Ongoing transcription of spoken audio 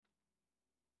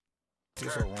Too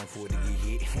so wrong for it to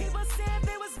get hit. People said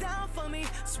they was down for me,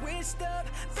 switched up,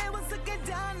 they was looking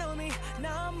down on me.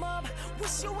 Now I'm up,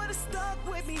 wish you would've stuck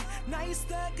with me. Now you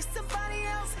stuck, cause somebody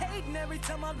else hating every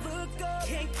time I look up.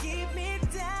 Can't keep me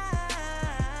down,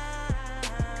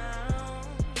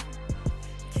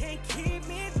 can't keep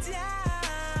me down.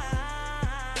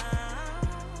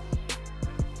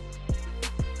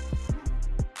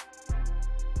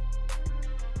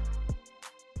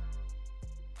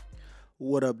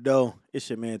 What up, though? It's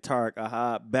your man Tarek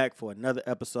Ahad back for another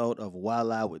episode of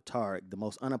Wild Out with Tarek, the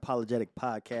most unapologetic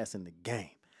podcast in the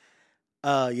game.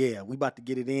 Yeah, we about to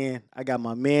get it in. I got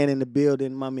my man in the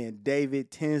building, my man David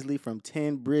Tinsley from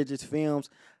 10 Bridges Films.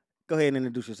 Go ahead and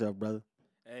introduce yourself, brother.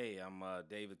 Hey, I'm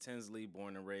David Tinsley,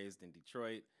 born and raised in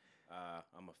Detroit.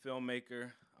 I'm a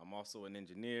filmmaker. I'm also an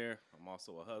engineer. I'm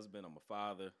also a husband. I'm a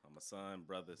father. I'm a son,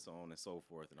 brother, so on and so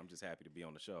forth. And I'm just happy to be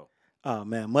on the show. Oh,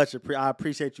 man, I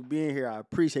appreciate you being here. I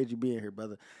appreciate you being here,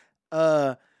 brother.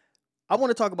 I want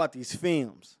to talk about these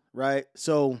films, right?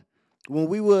 So when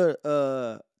we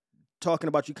were talking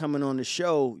about you coming on the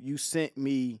show, you sent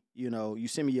me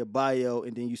your bio,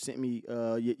 and then you sent me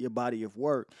your body of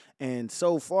work. And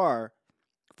so far,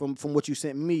 from what you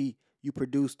sent me, you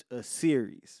produced a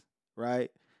series,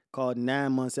 right, called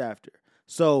 9 Months After.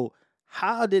 So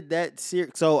how did that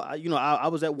series? So I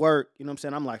was at work. You know what I'm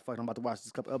saying? I'm like, fuck, I'm about to watch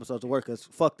this couple episodes of work because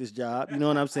fuck this job. You know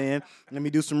what I'm saying? Let me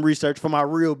do some research for my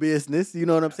real business. You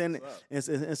know what I'm saying?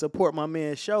 And support my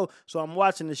man's show. So I'm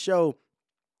watching the show,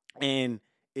 and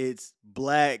it's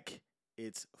black,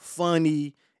 it's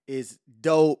funny, it's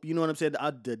dope. You know what I'm saying?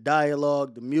 The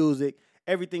dialogue, the music,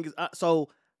 everything is. So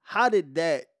how did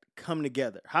that come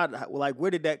together?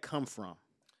 Where did that come from?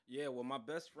 Yeah, well, my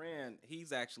best friend,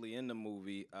 he's actually in the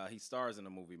movie. He stars in the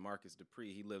movie, Marcus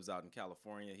Dupree. He lives out in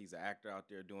California. He's an actor out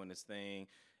there doing this thing.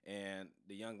 And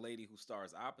the young lady who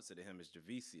stars opposite of him is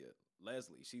Javicia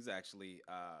Leslie. She's actually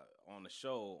on the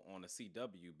show on the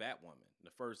CW, Batwoman,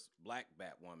 the first black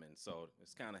Batwoman. So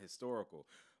it's kind of historical.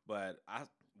 But I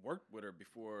worked with her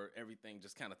before everything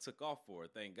just kind of took off for her,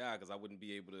 thank God, because I wouldn't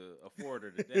be able to afford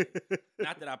her today.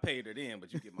 Not that I paid her then,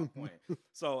 but you get my point.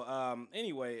 So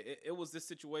anyway, it was this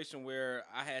situation where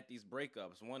I had these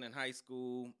breakups, one in high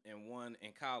school and one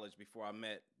in college before I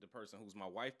met the person who's my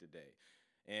wife today.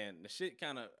 And the shit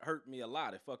kind of hurt me a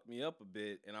lot. It fucked me up a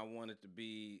bit, and I wanted to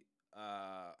be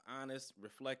honest,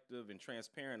 reflective, and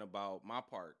transparent about my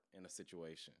part in the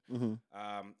situation.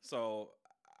 Mm-hmm. So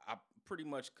I pretty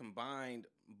much combined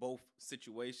both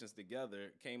situations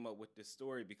together, came up with this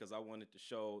story because I wanted to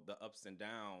show the ups and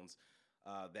downs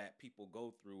that people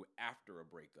go through after a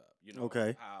breakup.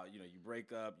 Okay. How, you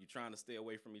break up, you're trying to stay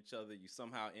away from each other, you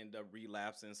somehow end up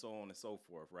relapsing, so on and so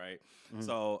forth, right? Mm-hmm.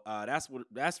 So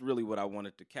that's really what I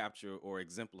wanted to capture or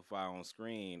exemplify on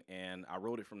screen, and I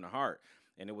wrote it from the heart.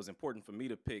 And it was important for me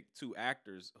to pick two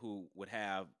actors who would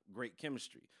have great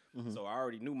chemistry. Mm-hmm. So I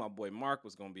already knew my boy Mark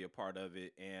was going to be a part of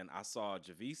it, and I saw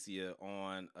Javicia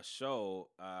on a show.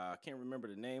 I can't remember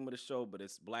the name of the show, but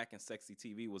it's Black and Sexy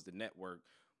TV was the network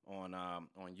on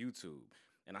YouTube.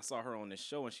 And I saw her on this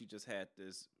show, and she just had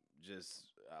this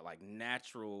like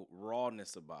natural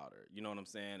rawness about her. You know what I'm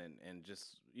saying? And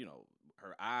just,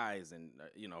 her eyes and,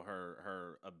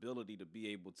 her ability to be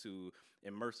able to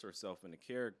immerse herself in the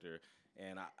character.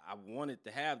 And I wanted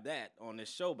to have that on this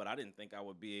show, but I didn't think I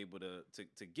would be able to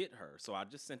get her. So I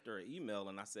just sent her an email,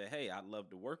 and I said, hey, I'd love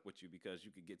to work with you because you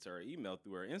could get to her email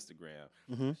through her Instagram.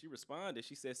 Mm-hmm. She responded.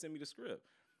 She said, send me the script.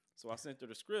 So I sent her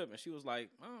the script, and she was like,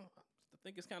 oh, I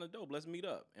think it's kind of dope. Let's meet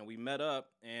up. And we met up,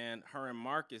 and her and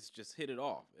Marcus just hit it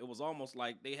off. It was almost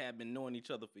like they had been knowing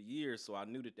each other for years, so I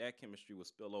knew that chemistry would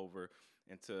spill over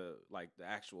into, like, the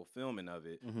actual filming of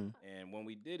it. Mm-hmm. And when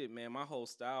we did it, man, my whole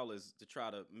style is to try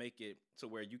to make it to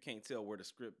where you can't tell where the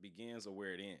script begins or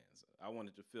where it ends. I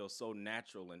wanted to feel so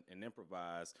natural and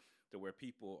improvised to where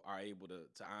people are able to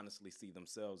honestly see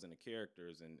themselves in the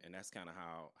characters, and that's kind of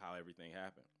how everything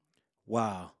happened.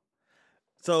 Wow.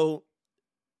 So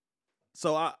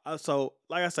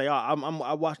like I say, I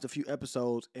watched a few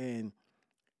episodes, and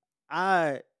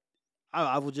I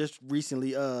was just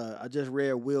recently I just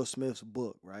read Will Smith's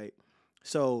book, right?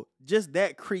 So just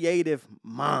that creative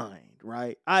mind,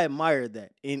 right? I admire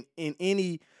that in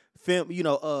any film.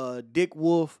 Dick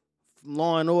Wolf,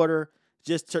 Law and Order,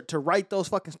 just to write those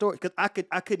fucking stories, because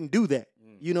I couldn't do that.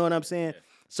 You know what I'm saying? Yeah.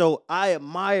 So I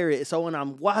admire it. So when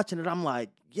I'm watching it, I'm like,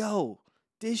 yo,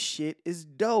 this shit is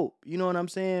dope. You know what I'm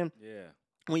saying? Yeah.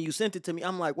 When you sent it to me,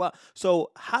 I'm like, wow.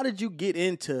 So how did you get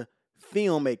into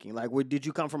filmmaking? Like, did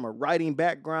you come from a writing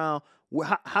background?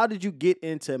 How did you get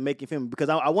into making film? Because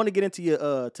I want to get into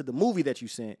your to the movie that you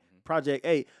sent, Project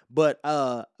 8. But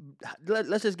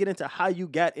let's just get into how you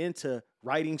got into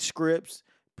writing scripts,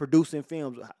 producing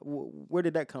films. Where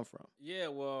did that come from? Yeah,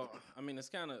 well, I mean, it's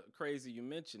kind of crazy you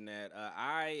mentioned that.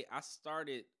 I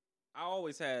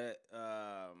always had,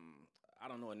 I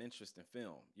don't know, an interest in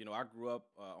film. You know, I grew up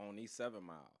on East 7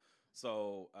 Mile.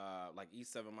 So, like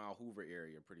East 7 Mile Hoover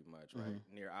area, pretty much, right,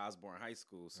 near Osborne High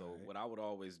School. So, what I would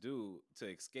always do to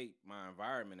escape my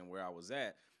environment and where I was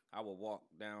at, I would walk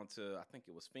down to, I think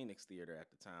it was Phoenix Theater at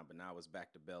the time, but now it's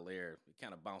back to Bel Air. It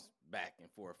kind of bounced back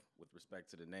and forth with respect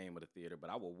to the name of the theater. But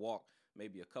I would walk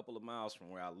maybe a couple of miles from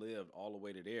where I lived all the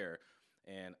way to there.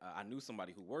 And I knew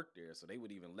somebody who worked there, so they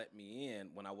would even let me in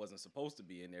when I wasn't supposed to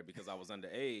be in there because I was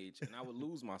underage, and I would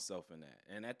lose myself in that.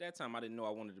 And at that time, I didn't know I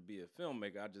wanted to be a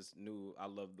filmmaker. I just knew I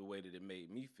loved the way that it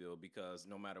made me feel, because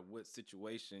no matter what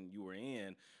situation you were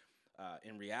in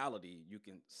reality, you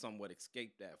can somewhat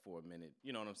escape that for a minute.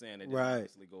 You know what I'm saying? And then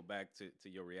obviously go back to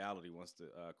your reality once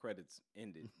the credits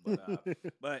ended.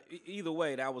 But either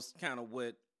way, that was kind of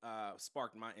what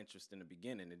sparked my interest in the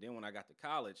beginning. And then when I got to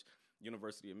college,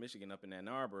 University of Michigan up in Ann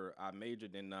Arbor, I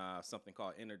majored in something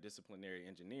called interdisciplinary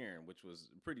engineering, which was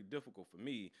pretty difficult for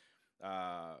me.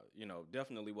 You know,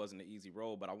 definitely wasn't an easy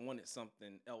role, but I wanted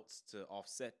something else to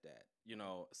offset that, you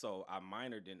know. So I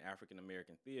minored in African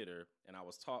American theater, and I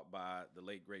was taught by the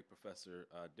late great Professor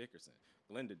Dickerson,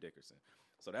 Glenda Dickerson.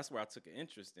 So that's where I took an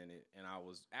interest in it, and I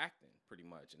was acting pretty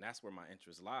much, and that's where my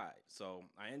interest lied. So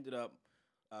I ended up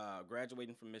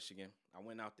graduating from Michigan. I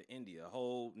went out to India, a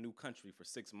whole new country, for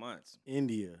 6 months.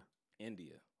 India.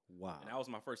 Wow. And that was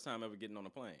my first time ever getting on a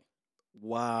plane.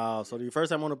 Wow. So your first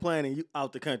time on a plane and you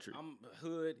out the country. I'm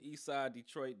hood, east side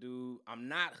Detroit dude. I'm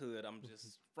not hood. I'm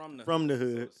just from the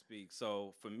hood, so to speak.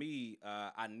 So for me,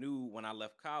 I knew when I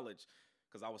left college,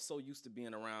 because I was so used to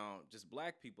being around just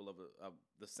black people of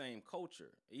the same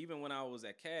culture. Even when I was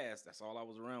at Cass, that's all I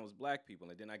was around was black people.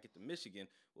 And then I get to Michigan,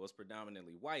 well, it's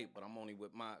predominantly white, but I'm only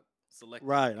with my select.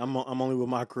 Right, I'm only with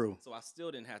my crew. So I still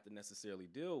didn't have to necessarily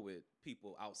deal with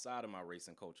people outside of my race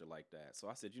and culture like that. So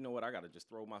I said, you know what, I got to just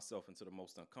throw myself into the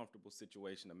most uncomfortable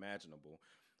situation imaginable.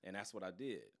 And that's what I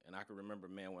did. And I can remember,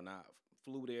 man, when I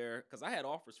flew there, because I had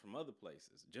offers from other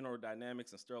places. General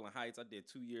Dynamics in Sterling Heights, I did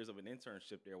 2 years of an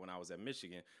internship there when I was at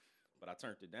Michigan, but I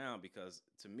turned it down because,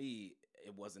 to me,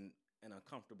 it wasn't an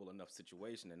uncomfortable enough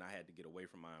situation, and I had to get away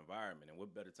from my environment. And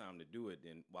what better time to do it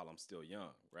than while I'm still young,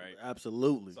 right?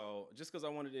 Absolutely. So just because I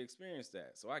wanted to experience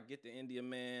that. So I get to India,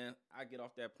 man. I get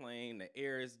off that plane. The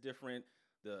air is different.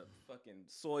 The fucking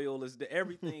soil is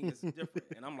everything is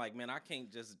different. And I'm like, man, I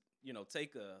can't just, you know,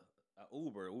 take a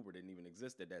Uber. Uber didn't even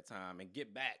exist at that time, and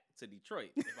get back to Detroit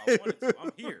if I wanted to.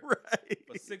 I'm here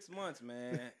for 6 months,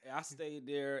 man. I stayed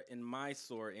there in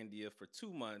Mysore, India, for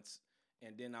 2 months.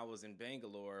 And then I was in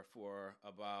Bangalore for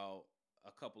about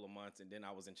a couple of months, and then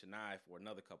I was in Chennai for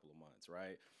another couple of months,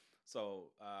 right? So,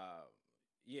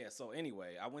 so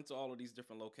anyway, I went to all of these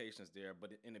different locations there,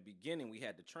 but in the beginning, we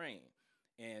had to train.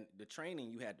 And the training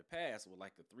you had to pass with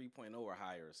like a 3.0 or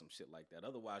higher or some shit like that.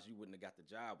 Otherwise, you wouldn't have got the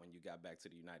job when you got back to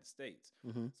the United States.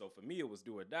 So for me, it was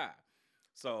do or die.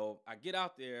 So I get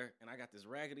out there, and I got this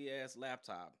raggedy-ass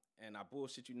laptop, and I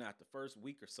bullshit you not, the first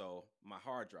week or so, my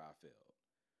hard drive failed.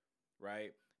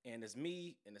 Right? And it's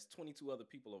me and it's 22 other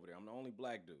people over there. I'm the only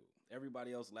black dude.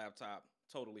 Everybody else laptop,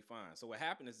 totally fine. So what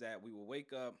happened is that we would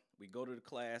wake up, we go to the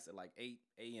class at like 8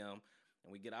 a.m.,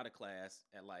 and we get out of class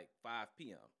at like 5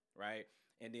 p.m., right?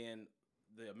 And then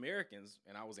the Americans,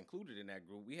 and I was included in that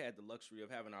group, we had the luxury of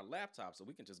having our laptops, so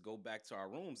we can just go back to our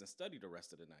rooms and study the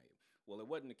rest of the night. Well, it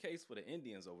wasn't the case for the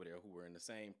Indians over there who were in the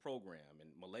same program,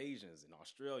 and Malaysians and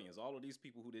Australians, all of these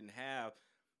people who didn't have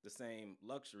the same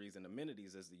luxuries and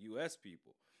amenities as the U.S.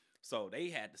 people. So they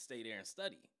had to stay there and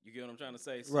study. You get what I'm trying to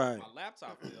say? So right. My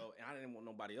laptop fell, and I didn't want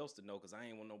nobody else to know, because I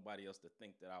didn't want nobody else to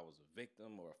think that I was a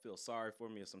victim or feel sorry for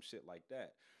me or some shit like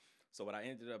that. So what I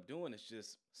ended up doing is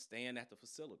just staying at the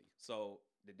facility. So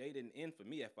the day didn't end for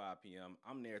me at 5 p.m.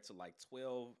 I'm there till like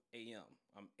 12 a.m.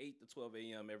 I'm 8 to 12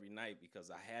 a.m. every night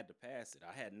because I had to pass it.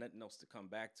 I had nothing else to come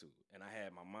back to. And I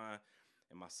had my mom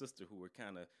and my sister who were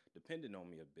kind of dependent on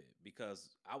me a bit,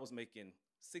 because I was making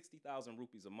 60,000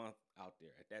 rupees a month out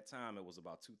there. At that time, it was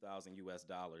about $2,000 US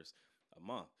a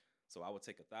month. So I would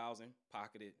take 1,000,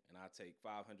 pocket it, and I'd take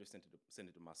 500, send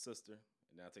it to my sister,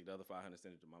 and then I'd take the other 500,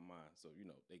 send it to my mom. So, you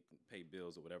know, they can pay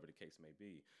bills or whatever the case may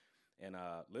be. And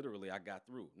literally, I got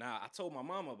through. Now, I told my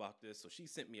mama about this, so she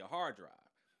sent me a hard drive.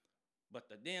 But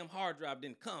the damn hard drive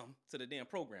didn't come till the damn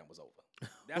program was over.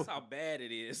 That's how bad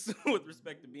it is with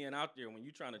respect to being out there when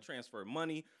you're trying to transfer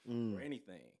money or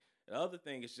anything. The other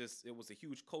thing is just it was a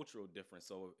huge cultural difference.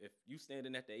 So if you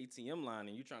standing at the ATM line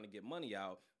and you trying to get money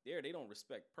out, they don't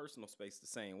respect personal space the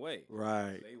same way.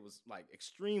 Right. So they was like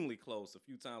extremely close a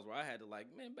few times where I had to like,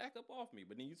 man, back up off me.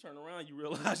 But then you turn around, you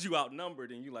realize you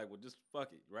outnumbered, and you like, well, just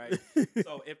fuck it, right?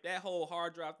 So if that whole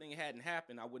hard drive thing hadn't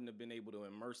happened, I wouldn't have been able to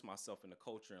immerse myself in the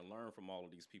culture and learn from all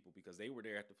of these people because they were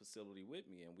there at the facility with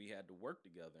me, and we had to work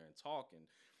together and talk and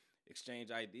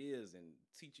exchange ideas and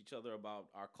teach each other about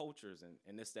our cultures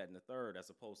and this, that, and the third,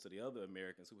 as opposed to the other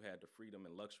Americans who had the freedom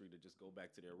and luxury to just go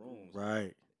back to their rooms.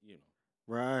 Right. You know.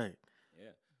 Right.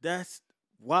 Yeah. That's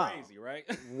wow. Crazy, right?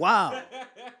 Wow.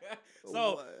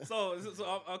 so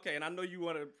okay, and I know you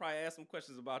want to probably ask some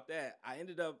questions about that. I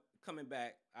ended up coming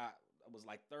back. I was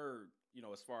like third,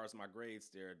 as far as my grades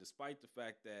there, despite the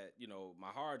fact that, my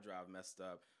hard drive messed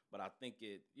up. But I think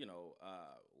it,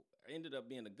 ended up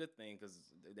being a good thing because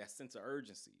that sense of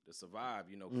urgency to survive,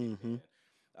 kicked in.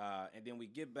 And then we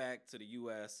get back to the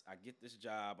U.S. I get this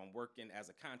job. I'm working as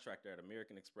a contractor at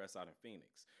American Express out in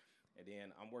Phoenix. And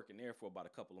then I'm working there for about a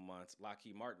couple of months.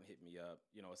 Lockheed Martin hit me up.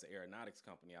 It's an aeronautics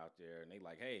company out there. And they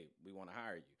like, hey, we want to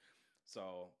hire you.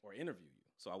 Or interview you.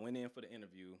 So I went in for the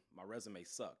interview. My resume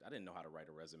sucked. I didn't know how to write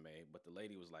a resume. But the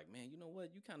lady was like, man, you know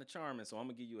what? You kind of charming, so I'm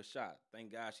going to give you a shot.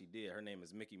 Thank God she did. Her name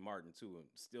is Mickey Martin, too. And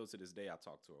still to this day, I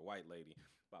talk to her. White lady,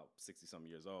 about 60-something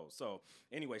years old. So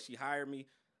anyway, she hired me.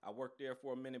 I worked there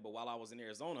for a minute. But while I was in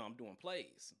Arizona, I'm doing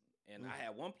plays. And I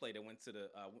had one play that went to the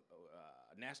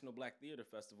National Black Theater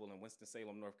Festival in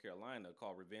Winston-Salem, North Carolina,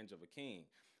 called Revenge of a King.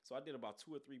 So I did about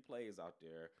 2 or 3 plays out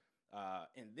there.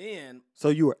 And then... So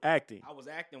you were acting? I was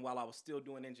acting while I was still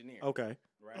doing engineering. Okay.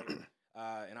 Right?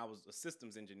 And I was a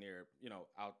systems engineer,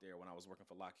 out there when I was working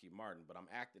for Lockheed Martin. But I'm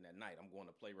acting at night. I'm going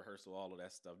to play rehearsal, all of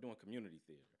that stuff, doing community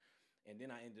theater. And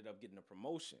then I ended up getting a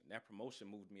promotion. That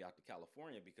promotion moved me out to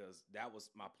California because that was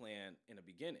my plan in the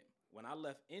beginning. When I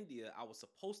left India, I was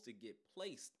supposed to get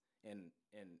placed in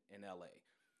L.A.,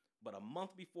 but a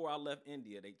month before I left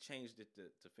India, they changed it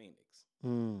to Phoenix.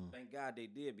 Thank God they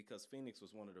did because Phoenix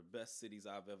was one of the best cities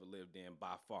I've ever lived in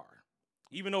by far,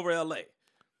 even over L.A.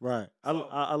 Right. So,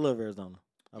 I love Arizona.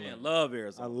 Love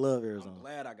Arizona. I love Arizona. I'm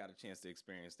glad I got a chance to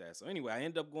experience that. So anyway, I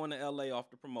ended up going to L.A. off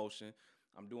the promotion.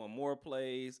 I'm doing more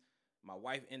plays. My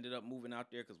wife ended up moving out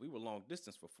there because we were long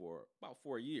distance for about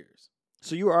 4 years.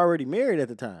 So you were already married at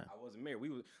the time? I wasn't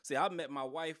married. I met my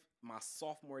wife my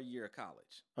sophomore year of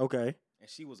college. Okay. And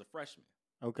she was a freshman.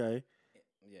 Okay.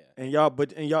 Yeah.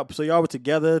 So y'all were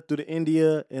together through the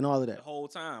India and all of that? The whole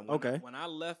time. When I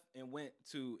left and went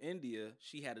to India,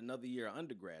 she had another year of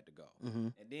undergrad to go. Mm-hmm.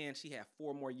 And then she had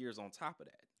 4 more years on top of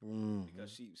that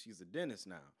because she's a dentist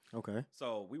now. Okay.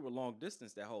 So we were long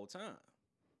distance that whole time.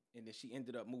 And then she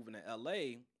ended up moving to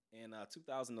L.A. in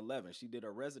 2011. She did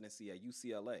her residency at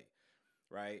UCLA.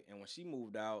 Right, and when she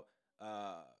moved out,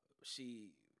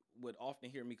 she would often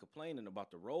hear me complaining about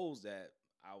the roles that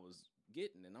I was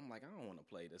getting, and I'm like, I don't want to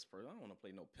play this person. I don't want to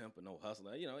play no pimp or no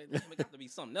hustler. It got to be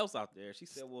something else out there. She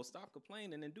said, "Well, stop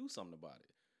complaining and do something about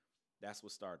it." That's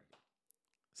what started it.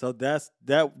 So that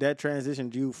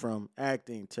transitioned you from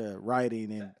acting to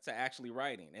writing and to actually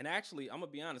writing. And actually, I'm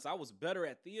gonna be honest, I was better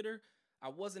at theater. I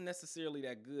wasn't necessarily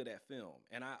that good at film,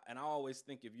 and I always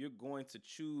think if you're going to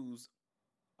choose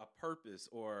a purpose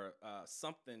or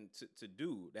something to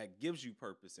do that gives you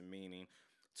purpose and meaning,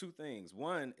 2 things.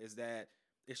 One is that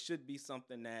it should be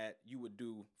something that you would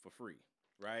do for free,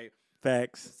 right?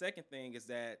 Facts. The second thing is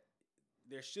that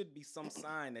there should be some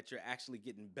sign that you're actually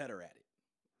getting better at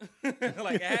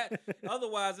it.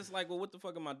 Otherwise, it's like, well, what the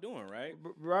fuck am I doing, right?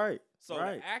 Right. So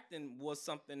the acting was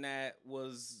something that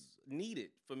was needed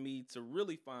for me to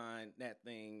really find that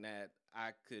thing that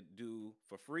I could do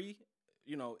for free.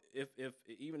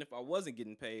 Even if I wasn't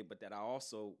getting paid, but that I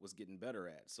also was getting better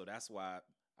at. So that's why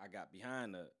I got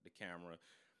behind the camera,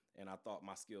 and I thought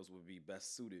my skills would be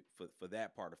best suited for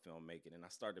that part of filmmaking. And I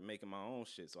started making my own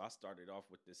shit. So I started off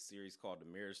with this series called The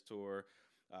Marriage Tour.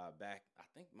 Back, I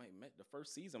think the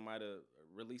first season might have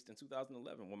released in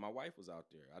 2011 when my wife was out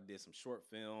there. I did some short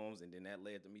films, and then that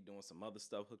led to me doing some other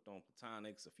stuff, Hooked on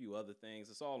Platonics, a few other things.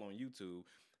 It's all on YouTube.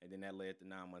 And then that led to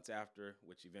 9 months after,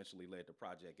 which eventually led to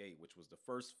Project 8, which was the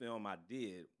first film I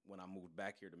did when I moved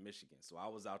back here to Michigan. So I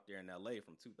was out there in L.A.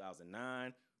 from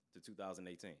 2009 to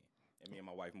 2018, and me and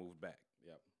my wife moved back.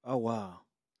 Yep. Oh, wow.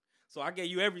 So I gave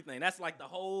you everything. That's like the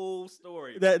whole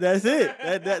story. That's it.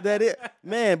 that it,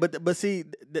 man. But see,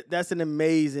 that's an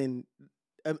amazing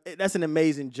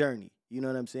journey. You know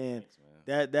what I'm saying?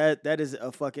 Thanks, that is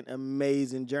a fucking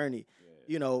amazing journey.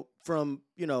 Yeah.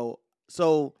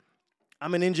 So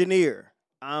I'm an engineer.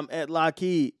 I'm at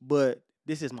Lockheed, but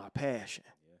this is my passion.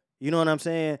 You know what I'm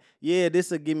saying? Yeah,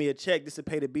 this will give me a check. This will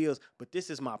pay the bills. But this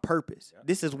is my purpose. Yep.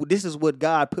 This is what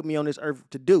God put me on this earth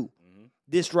to do.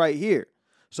 This right here.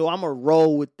 So I'm going to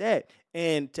roll with that.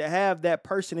 And to have that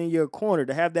person in your corner,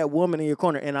 to have that woman in your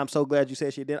corner, and I'm so glad you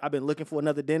said she did. I've been looking for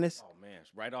another dentist. Oh, man.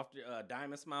 Right off the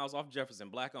Diamond Smiles off Jefferson,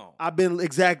 black on. I've been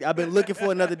looking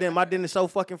for another dentist. My dentist so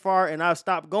fucking far, and I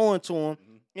stopped going to him,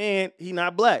 and he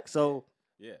not black. So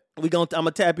yeah, I'm going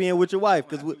to tap in with your wife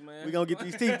because we going to get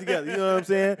these teeth together. You know what I'm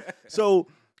saying? So,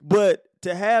 but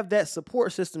to have that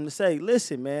support system to say,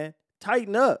 listen, man,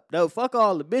 tighten up. No, fuck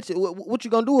all the bitches. What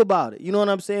you gonna do about it? You know what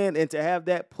I'm saying? And to have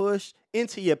that push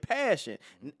into your passion.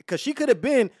 Because she could have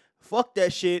been, fuck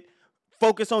that shit,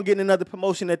 focus on getting another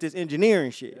promotion at this engineering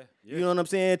shit. Yeah. You know what I'm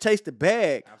saying? Chase the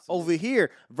bag over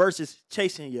here versus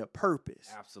chasing your purpose.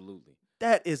 Absolutely.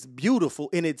 That is beautiful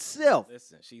in itself.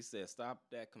 Listen, she said, stop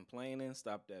that complaining,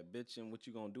 stop that bitching. What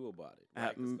you gonna do about it?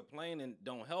 Right? 'Cause complaining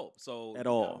don't help. So at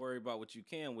you all. gotta worry about what you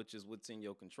can, which is what's in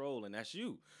your control, and that's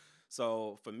you.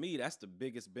 So for me, that's the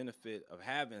biggest benefit of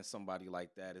having somebody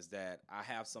like that is that I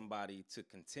have somebody to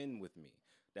contend with me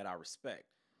that I respect.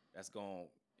 That's gonna,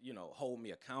 hold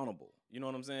me accountable. You know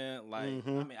what I'm saying? Like,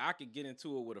 I mean, I could get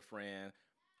into it with a friend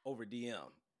over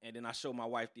DM, and then I show my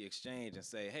wife the exchange and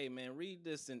say, hey, man, read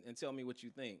this and tell me what you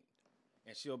think.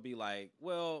 And she'll be like,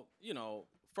 well,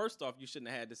 first off, you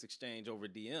shouldn't have had this exchange over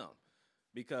DM.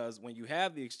 Because when you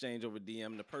have the exchange over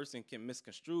DM, the person can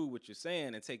misconstrue what you're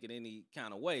saying and take it any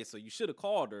kind of way. So you should have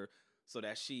called her so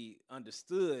that she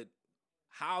understood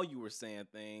how you were saying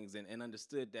things and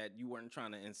understood that you weren't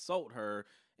trying to insult her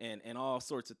and all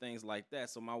sorts of things like that.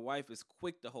 So my wife is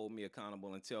quick to hold me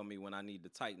accountable and tell me when I need to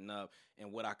tighten up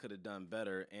and what I could have done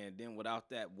better. And then without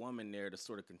that woman there to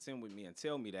sort of contend with me and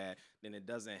tell me that, then it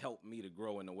doesn't help me to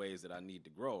grow in the ways that I need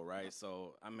to grow, right?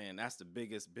 So, I mean, that's the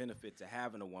biggest benefit to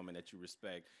having a woman that you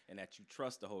respect and that you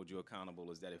trust to hold you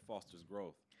accountable is that it fosters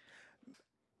growth.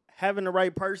 Having the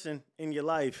right person in your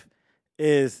life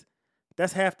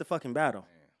that's half the fucking battle. Man,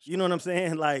 sure. You know what I'm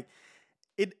saying? Like,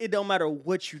 it don't matter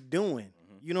what you're doing.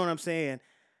 You know what I'm saying?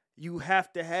 You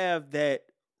have to have the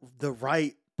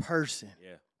right person.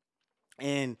 Yeah.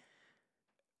 And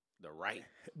the right.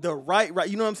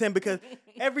 You know what I'm saying? Because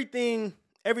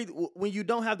when you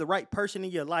don't have the right person in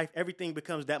your life, everything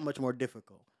becomes that much more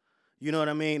difficult. You know what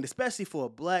I mean? Especially for a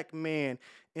black man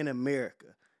in America.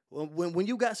 When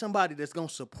you got somebody that's going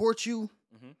to support you,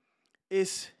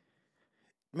 it's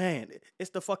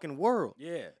the fucking world.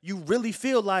 Yeah. You really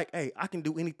feel like, hey, I can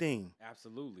do anything.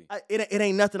 Absolutely. It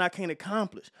ain't nothing I can't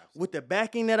accomplish. Absolutely. With the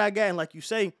backing that I got, and like you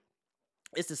say,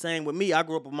 it's the same with me. I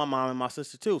grew up with my mom and my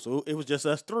sister too, so it was just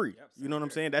us three. Yep, you know what I'm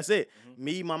saying? That's it.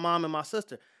 Me, my mom, and my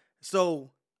sister.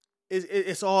 So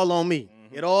it's all on me.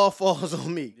 It all falls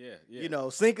on me. Yeah.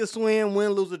 Sink or swim,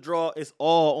 win, lose or draw, it's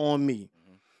all on me.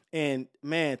 And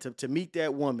man, to meet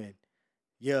that woman,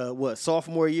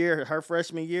 sophomore year, her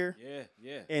freshman year?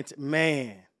 Yeah.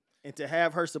 And to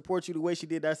have her support you the way she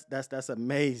did, that's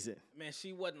amazing. Man,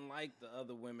 she wasn't like the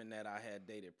other women that I had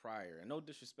dated prior. And no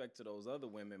disrespect to those other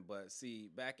women, but see,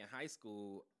 back in high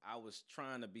school, I was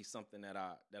trying to be something that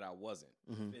I wasn't,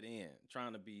 fit in,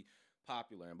 trying to be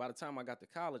popular. And by the time I got to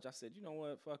college, I said, you know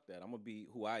what, fuck that. I'm gonna be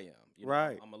who I am.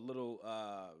 Right. I'm a little,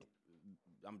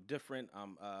 I'm different.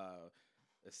 I'm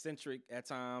eccentric at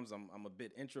times. I'm a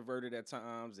bit introverted at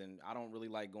times, and I don't really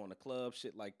like going to clubs,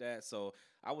 shit like that. So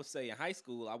I would say in high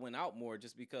school I went out more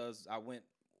just because I went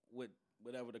with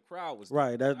whatever the crowd was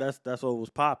doing. Right. That's what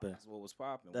was popping. That's what was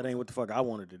popping. That ain't what the fuck I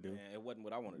wanted to do. Man, it wasn't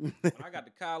what I wanted to do. When I got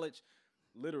to college,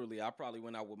 literally, I probably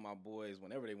went out with my boys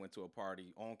whenever they went to a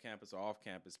party, on campus or off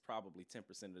campus, probably 10%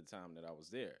 of the time that I was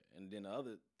there. And then the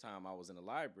other time I was in the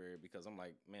library because I'm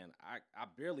like, man, I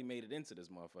barely made it into this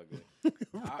motherfucker.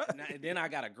 Then I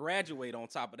got to graduate on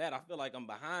top of that. I feel like I'm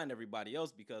behind everybody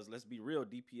else because, let's be real,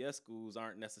 DPS schools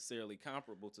aren't necessarily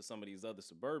comparable to some of these other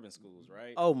suburban schools,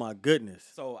 right? Oh, my goodness.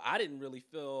 So I didn't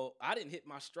hit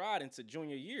my stride into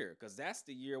junior year because that's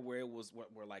the year where it was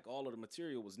where like all of the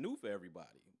material was new for everybody.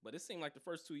 But it seemed like the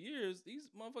first 2 years, these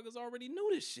motherfuckers already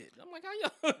knew this shit. I'm like, how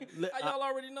y'all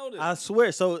already know this? I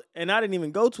swear. So, and I didn't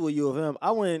even go to a U of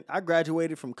M. I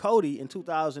graduated from Cody in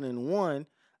 2001.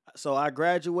 So I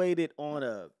graduated on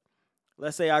a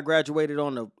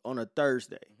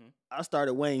Thursday. I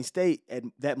started Wayne State at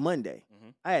that Monday.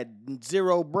 I had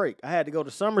zero break. I had to go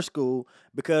to summer school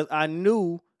because I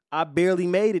knew I barely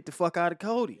made it the fuck out of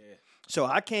Cody. Yeah. So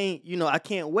I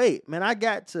can't wait. Man, I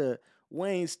got to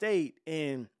Wayne State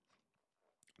and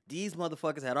these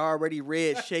motherfuckers had already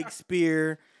read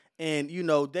Shakespeare and,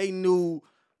 they knew,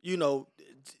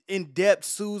 in depth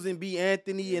Susan B.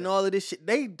 Anthony and all of this shit.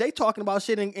 They talking about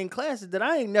shit in classes that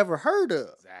I ain't never heard of.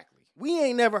 Exactly. We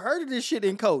ain't never heard of this shit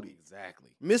in Cody. Exactly.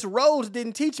 Miss Rhodes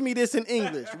didn't teach me this in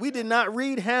English. We did not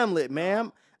read Hamlet,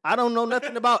 ma'am. I don't know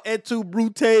nothing about Et tu,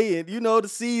 Brute and, the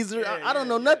Caesar. I don't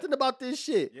know nothing about this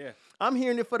shit. Yeah. I'm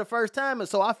hearing it for the first time, and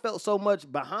so I felt so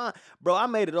much behind. Bro, I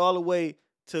made it all the way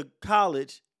to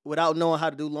college without knowing how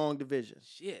to do long division.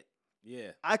 Shit.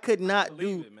 Yeah. I could not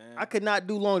do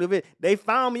long division. They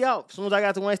found me out. As soon as I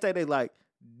got to Wayne State, they like,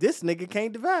 this nigga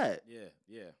can't divide.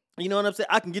 Yeah. You know what I'm saying?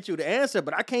 I can get you the answer,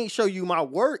 but I can't show you my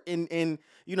work in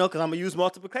because I'm gonna use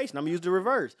multiplication. I'm gonna use the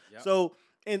reverse. Yep. So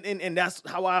and that's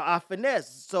how I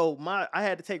finesse. So I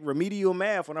had to take remedial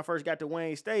math when I first got to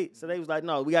Wayne State. So they was like,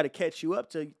 no, we got to catch you up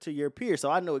to your peers. So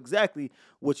I know exactly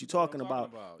what you're talking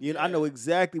about. I know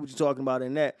exactly what you're talking about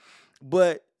in that.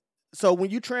 But so when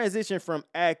you transition from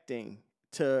acting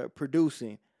to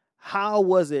producing, how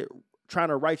was it trying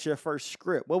to write your first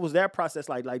script? What was that process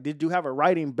like? Like, did you have a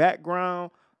writing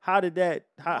background? How did that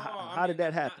did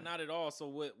that happen? Not at all. So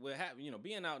what happened,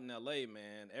 being out in LA,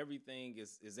 man, everything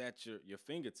is at your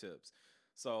fingertips.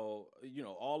 So,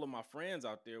 all of my friends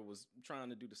out there was trying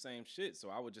to do the same shit. So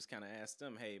I would just kind of ask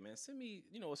them, hey, man, send me,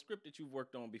 a script that you've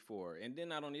worked on before. And then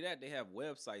not only that, they have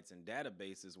websites and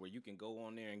databases where you can go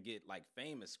on there and get like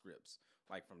famous scripts,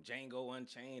 like from Django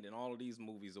Unchained and all of these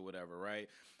movies or whatever, right?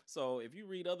 So if you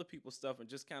read other people's stuff and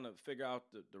just kind of figure out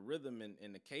the rhythm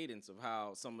and the cadence of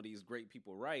how some of these great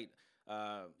people write,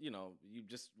 you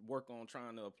just work on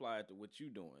trying to apply it to what you're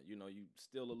doing. You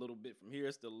steal a little bit from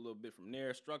here, still a little bit from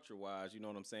there, structure-wise, you know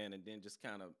what I'm saying? And then just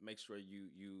kind of make sure you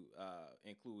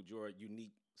include your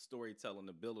unique storytelling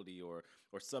ability or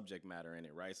subject matter in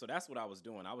it, right? So that's what I was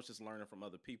doing. I was just learning from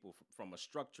other people from a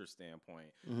structure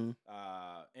standpoint, and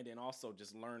then also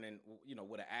just learning,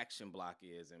 what an action block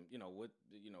is, and what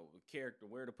character,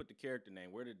 where to put the character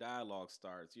name, where the dialogue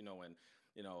starts,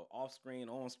 and off screen,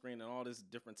 on screen, and all this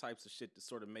different types of shit to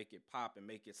sort of make it pop and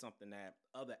make it something that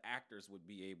other actors would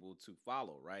be able to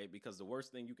follow, right? Because the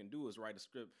worst thing you can do is write a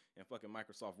script in fucking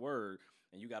Microsoft Word,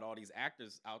 and you got all these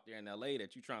actors out there in LA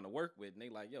that you're trying to work with, and they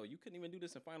like, yo, you couldn't even do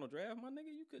this in Final Draft, my nigga.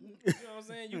 You couldn't, you know what I'm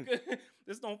saying? You could.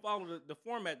 This don't follow the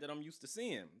format that I'm used to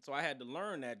seeing. So I had to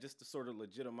learn that just to sort of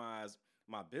legitimize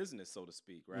my business, so to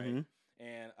speak, right? Mm-hmm.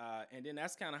 And then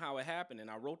that's kind of how it happened. And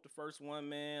I wrote the first one,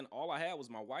 man. All I had was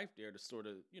my wife there to sort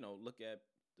of, look at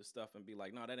the stuff and be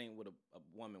like, no, that ain't what a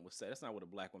woman would say. That's not what a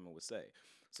black woman would say.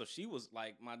 So she was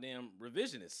like my damn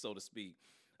revisionist, so to speak.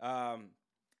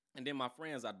 And then my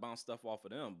friends, I'd bounce stuff off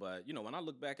of them. But, when I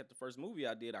look back at the first movie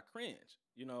I did, I cringe,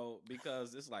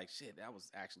 because it's like, shit, that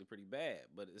was actually pretty bad.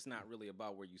 But it's not really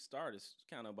about where you start. It's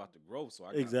kind of about the growth. So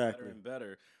I got better and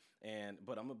better.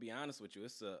 But I'm going to be honest with you.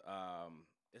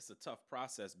 It's a tough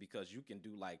process because you can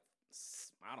do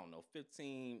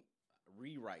 15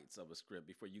 rewrites of a script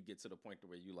before you get to the point to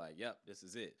where you like, yep, this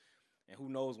is it. And who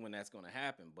knows when that's going to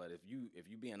happen. But if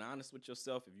you being honest with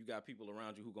yourself, if you got people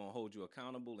around you who going to hold you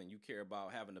accountable and you care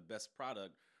about having the best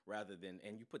product rather than,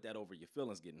 and you put that over your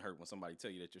feelings getting hurt when somebody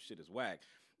tell you that your shit is whack,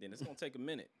 then it's going to take a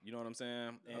minute. You know what I'm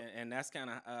saying? And that's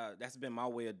kind of, that's been my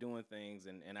way of doing things.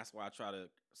 And that's why I try to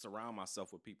surround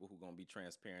myself with people who are going to be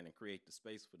transparent and create the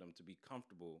space for them to be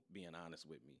comfortable being honest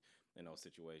with me in those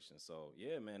situations. So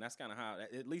yeah, man, that's kind of how,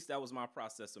 at least that was my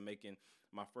process of making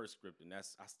my first script. And I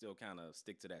still kind of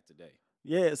stick to that today.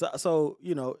 Yeah. So,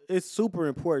 it's super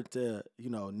important to,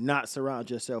 not surround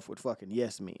yourself with fucking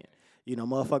yes men.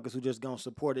 Motherfuckers who just gonna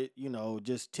support it,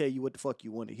 just tell you what the fuck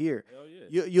you want to hear. Hell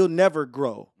yeah. You'll never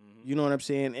grow. Mm-hmm. You know what I'm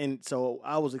saying? And so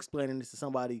I was explaining this to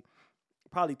somebody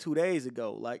probably 2 days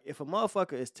ago. Like, if a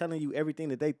motherfucker is telling you everything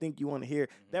that they think you want to hear,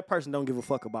 that person don't give a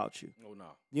fuck about you. Oh, no.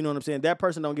 You know what I'm saying? That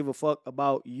person don't give a fuck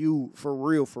about you for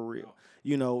real, for real.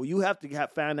 No. You have to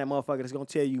find that motherfucker that's going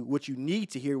to tell you what you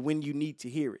need to hear when you need to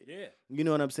hear it. Yeah. You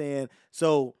know what I'm saying?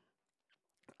 So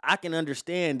I can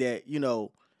understand that,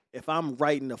 if I'm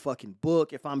writing a fucking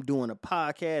book, if I'm doing a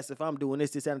podcast, if I'm doing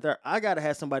this, that, and the third, I got to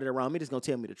have somebody around me that's going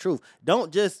to tell me the truth.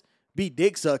 Don't just be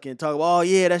dick sucking and talk about, oh,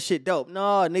 yeah, that shit dope.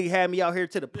 No, nigga had me out here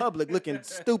to the public looking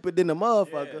stupid than the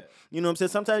motherfucker. Yeah. You know what I'm saying?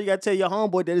 Sometimes you got to tell your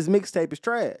homeboy that his mixtape is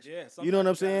trash. Yeah, you know what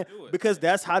I'm saying? Because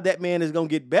that's how that man is going to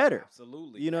get better.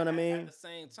 Absolutely. You know what I mean? At the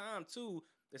same time, too,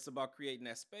 it's about creating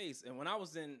that space. And when I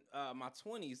was in my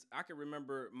 20s, I can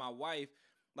remember my wife,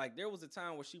 like, there was a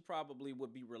time where she probably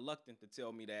would be reluctant to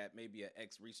tell me that maybe an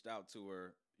ex reached out to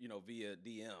her, via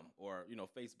DM or,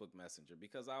 Facebook Messenger,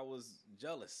 because I was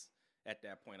jealous at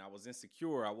that point. I was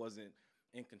insecure. I wasn't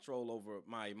in control over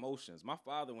my emotions. My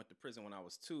father went to prison when I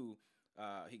was 2.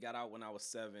 He got out when I was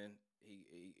 7.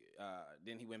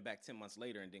 Then he went back 10 months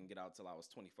later and didn't get out till I was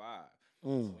 25. So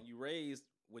when you raised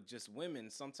with just women,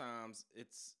 sometimes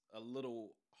it's a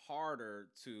little harder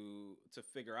to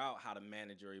figure out how to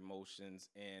manage your emotions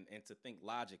and to think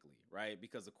logically, right?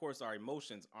 Because of course our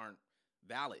emotions aren't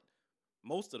valid.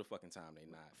 Most of the fucking time they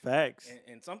not. Facts.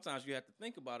 And sometimes you have to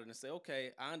think about it and say,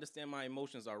 okay, I understand my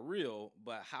emotions are real,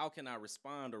 but how can I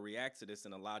respond or react to this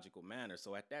in a logical manner?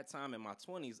 So at that time in my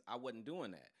 20s, I wasn't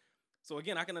doing that. So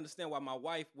again, I can understand why my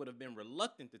wife would have been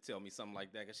reluctant to tell me something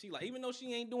like that. Because she like, even though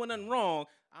she ain't doing nothing wrong,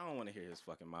 I don't want to hear his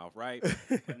fucking mouth, right?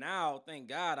 But now, thank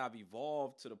God, I've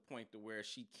evolved to the point to where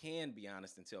she can be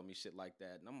honest and tell me shit like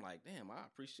that. And I'm like, damn, I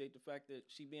appreciate the fact that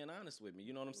she being honest with me.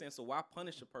 You know what I'm saying? So why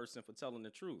punish a person for telling the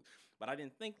truth? But I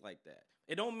didn't think like that.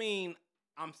 It don't mean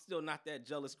I'm still not that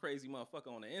jealous, crazy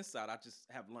motherfucker on the inside. I just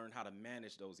have learned how to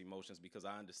manage those emotions because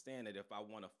I understand that if I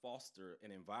want to foster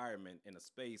an environment in a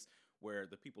space where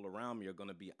the people around me are going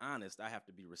to be honest, I have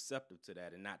to be receptive to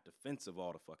that and not defensive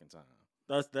all the fucking time.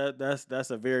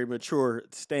 That's a very mature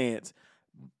stance.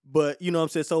 But you know what I'm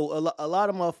saying? So a lot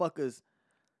of motherfuckers,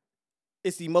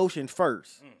 it's emotion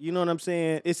first. You know what I'm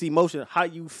saying? It's emotion, how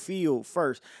you feel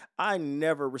first. I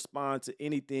never respond to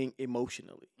anything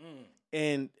emotionally.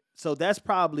 And so that's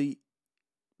probably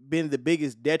been the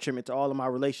biggest detriment to all of my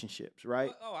relationships, right?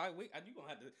 You're going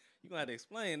to have to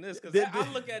explain this because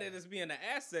I look at it as being an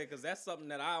asset because that's something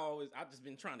that I've just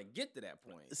been trying to get to that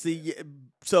point. See, yeah,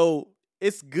 so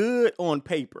it's good on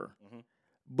paper,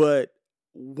 but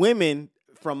women,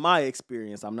 from my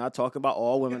experience, I'm not talking about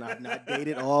all women. I've not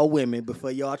dated all women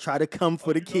before y'all try to come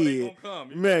for the kid.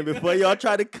 Man, before y'all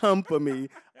try to come for me,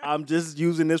 I'm just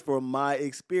using this for my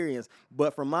experience.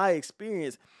 But from my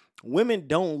experience, women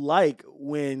don't like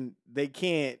when they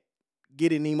can't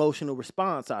get an emotional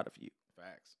response out of you.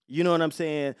 Facts. You know what I'm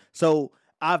saying? So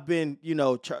I've been,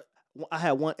 I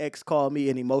had one ex call me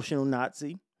an emotional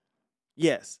Nazi.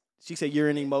 Yes. She said, you're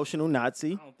an emotional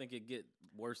Nazi. I don't think it get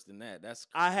worse than that. That's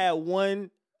I had one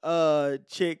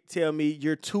chick tell me,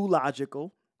 you're too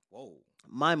logical. Whoa.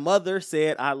 My mother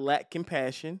said I lack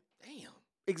compassion. Damn.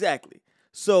 Exactly.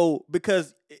 So,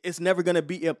 because it's never going to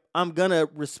be, I'm going to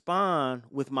respond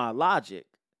with my logic.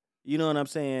 You know what I'm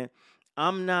saying?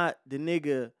 I'm not the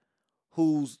nigga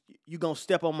who's, you going to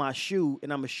step on my shoe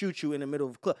and I'm going to shoot you in the middle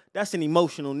of a club. That's an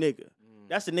emotional nigga.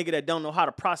 That's a nigga that don't know how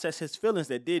to process his feelings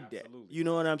that did that. You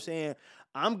know what I'm saying?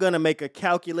 I'm going to make a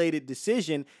calculated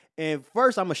decision, and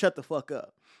first I'm going to shut the fuck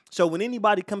up. So when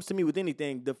anybody comes to me with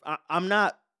anything, I'm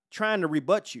not trying to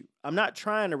rebut you. I'm not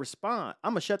trying to respond.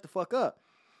 I'm going to shut the fuck up.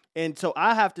 And so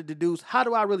I have to deduce, how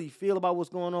do I really feel about what's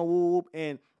going on? Whoop.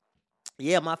 And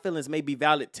yeah, my feelings may be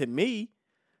valid to me,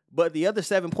 but the other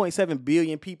 7.7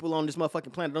 billion people on this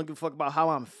motherfucking planet don't give a fuck about how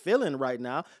I'm feeling right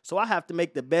now. So I have to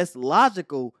make the best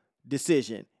logical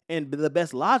decision and the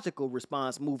best logical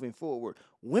response moving forward.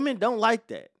 Women don't like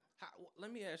that.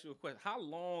 Let me ask you a question. How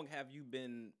long have you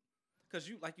been, because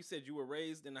you, like you said, you were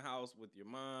raised in the house with your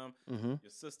mom, your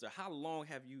sister. How long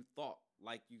have you thought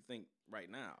like you think right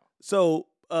now? So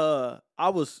I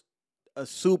was a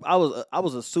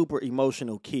super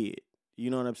emotional kid. You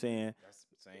know what I'm saying? That's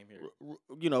the same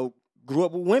here. Grew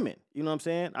up with women. You know what I'm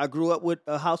saying? I grew up with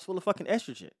a house full of fucking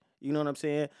estrogen. You know what I'm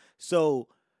saying? So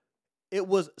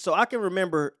I can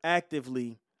remember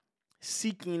actively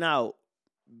seeking out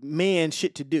man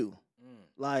shit to do.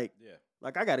 Like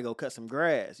I gotta go cut some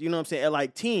grass. You know what I'm saying? At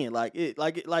like 10,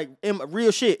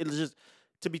 real shit. It was just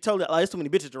to be told that like there's too many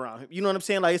bitches around him. You know what I'm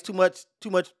saying? Like it's too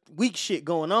much weak shit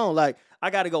going on. Like I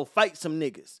gotta go fight some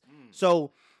niggas.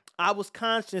 So I was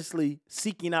consciously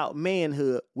seeking out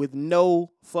manhood with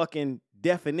no fucking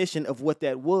definition of what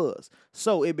that was.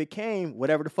 So it became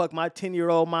whatever the fuck my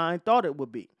 10-year-old mind thought it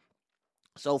would be.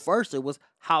 So first it was,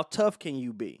 how tough can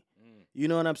you be? You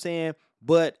know what I'm saying?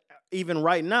 But even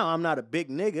right now, I'm not a big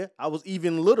nigga. I was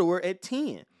even littler at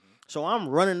 10. So I'm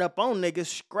running up on niggas,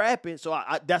 scrapping. So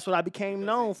that's what I became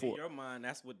known for. In your mind,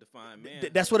 that's what defines man.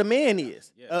 That's what a man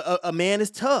is. Yeah. A man is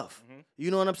tough.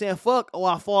 You know what I'm saying? Fuck,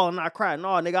 I fall and I cry. No,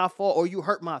 nigga, I fall or you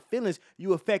hurt my feelings.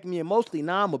 You affect me emotionally.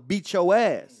 Now I'm going to beat your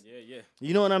ass. Yeah.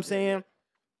 You know what I'm saying? Yeah.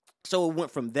 So it went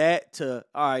from that to,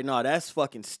 all right, no, that's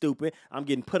fucking stupid. I'm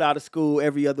getting put out of school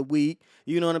every other week.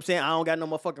 You know what I'm saying? I don't got no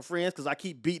motherfucking friends because I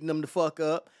keep beating them the fuck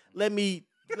up. Let me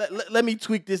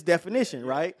tweak this definition,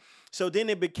 right? So then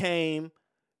it became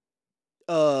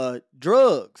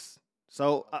drugs.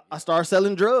 So I started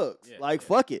selling drugs.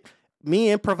 Fuck it.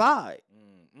 Me and provide.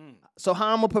 So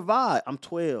how I'm going to provide? I'm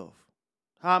 12.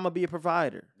 How I'm going to be a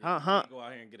provider? Go out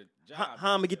here and get a job.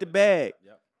 How I'm going to get the bag?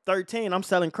 13, I'm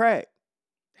selling crack.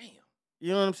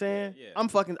 You know what I'm saying? Yeah.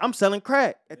 I'm selling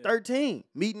crack at 13.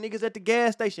 Meeting niggas at the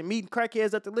gas station, meeting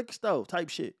crackheads at the liquor store type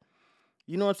shit.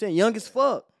 You know what I'm saying? Young as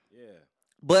fuck. Yeah.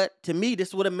 But to me, this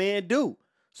is what a man do.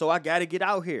 So I got to get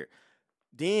out here.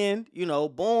 Then, you know,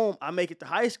 boom, I make it to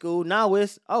high school. Now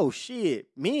it's, oh shit,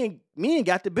 me and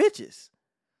got the bitches.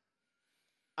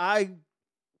 I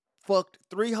fucked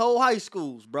 3 whole high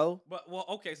schools, bro. But well,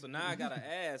 okay, so now I gotta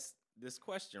ask this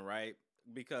question, right?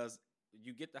 Because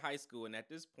you get to high school, and at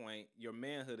this point, your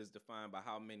manhood is defined by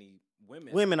how many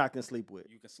women I can sleep with.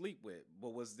 you can sleep with.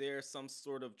 But was there some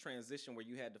sort of transition where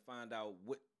you had to find out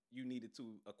what you needed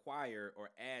to acquire or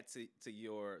add to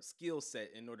your skill set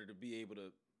in order to be able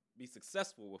to be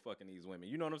successful with fucking these women?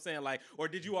 You know what I'm saying? Like, or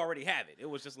did you already have it? It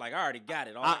was just like, I already got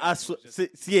it.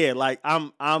 Yeah, like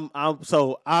I'm,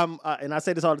 and I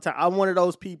say this all the time. I'm one of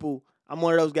those people. I'm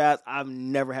one of those guys. I've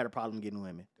never had a problem getting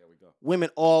women. There we go. Women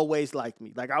always liked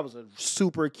me. Like I was a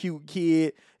super cute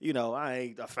kid. You know, I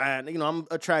ain't a fine. You know, I'm an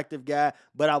attractive guy,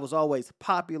 but I was always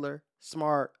popular,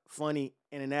 smart, funny,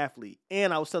 and an athlete.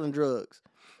 And I was selling drugs.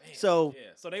 Man, so yeah,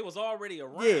 so they was already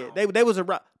around. Yeah, they was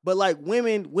around. But like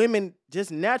women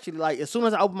just naturally, like as soon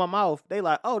as I open my mouth, they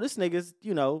like, oh, this nigga's,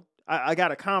 you know, I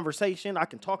got a conversation. I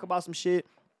can talk about some shit.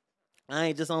 I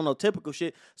ain't just on no typical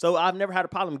shit. So I've never had a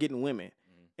problem getting women.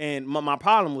 And my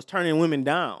problem was turning women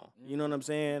down. You know what I'm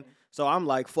saying? So I'm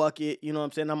like, fuck it. You know what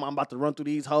I'm saying? I'm about to run through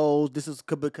these hoes. This is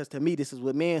because to me, this is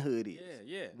what manhood is.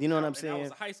 Yeah. You know what I'm saying? That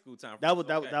was a high school time.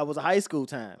 That was a high school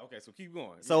time. Okay, so keep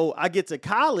going. So I get to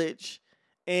college,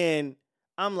 and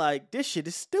I'm like, this shit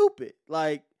is stupid.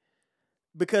 Like,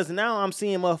 because now I'm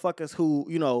seeing motherfuckers who,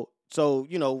 you know, so,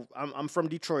 you know, I'm from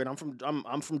Detroit.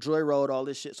 I'm from Joy Road, all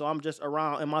this shit. So I'm just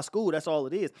around in my school. That's all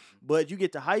it is. But you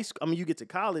get to high school, you get to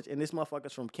college, and this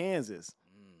motherfucker's from Kansas.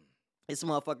 It's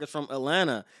motherfuckers from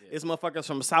Atlanta. Yeah. It's motherfuckers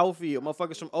from Southfield.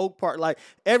 Motherfuckers from Oak Park. Like,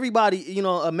 everybody, you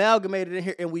know, amalgamated in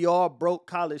here, and we all broke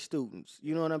college students.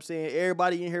 You know what I'm saying?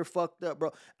 Everybody in here fucked up,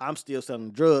 bro. I'm still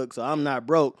selling drugs, so I'm not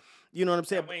broke. You know what I'm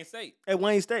saying? At Wayne State. At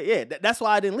Wayne State, yeah. That's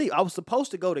why I didn't leave. I was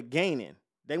supposed to go to Gainan.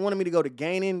 They wanted me to go to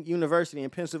Gainan University in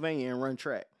Pennsylvania and run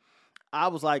track. I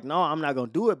was like, no, I'm not going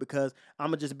to do it because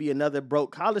I'm going to just be another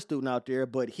broke college student out there.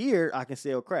 But here, I can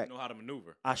sell crack. You know how to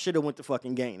maneuver. I should have went to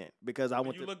fucking Gainan because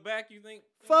when you look back, you think?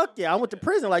 Fuck yeah, I went to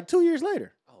prison like 2 years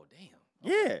later. Oh, damn.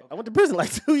 Okay, yeah, okay. I went to prison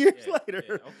like 2 years later.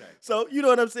 Yeah, okay. So, you know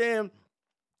what I'm saying?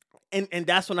 And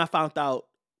that's when I found out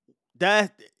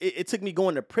that it took me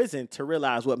going to prison to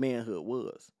realize what manhood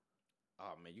was.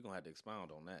 Oh, man, you're going to have to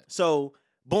expound on that. So,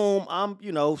 boom, I'm,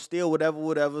 you know, still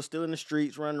whatever, still in the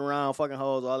streets, running around, fucking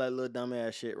hoes, all that little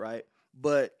dumbass shit, right?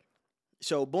 But,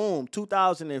 so, boom,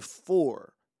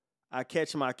 2004, I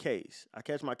catch my case. I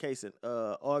catch my case in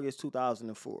August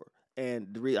 2004.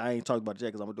 And I ain't talking about that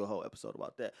because I'm going to do a whole episode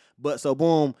about that. But, so,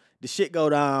 boom, the shit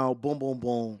go down, boom, boom,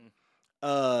 boom.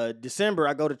 December,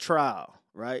 I go to trial,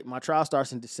 right? My trial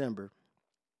starts in December.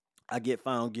 I get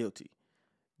found guilty.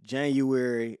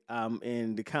 January, I'm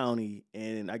in the county,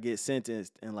 and I get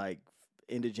sentenced in, like,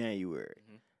 end of January.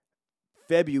 Mm-hmm.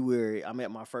 February, I'm at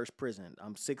my first prison.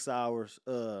 I'm 6 hours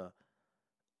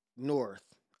north.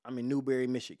 I'm in Newberry,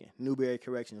 Michigan. Newberry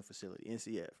Correctional Facility,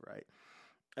 NCF, right?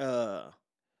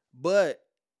 But,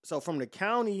 so from the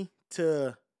county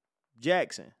to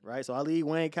Jackson, right? So I leave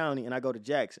Wayne County, and I go to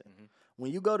Jackson. Mm-hmm.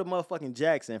 When you go to motherfucking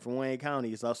Jackson from Wayne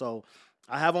County, it's also...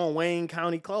 I have on Wayne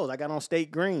County clothes. I got on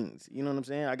state greens. You know what I'm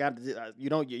saying? I got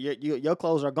your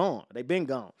clothes are gone. They've been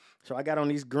gone. So I got on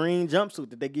these green jumpsuits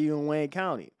that they give you in Wayne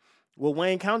County. Well,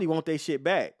 Wayne County want their shit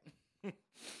back,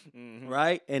 mm-hmm.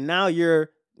 right? And now you're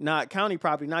not county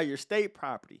property. Now you're state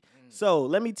property. Mm. So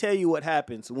let me tell you what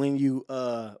happens when you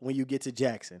get to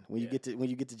Jackson. When you get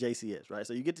to JCS, right?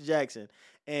 So you get to Jackson,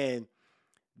 and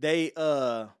they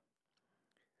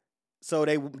So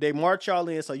they march y'all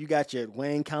in. So you got your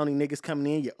Wayne County niggas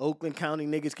coming in, your Oakland County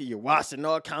niggas, your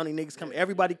Washtenaw County niggas coming.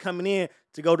 Everybody coming in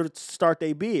to go to start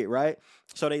their bid, right?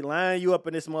 So they line you up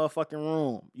in this motherfucking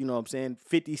room. You know what I'm saying?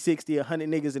 50, 60, 100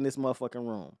 niggas in this motherfucking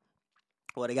room.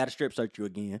 Well, they got to strip search you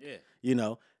again. Yeah. You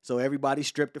know? So everybody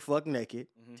stripped the fuck naked,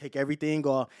 take everything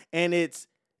off. And it's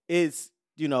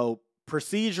you know,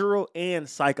 procedural and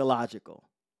psychological,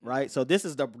 right? So this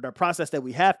is the process that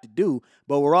we have to do,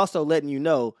 but we're also letting you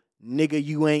know, nigga,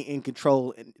 you ain't in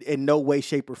control in no way,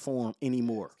 shape, or form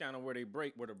anymore. It's kind of where they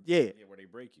break, where they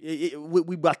break you.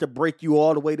 We about to break you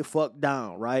all the way the fuck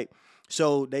down, right?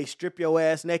 So they strip your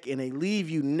ass naked and they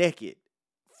leave you naked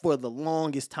for the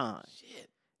longest time. Shit.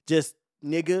 Just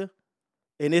nigga,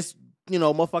 and it's, you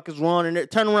know, motherfuckers running there.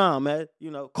 Turn around, man.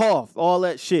 You know, cough, all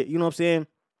that shit. You know what I'm saying?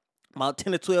 About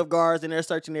 10 to 12 guards in there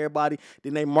searching everybody.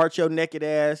 Then they march your naked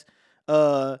ass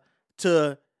to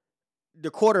the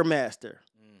quartermaster.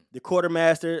 The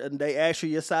quartermaster, and they ask you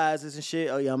your sizes and shit.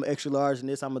 Oh, yeah, I'm extra large in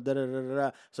this. I'm a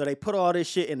da-da-da-da-da. So they put all this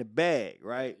shit in the bag,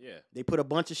 right? Yeah. They put a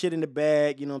bunch of shit in the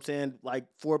bag, you know what I'm saying? Like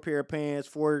 4 pair of pants,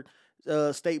 4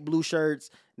 state blue shirts,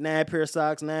 9 pair of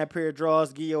socks, 9 pair of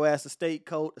drawers, give your ass a state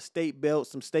coat, a state belt,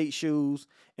 some state shoes,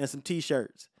 and some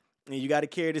t-shirts. And you got to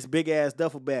carry this big ass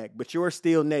duffel bag, but you're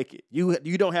still naked. You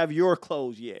don't have your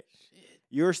clothes yet. Shit.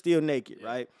 You're still naked,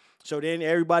 right? So then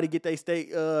everybody get their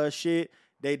state shit.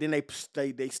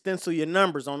 They stencil your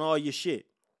numbers on all your shit.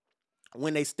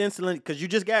 When they stenciling, because you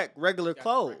just got regular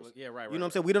clothes. Yeah, right. You know what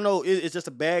I'm saying? We don't know. It's just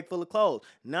a bag full of clothes.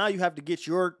 Now you have to get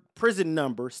your prison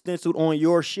number stenciled on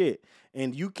your shit.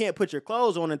 And you can't put your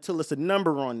clothes on until it's a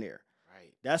number on there.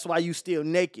 Right. That's why you still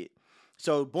naked.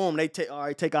 So, boom, they take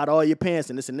out all your pants,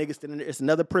 and it's a nigga standing there. It's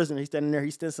another prisoner. He's standing there.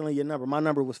 He's stenciling your number. My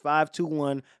number was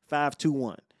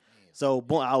 521-521. So,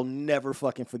 boom, I'll never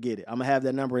fucking forget it. I'm going to have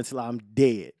that number until I'm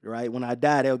dead, right? When I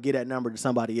die, they'll get that number to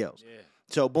somebody else. Yeah.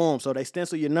 So, boom. So, they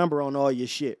stencil your number on all your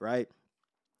shit, right?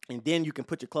 And then you can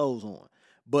put your clothes on.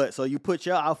 But, so you put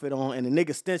your outfit on, and the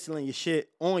nigga stenciling your shit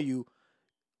on you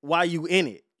while you in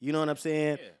it. You know what I'm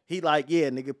saying? Yeah. He like, yeah,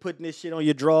 nigga, putting this shit on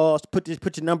your drawers, put your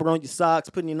number on your socks,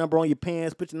 putting your number on your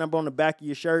pants, put your number on the back of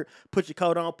your shirt, put your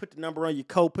coat on, put the number on your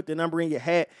coat, put the number in your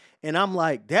hat. And I'm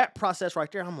like, that process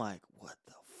right there, I'm like, what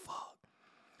the fuck?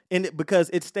 And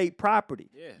because it's state property.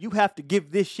 Yeah. You have to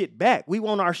give this shit back. We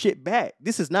want our shit back.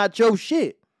 This is not your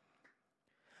shit.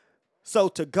 So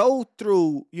to go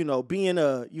through, being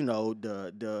the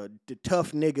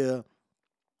tough nigga,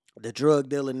 the drug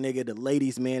dealer nigga, the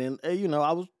ladies man, and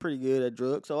I was pretty good at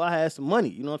drugs, so I had some money,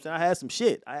 you know what I'm saying? I had some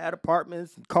shit. I had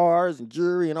apartments and cars and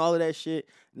jewelry and all of that shit.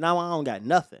 Now I don't got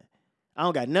nothing. I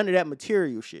don't got none of that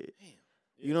material shit. Damn.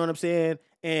 Yeah. You know what I'm saying?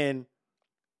 And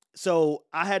so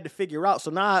I had to figure out.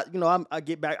 So now, I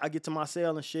get to my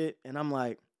cell and shit, and I'm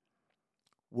like,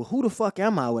 well, who the fuck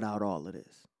am I without all of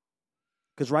this?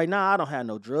 Because right now I don't have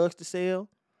no drugs to sell.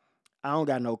 I don't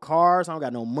got no cars. I don't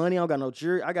got no money. I don't got no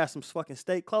jewelry. I got some fucking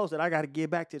state clothes that I got to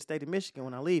give back to the state of Michigan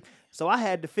when I leave. So I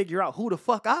had to figure out who the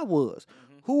fuck I was.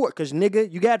 Because,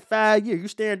 nigga, you got 5 years. You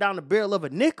staring down the barrel of a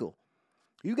nickel.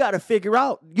 You got to figure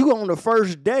out. You on the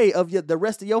first day of the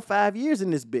rest of your 5 years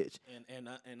in this bitch. And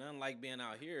unlike being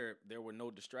out here, there were no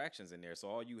distractions in there. So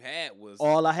all you had was.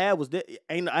 All I had was that.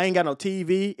 I ain't got no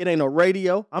TV. It ain't no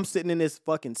radio. I'm sitting in this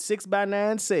fucking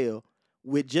 6x9 cell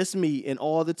with just me and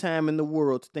all the time in the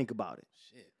world to think about it.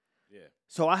 Shit. Yeah.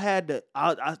 So I had to,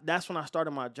 that's when I started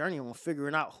my journey on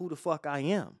figuring out who the fuck I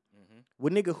am. Mm-hmm.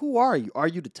 Well, nigga, who are you? Are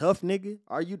you the tough nigga?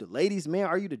 Are you the ladies man?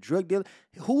 Are you the drug dealer?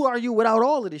 Who are you without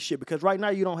all of this shit? Because right now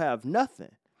you don't have nothing.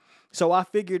 So I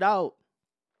figured out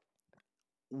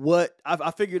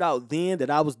I figured out then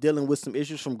that I was dealing with some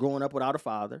issues from growing up without a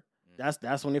father. Mm-hmm.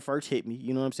 That's when it first hit me.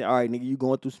 You know what I'm saying? All right, nigga, you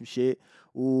going through some shit.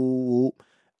 Ooh.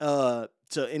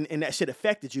 So and that shit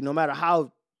affected you. No matter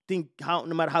how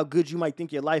good you might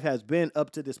think your life has been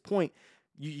up to this point,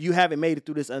 you haven't made it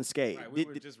through this unscathed. Right, we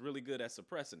were just really good at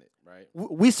suppressing it, right?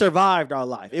 We survived our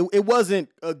life. It wasn't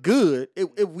good.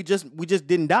 We just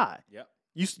didn't die. Yep.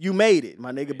 You made it,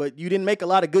 my nigga, but you didn't make a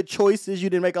lot of good choices. You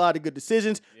didn't make a lot of good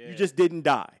decisions. Yeah. You just didn't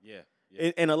die.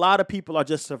 Yeah. And a lot of people are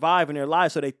just surviving their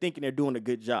lives, so they thinking they're doing a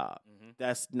good job.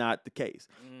 That's not the case.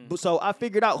 But so I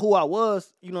figured out who I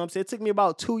was, you know what I'm saying? It took me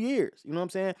about 2 years, you know what I'm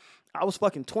saying? I was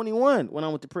fucking 21 when I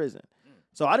went to prison.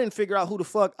 So I didn't figure out who the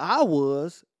fuck I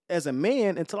was as a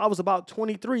man until I was about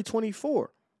 23,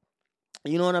 24.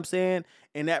 You know what I'm saying?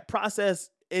 And that process,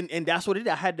 and that's what it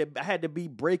is. I had to be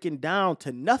breaking down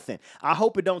to nothing. I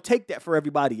hope it don't take that for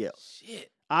everybody else. Shit.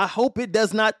 I hope it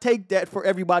does not take that for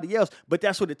everybody else, but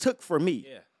that's what it took for me.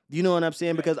 Yeah. You know what I'm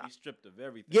saying? Because be stripped of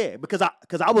everything. Yeah, because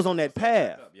I was on that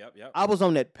path. Yep. I was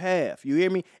on that path. You hear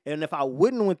me? And if I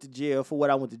wouldn't went to jail for what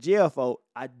I went to jail for,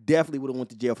 I definitely would have went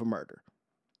to jail for murder.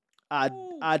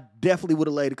 I definitely would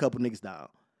have laid a couple niggas down.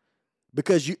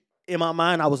 Because in my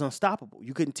mind, I was unstoppable.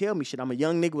 You couldn't tell me shit. I'm a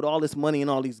young nigga with all this money and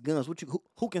all these guns.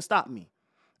 Who can stop me?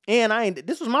 And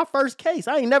this was my first case.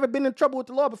 I ain't never been in trouble with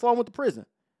the law before I went to prison.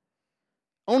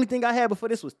 Only thing I had before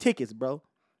this was tickets, bro.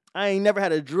 I ain't never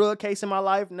had a drug case in my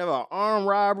life, never an armed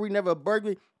robbery, never a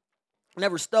burglary,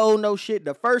 never stole no shit.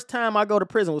 The first time I go to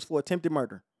prison was for attempted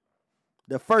murder.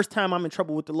 The first time I'm in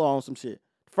trouble with the law on some shit.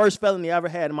 First felony I ever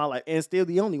had in my life, and still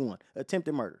the only one,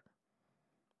 attempted murder.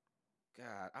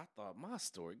 God, I thought my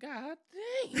story, God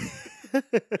dang,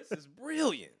 this is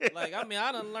brilliant. Like, I mean,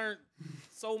 I done learned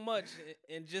so much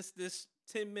in just this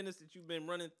 10 minutes that you've been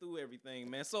running through everything,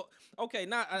 man. So, okay,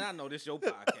 now I know this your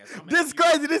podcast. This is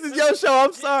crazy. This is your show.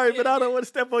 I'm sorry, but I don't want to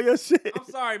step on your shit. I'm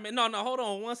sorry, man. No, hold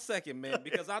on 1 second, man,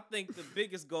 because I think the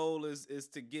biggest goal is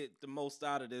to get the most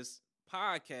out of this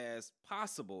podcast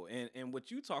possible. And what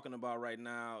you talking about right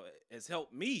now has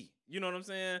helped me. You know what I'm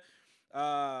saying?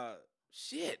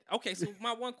 Shit. Okay, so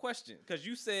my one question, because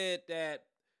you said that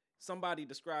somebody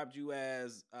described you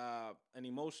as an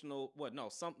emotional,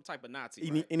 some type of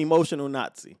Nazi, right? An emotional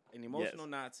Nazi. An emotional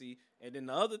Nazi. And then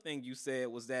the other thing you said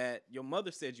was that your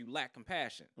mother said you lack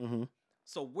compassion. Mm-hmm.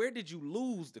 So where did you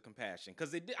lose the compassion?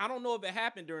 Because I don't know if it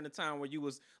happened during the time where you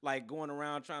was like going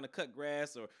around trying to cut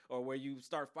grass, or where you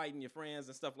start fighting your friends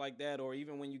and stuff like that, or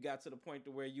even when you got to the point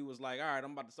to where you was like, all right,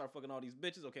 I'm about to start fucking all these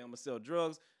bitches. Okay, I'm gonna sell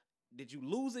drugs. Did you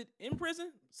lose it in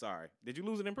prison? Sorry, did you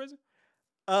lose it in prison?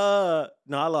 No,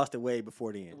 I lost it way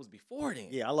before then. It was before then.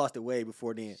 Yeah, I lost it way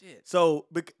before then. Shit. So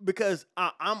because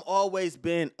I'm always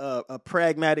been a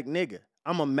pragmatic nigga.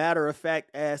 I'm a matter of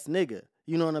fact ass nigga.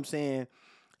 You know what I'm saying?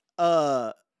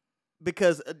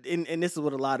 Because and this is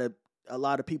what a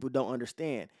lot of people don't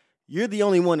understand. You're the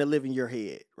only one that live in your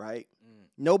head, right?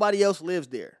 Nobody else lives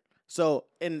there. So,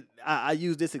 and I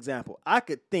use this example. I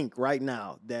could think right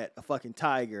now that a fucking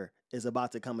tiger is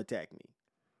about to come attack me.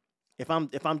 If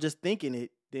I'm just thinking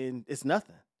it, then it's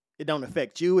nothing. It don't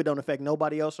affect you. It don't affect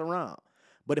nobody else around.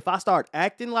 But if I start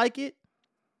acting like it,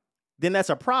 then that's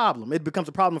a problem. It becomes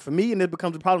a problem for me, and it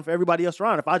becomes a problem for everybody else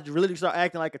around. If I really start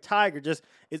acting like a tiger,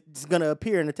 it's gonna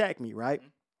appear and attack me, right? Mm-hmm.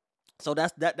 So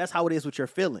that's how it is with your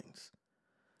feelings.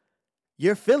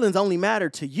 Your feelings only matter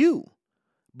to you,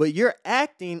 but you're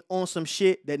acting on some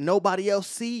shit that nobody else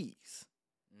sees.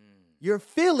 Your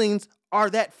feelings are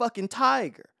that fucking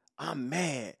tiger. I'm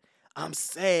mad. I'm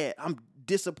sad. I'm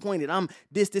disappointed. I'm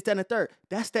this, that, and the third.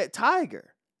 That's that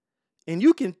tiger. And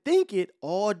you can think it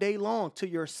all day long to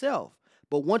yourself.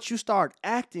 But once you start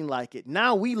acting like it,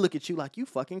 now we look at you like you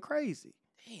fucking crazy.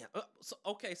 Damn.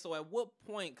 So at what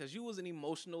point, because you was an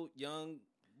emotional young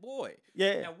boy.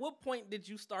 Yeah. At what point did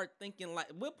you start thinking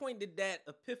like, what point did that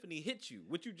epiphany hit you?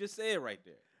 What you just said right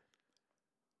there.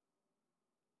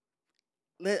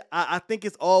 I think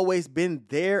it's always been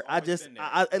there. I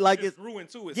like it grew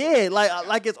into it. Yeah,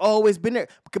 like it's always been there.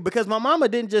 Because my mama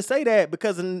didn't just say that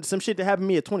because of some shit that happened to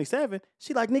me at 27.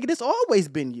 She like, nigga, this always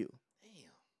been you. Damn.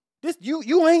 This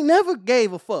you ain't never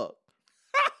gave a fuck.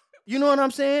 You know what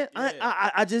I'm saying? Yeah.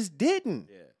 I just didn't.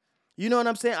 Yeah. You know what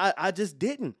I'm saying? I just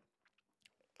didn't.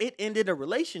 It ended a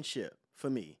relationship for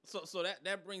me. So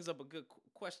that brings up a good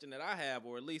question that I have,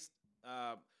 or at least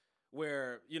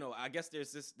where, I guess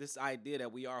there's this idea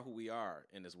that we are who we are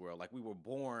in this world. Like we were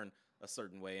born a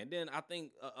certain way. And then I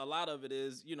think a lot of it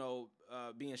is,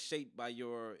 being shaped by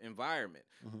your environment.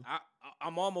 Mm-hmm.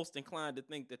 I'm almost inclined to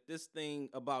think that this thing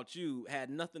about you had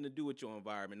nothing to do with your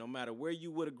environment. No matter where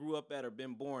you would have grew up at or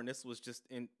been born, this was just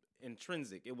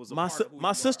intrinsic. It was a part of who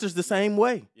my sister's the same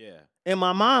way. Yeah. And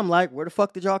my mom, like, where the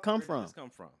fuck did y'all come from? Where did this come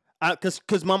from?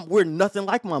 Because we're nothing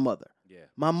like my mother. Yeah.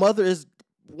 My mother is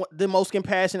the most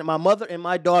compassionate. My mother and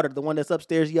my daughter, the one that's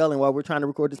upstairs yelling while we're trying to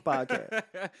record this podcast.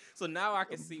 So now I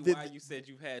can see why you said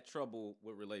you've had trouble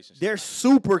with relationships. They're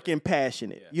super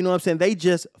compassionate. Yeah. You know what I'm saying? They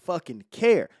just fucking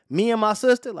care. Me and my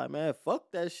sister, like, man, fuck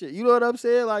that shit. You know what I'm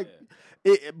saying? Like,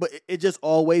 but it just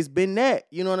always been that.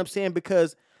 You know what I'm saying?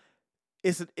 Because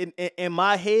it's in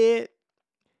my head,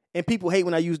 and people hate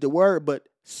when I use the word, but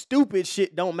stupid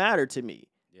shit don't matter to me.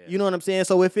 Yeah. You know what I'm saying?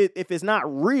 So if it's not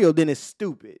real, then it's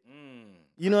stupid.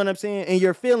 You know what I'm saying? And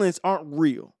your feelings aren't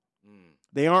real.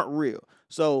 They aren't real.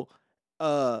 So,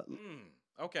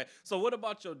 okay. So what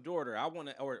about your daughter? I want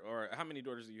to, or how many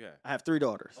daughters do you have? I have 3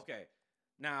 daughters. Okay.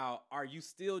 Now, are you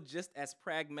still just as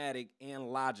pragmatic and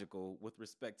logical with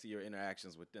respect to your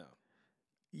interactions with them?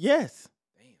 Yes.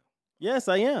 Damn. Yes,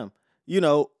 I am.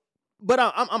 But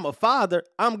I'm a father.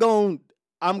 I'm going.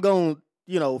 But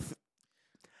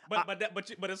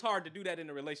it's hard to do that in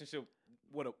a relationship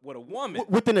with a woman.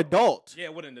 With an adult. Yeah,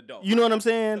 with an adult. You know what I'm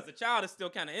saying? Because the child is still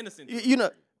kind of innocent.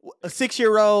 A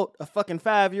 6-year-old, a fucking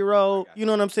 5-year-old. You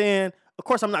know what I'm saying? Of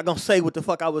course, I'm not going to say what the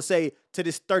fuck I would say to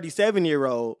this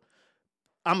 37-year-old.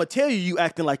 I'm going to tell you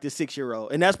acting like this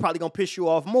 6-year-old. And that's probably going to piss you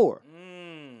off more.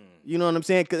 You know what I'm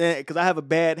saying? Because I have a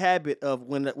bad habit of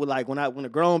when a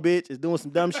grown bitch is doing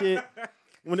some dumb shit.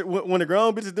 When a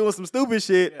grown bitch is doing some stupid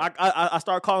shit, yeah. I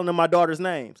start calling them my daughter's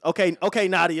names. Okay,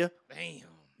 Nadia. Damn.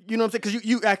 You know what I'm saying? Because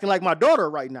you acting like my daughter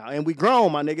right now, and we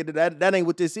grown, my nigga. That ain't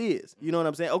what this is. You know what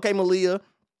I'm saying? Okay, Malia.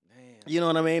 Damn. You know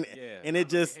what I mean? Yeah. And it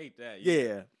just hate that.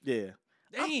 Yeah.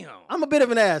 Damn. I'm a bit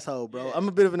of an asshole, bro. Yeah. I'm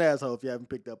a bit of an asshole if you haven't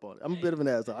picked up on it. I'm a bit of an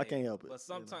asshole. I can't help it. But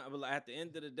sometimes, at the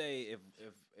end of the day,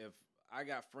 if I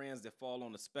got friends that fall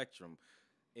on the spectrum,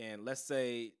 and let's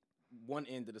say one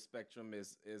end of the spectrum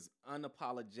is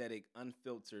unapologetic,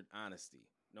 unfiltered honesty,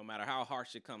 no matter how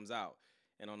harsh it comes out.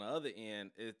 And on the other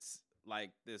end, it's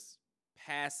like this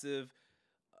passive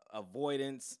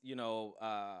avoidance,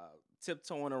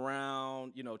 tiptoeing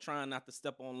around, trying not to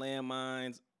step on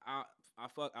landmines. I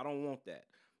don't want that,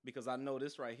 because I know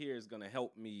this right here is going to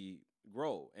help me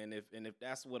grow. And if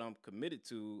that's what I'm committed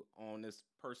to on this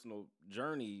personal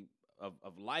journey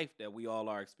of life that we all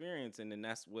are experiencing, then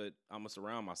that's what I'm gonna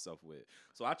surround myself with.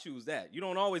 So I choose that. You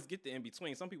don't always get the in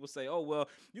between. Some people say, oh, well,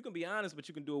 you can be honest, but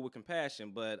you can do it with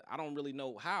compassion. But I don't really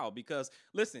know how, because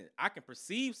listen, I can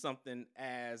perceive something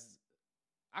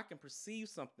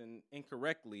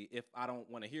incorrectly if I don't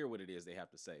want to hear what it is they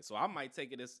have to say. So I might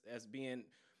take it as being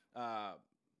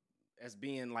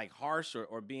like harsh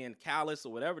or being callous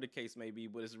or whatever the case may be,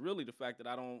 but it's really the fact that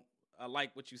I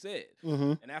like what you said.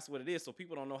 And that's what it is. So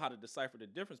people don't know how to decipher the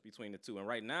difference between the two. And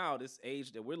right now, this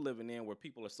age that we're living in where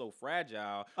people are so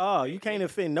fragile. Oh, you can't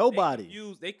offend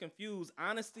nobody. They confuse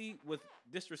honesty with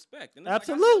disrespect. And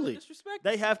absolutely. Like, disrespect.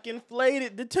 They have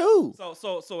conflated the two.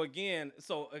 So again,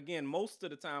 most of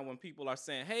the time when people are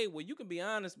saying, hey, well, you can be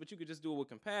honest, but you could just do it with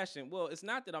compassion. Well, it's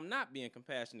not that I'm not being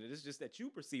compassionate. It's just that you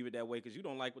perceive it that way because you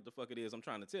don't like what the fuck it is I'm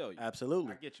trying to tell you.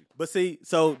 Absolutely. I get you. But see,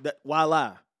 so why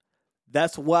lie?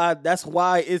 That's why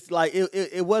it's like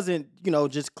it wasn't,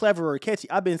 just clever or catchy.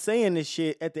 I've been saying this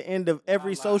shit at the end of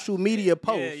every social media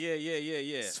post.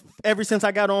 Yeah. Ever since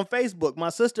I got on Facebook. My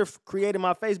sister created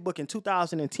my Facebook in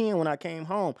 2010 when I came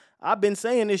home. I've been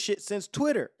saying this shit since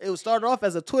Twitter. It was started off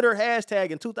as a Twitter hashtag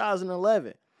in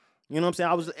 2011. You know what I'm saying?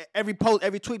 I was every post,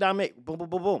 every tweet I make, boom, boom,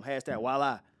 boom, boom, hashtag why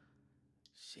lie.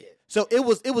 Shit. So it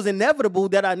was inevitable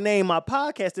that I named my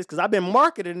podcast this because I've been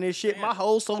marketing this shit my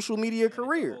whole social media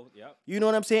career. Yep. You know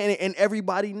what I'm saying? And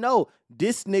everybody know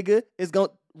this nigga is gonna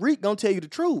tell you the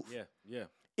truth. Yeah.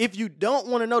 If you don't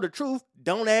want to know the truth,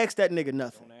 don't ask that nigga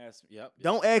nothing.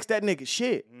 Don't ask that nigga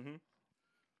shit. Mm-hmm.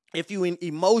 If you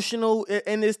emotional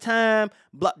in this time,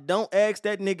 don't ask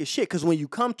that nigga shit. Because when you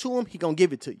come to him, he gonna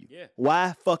give it to you. Yeah.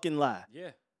 Why fucking lie?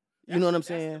 Yeah. You know what I'm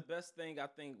saying? That's the best thing I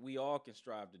think we all can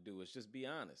strive to do is just be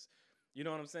honest. You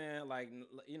know what I'm saying? Like,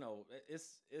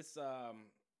 it's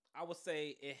I would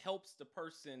say it helps the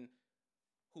person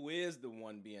who is the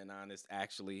one being honest.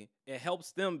 Actually, it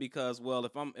helps them because, well,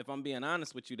 if I'm being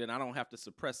honest with you, then I don't have to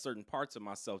suppress certain parts of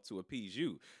myself to appease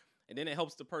you. And then it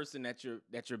helps the person that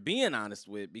you're being honest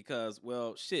with because,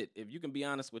 well, shit, if you can be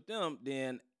honest with them,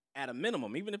 then at a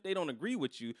minimum, even if they don't agree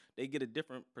with you, they get a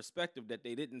different perspective that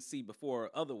they didn't see before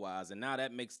or otherwise. And now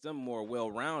that makes them more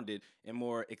well-rounded and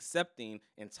more accepting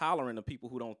and tolerant of people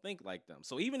who don't think like them.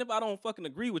 So even if I don't fucking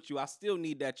agree with you, I still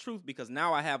need that truth because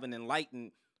now I have an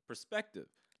enlightened perspective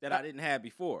that I didn't have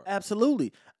before.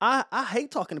 Absolutely. I hate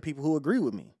talking to people who agree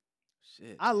with me.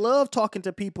 Shit. I love talking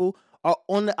to people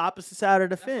on the opposite side of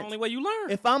the fence. That's the only way you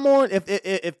learn. If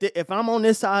I'm on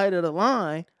this side of the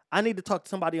line, I need to talk to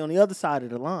somebody on the other side of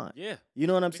the line. Yeah. You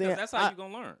know what I'm saying? That's how you're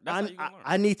going to learn.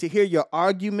 I need to hear your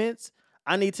arguments.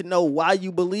 I need to know why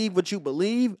you believe what you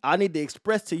believe. I need to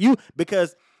express to you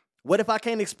because what if I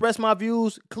can't express my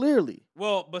views clearly?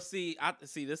 Well, but see,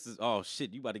 this is, oh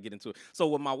shit, you about to get into it. So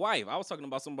with my wife, I was talking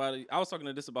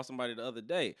to this about somebody the other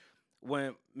day.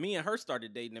 When me and her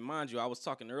started dating, and mind you, I was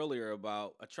talking earlier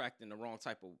about attracting the wrong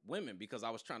type of women because I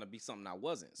was trying to be something I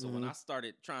wasn't. So when I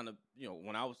started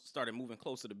started moving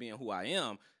closer to being who I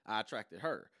am, I attracted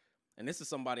her. And this is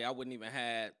somebody I wouldn't even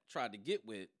had tried to get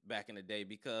with back in the day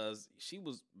because she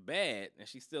was bad, and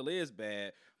she still is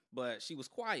bad, but she was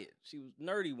quiet. She was a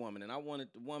nerdy woman, and I wanted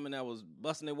the woman that was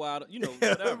busting it wild,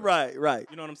 whatever. Right.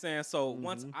 You know what I'm saying? So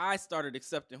once I started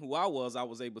accepting who I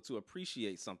was able to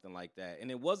appreciate something like that. And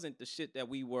it wasn't the shit that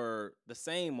we were the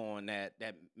same on that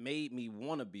made me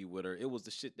want to be with her. It was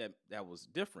the shit that was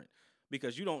different.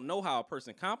 Because you don't know how a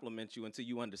person compliments you until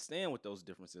you understand what those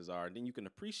differences are. And then you can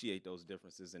appreciate those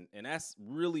differences. And that's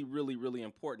really, really, really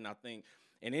important, I think,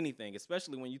 in anything,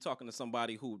 especially when you're talking to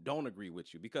somebody who don't agree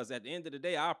with you. Because at the end of the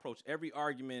day, I approach every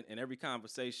argument and every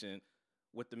conversation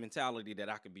with the mentality that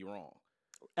I could be wrong.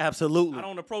 Absolutely. I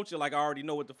don't approach it like I already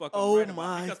know what the fuck I'm right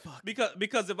about.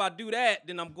 Because if I do that,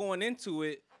 then I'm going into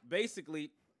it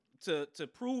basically to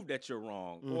prove that you're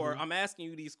wrong. Or I'm asking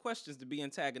you these questions to be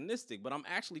antagonistic, but I'm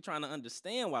actually trying to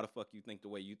understand why the fuck you think the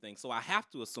way you think. So I have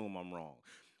to assume I'm wrong.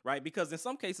 Right? Because in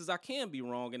some cases I can be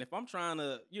wrong. And if I'm trying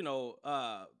to,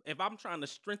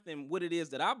 strengthen what it is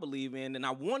that I believe in, then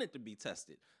I want it to be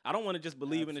tested. I don't want to just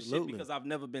believe in the shit because I've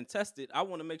never been tested. I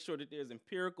want to make sure that there's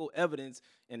empirical evidence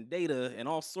and data and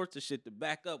all sorts of shit to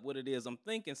back up what it is I'm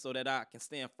thinking so that I can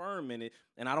stand firm in it.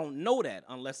 And I don't know that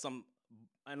unless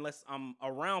I'm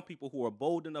around people who are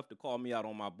bold enough to call me out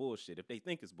on my bullshit if they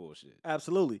think it's bullshit.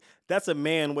 Absolutely. That's a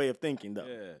man way of thinking, though.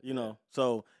 Yeah, know.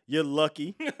 So you're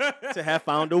lucky to have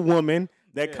found a woman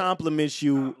that compliments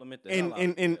you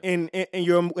in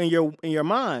your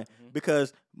mind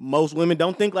because most women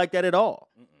don't think like that at all.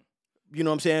 You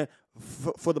know what I'm saying?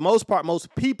 For the most part,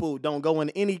 most people don't go in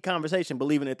any conversation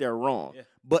believing that they're wrong. Yeah.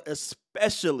 But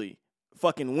especially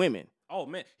fucking women. Oh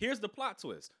man, here's the plot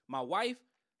twist. My wife,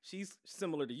 she's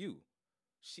similar to you.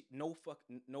 She no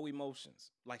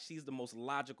emotions. Like she's the most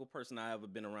logical person I ever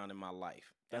been around in my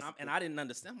life. And I didn't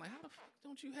understand. I'm like, how the fuck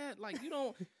don't you have like you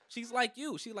don't? She's like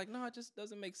you. She's like, no, it just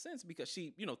doesn't make sense because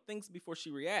she thinks before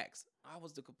she reacts. I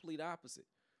was the complete opposite.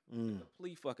 The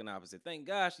complete fucking opposite. Thank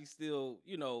God she still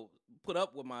put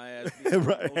up with my ass.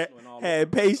 Right. And all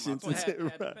had patience. Had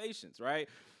the patience, right?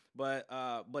 But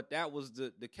that was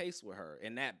the case with her,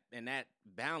 and that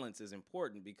balance is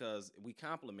important because we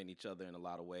complement each other in a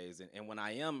lot of ways. And when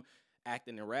I am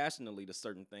acting irrationally to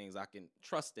certain things, I can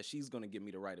trust that she's going to give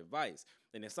me the right advice.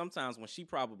 And then sometimes when she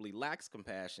probably lacks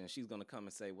compassion, she's going to come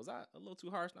and say, "Was I a little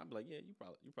too harsh?" And I'll be like, "Yeah, you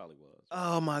probably was."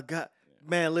 Oh my God,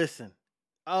 man, listen.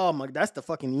 Oh my, that's the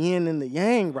fucking yin and the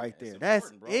yang right there.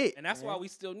 That's bro. it, and that's man. why we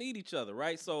still need each other,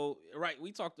 right? So,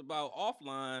 we talked about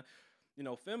offline.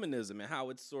 Feminism and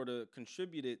how it's sort of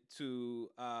contributed to,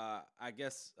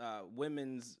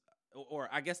 women's, or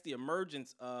I guess the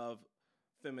emergence of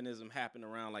feminism happened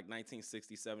around like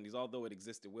 1960s, 70s, although it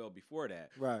existed well before that.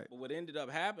 Right. But what ended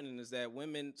up happening is that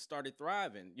women started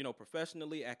thriving,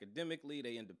 professionally, academically,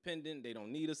 they independent, they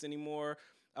don't need us anymore.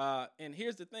 And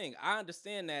here's the thing. I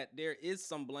understand that there is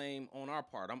some blame on our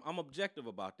part. I'm objective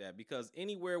about that because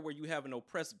anywhere where you have an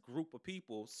oppressed group of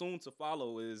people, soon to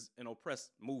follow is an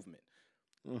oppressed movement.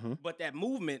 Mm-hmm. But that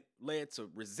movement led to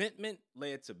resentment,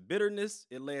 led to bitterness,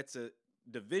 it led to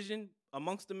division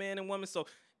amongst the man and woman.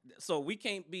 So we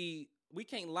can't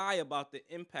lie about the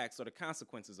impacts or the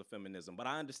consequences of feminism. But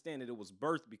I understand that it was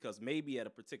birthed because maybe at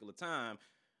a particular time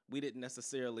we didn't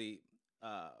necessarily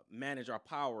manage our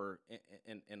power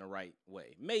in the right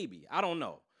way. Maybe, I don't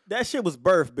know. That shit was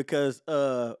birthed because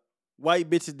white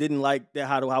bitches didn't like that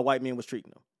how white men was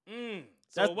treating them.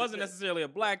 So it wasn't necessarily a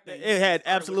black thing. It had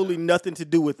absolutely nothing to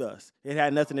do with us. It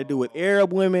had nothing to do with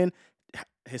Arab women,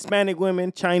 Hispanic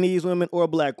women, Chinese women, or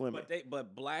black women.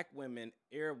 But black women,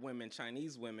 Arab women,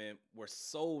 Chinese women were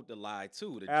sold the lie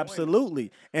too.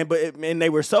 Absolutely, and they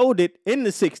were sold it in the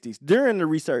 60s during the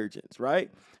resurgence,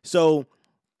 right? So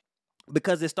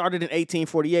because it started in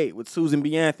 1848 with Susan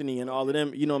B. Anthony and all of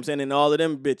them, you know what I'm saying, and all of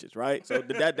them bitches, right? So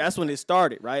that's when it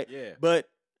started, right? Yeah. But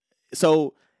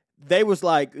so they was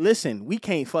like, listen, we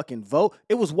can't fucking vote.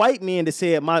 It was white men that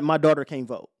said my daughter can't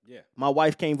vote. Yeah. My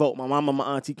wife can't vote. My mama,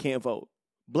 my auntie can't vote.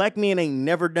 Black men ain't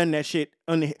never done that shit.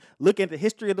 Look at the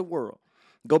history of the world.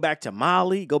 Go back to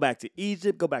Mali, go back to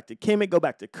Egypt, go back to Kemet, go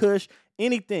back to Kush,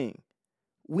 anything.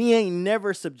 We ain't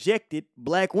never subjected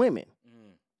black women.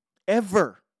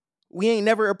 Ever. We ain't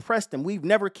never oppressed them. We've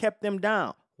never kept them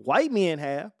down. White men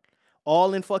have.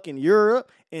 All in fucking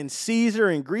Europe and Caesar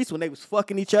and Greece when they was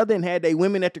fucking each other and had their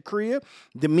women at the crib.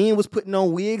 The men was putting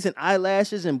on wigs and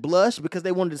eyelashes and blush because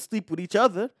they wanted to sleep with each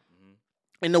other. Mm-hmm.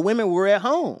 And the women were at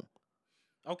home.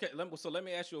 Okay, so let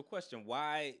me ask you a question.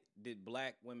 Why did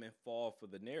black women fall for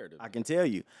the narrative? I can tell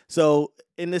you. So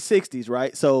in the 60s,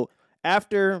 right? So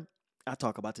after, I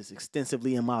talk about this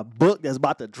extensively in my book that's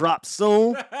about to drop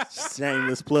soon.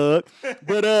 Shameless plug.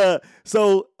 But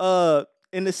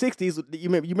in the 60s, you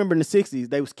remember in the 60s,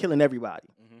 they was killing everybody.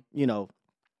 Mm-hmm.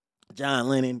 John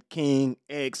Lennon, King,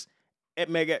 X,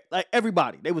 Mega, like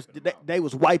everybody. They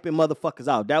was wiping motherfuckers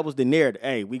out. That was the narrative.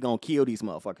 Hey, we gonna kill these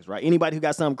motherfuckers, right? Anybody who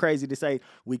got something crazy to say,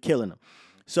 we killing them.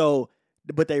 So,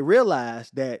 but they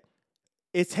realized that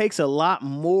it takes a lot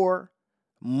more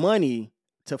money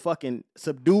to fucking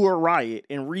subdue a riot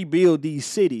and rebuild these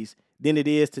cities than it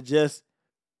is to just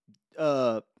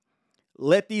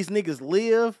let these niggas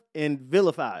live and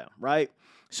vilify them, right?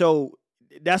 So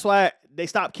that's why they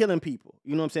stopped killing people.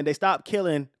 You know what I'm saying? They stopped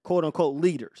killing quote unquote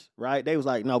leaders, right? They was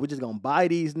like, no, we're just gonna buy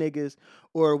these niggas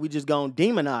or we just gonna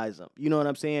demonize them. You know what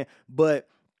I'm saying? But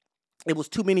it was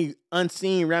too many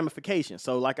unseen ramifications.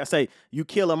 So like I say, you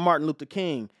kill a Martin Luther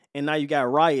King and now you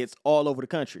got riots all over the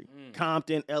country.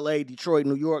 Compton, LA, Detroit,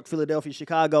 New York, Philadelphia,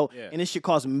 Chicago. Yeah. And this shit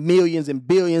costs millions and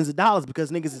billions of dollars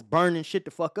because niggas is burning shit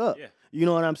the fuck up. Yeah. You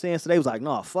know what I'm saying? So they was like,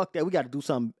 no, fuck that. We got to do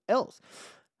something else.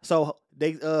 So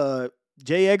they,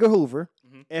 J. Edgar Hoover,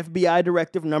 FBI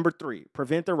Directive number 3,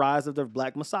 prevent the rise of the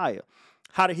Black Messiah.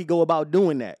 How did he go about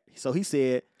doing that? So he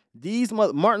said,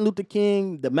 Martin Luther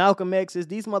King, the Malcolm X's,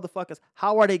 these motherfuckers,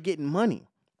 how are they getting money?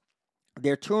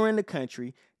 They're touring the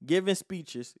country, giving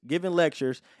speeches, giving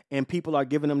lectures, and people are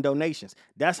giving them donations.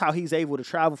 That's how he's able to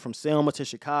travel from Selma to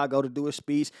Chicago to do a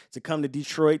speech, to come to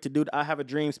Detroit to do the I Have a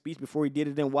Dream speech before he did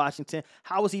it in Washington.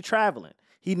 How is he traveling?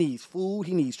 He needs food,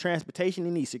 he needs transportation,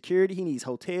 he needs security, he needs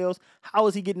hotels. How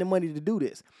is he getting the money to do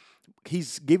this?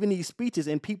 He's giving these speeches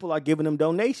and people are giving him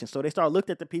donations. So they start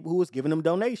looking at the people who was giving them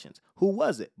donations. Who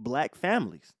was it? Black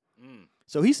families.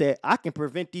 So he said, I can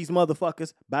prevent these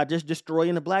motherfuckers by just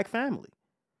destroying the black family.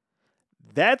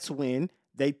 That's when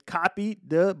they copied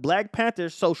the Black Panther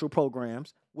social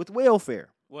programs with welfare.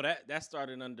 Well, that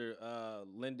started under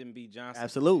Lyndon B. Johnson.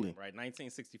 Absolutely. Right,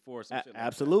 1964.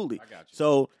 Absolutely. I got you.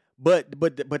 So,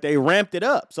 but they ramped it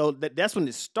up. So that's when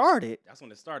it started. That's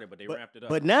when it started, but they ramped it up.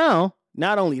 But now,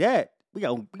 not only that, we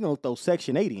gonna throw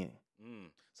Section 8 in.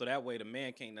 So that way the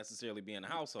man can't necessarily be in the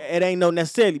household. It ain't no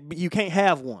necessarily. You can't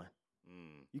have one.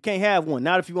 You can't have one.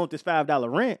 Not if you want this $5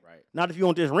 rent. Right. Not if you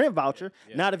want this rent voucher.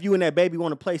 Yeah. Not if you and that baby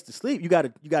want a place to sleep. You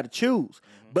gotta choose.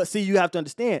 But see, you have to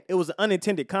understand, it was an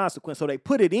unintended consequence. So they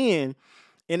put it in,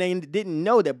 and they didn't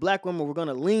know that black women were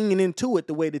gonna lean into it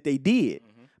the way that they did.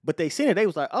 But they seen it. They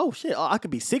was like, oh shit, I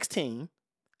could be 16,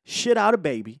 shit out a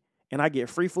baby, and I get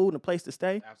free food and a place to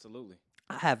stay. Absolutely.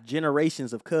 I have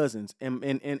generations of cousins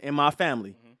in my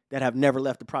family that have never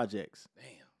left the projects.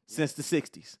 Damn. Since the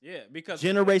 60s. Yeah, because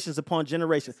generations upon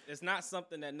generations. It's not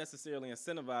something that necessarily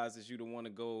incentivizes you to want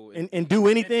to go and do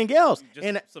anything else.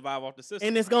 And survive off the system.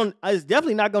 And it's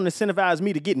definitely not going to incentivize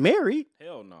me to get married.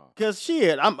 Hell no. Because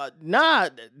shit,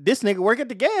 this nigga work at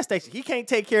the gas station. He can't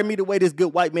take care of me the way this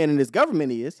good white man in this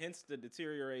government is. Hence the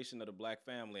deterioration of the black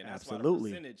family. And that's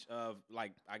Absolutely. why the percentage of,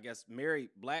 like, I guess,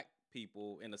 married black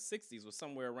people in the 60s was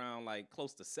somewhere around like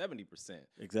close to 70%.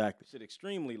 Exactly. Shit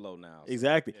extremely low now.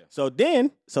 Exactly. Yeah.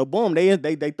 So boom, they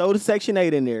throw the Section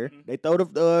 8 in there. They throw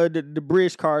the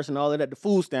bridge cards and all of that, the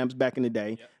food stamps back in the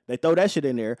day. Yep. They throw that shit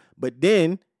in there. But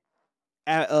then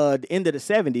at the end of the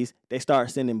 70s, they start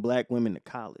sending black women to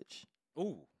college.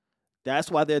 Ooh.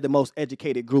 That's why they're the most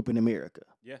educated group in America.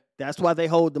 Yeah. That's why they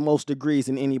hold the most degrees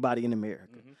than anybody in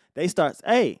America. They start,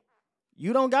 hey,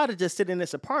 you don't got to just sit in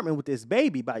this apartment with this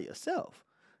baby by yourself.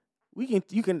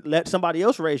 You can let somebody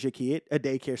else raise your kid, a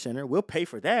daycare center. We'll pay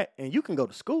for that, and you can go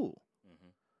to school.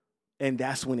 And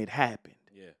that's when it happened.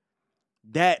 Yeah.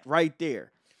 That right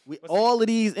there. All of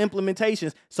these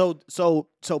implementations.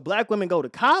 So black women go to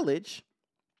college,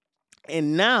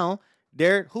 and now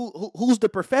who's the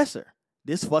professor?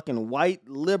 This fucking white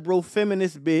liberal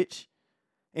feminist bitch,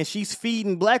 and she's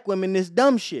feeding black women this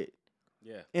dumb shit.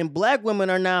 Yeah. And black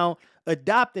women are now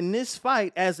adopting this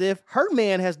fight as if her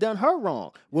man has done her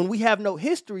wrong when we have no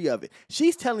history of it.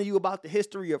 She's telling you about the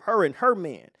history of her and her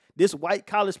man. This white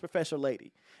college professor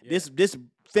lady, this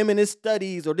feminist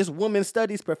studies or this women's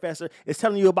studies professor is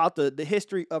telling you about the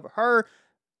history of her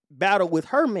battle with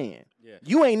her man. Yeah.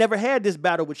 You ain't never had this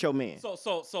battle with your man.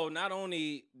 So not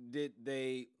only did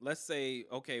they, let's say,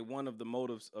 okay, one of the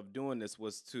motives of doing this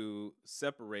was to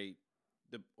separate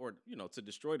to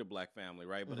destroy the black family,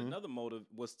 right? But another motive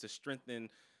was to strengthen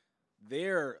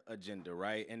their agenda,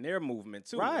 right? And their movement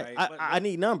too, right? I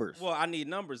need numbers. Well, I need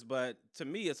numbers, but to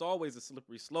me, it's always a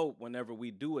slippery slope whenever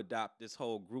we do adopt this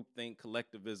whole groupthink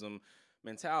collectivism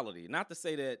mentality. Not to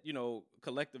say that,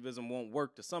 collectivism won't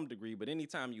work to some degree, but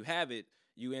anytime you have it,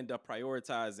 you end up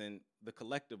prioritizing the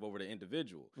collective over the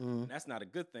individual. And that's not a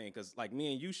good thing, because like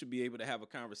me and you should be able to have a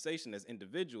conversation as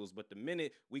individuals, but the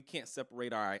minute we can't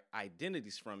separate our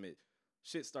identities from it,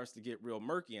 shit starts to get real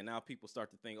murky, and now people start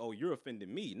to think, oh, you're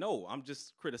offending me. No, I'm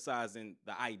just criticizing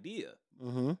the idea.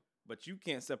 But you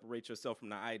can't separate yourself from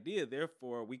the idea,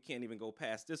 therefore we can't even go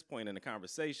past this point in the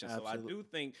conversation. Absolutely. So I do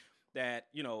think that,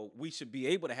 we should be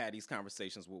able to have these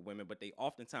conversations with women, but they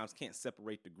oftentimes can't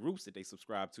separate the groups that they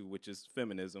subscribe to, which is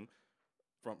feminism,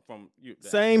 from you.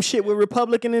 Same shit with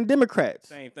Republican and Democrats.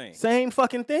 Same thing. Same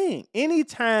fucking thing.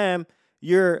 Anytime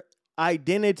your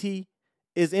identity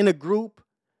is in a group,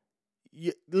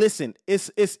 listen, it's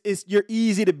you're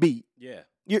easy to beat. Yeah.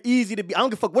 You're easy to beat. I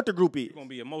don't give a fuck what the group is. You're gonna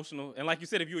be emotional, and like you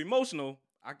said, if you're emotional,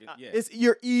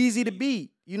 you're easy to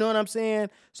beat. You know what I'm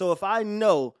saying? So if I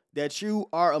know that you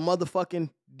are a motherfucking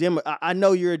I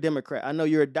know you're a Democrat. I know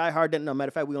you're a diehard. No, matter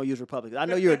of fact, we don't use Republicans. I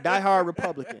know you're a diehard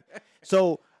Republican.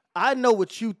 So I know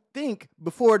what you think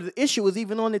before the issue is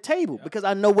even on the table, because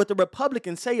I know what the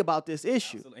Republicans say about this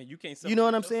issue. Absolutely. And you can't. You know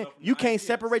what I'm saying? You can't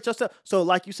separate yourself. So,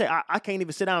 like you say, I can't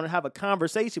even sit down and have a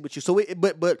conversation with you. So,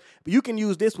 but you can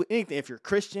use this with anything. If you're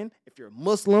Christian, if you're a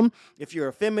Muslim, if you're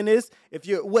a feminist, if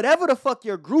you're whatever the fuck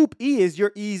your group is,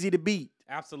 you're easy to beat.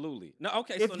 Absolutely. No,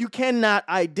 okay. If you cannot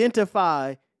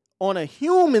identify on a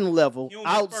human level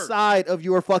outside of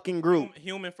your fucking group,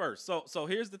 human first. So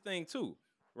here's the thing too,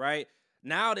 right?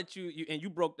 Now that you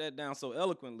broke that down so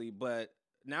eloquently, but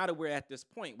now that we're at this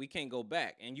point, we can't go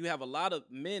back. And you have a lot of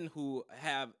men who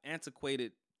have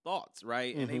antiquated thoughts,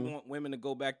 right? And they want women to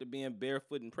go back to being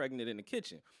barefoot and pregnant in the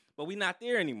kitchen. But we're not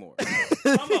there anymore.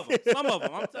 Some of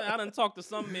them. I'm telling you, I done talked to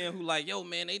some men who like, yo,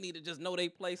 man, they need to just know their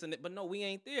place. But no, we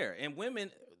ain't there. And women,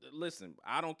 listen,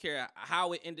 I don't care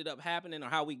how it ended up happening or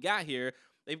how we got here.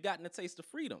 they've gotten a taste of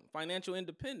freedom, financial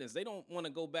independence. They don't want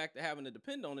to go back to having to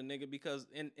depend on a nigga because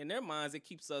in their minds, it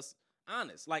keeps us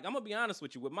honest. Like, I'm going to be honest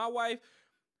with you. With my wife,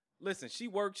 listen, she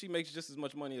works, she makes just as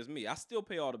much money as me. I still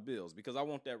pay all the bills because I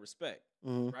want that respect,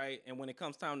 right? And when it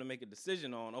comes time to make a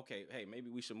decision on, okay, hey, maybe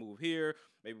we should move here,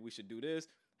 maybe we should do this,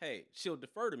 hey, she'll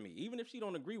defer to me. Even if she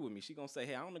don't agree with me, she gonna say,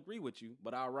 hey, I don't agree with you,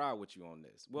 but I'll ride with you on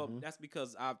this. Well, that's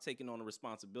because I've taken on the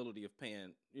responsibility of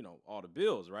paying, all the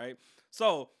bills, right?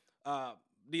 So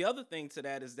the other thing to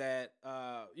that is that,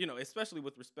 especially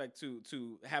with respect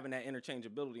to having that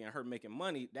interchangeability and her making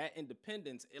money, that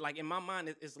independence, like in my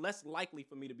mind, it's less likely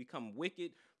for me to become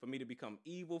wicked, for me to become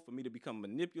evil, for me to become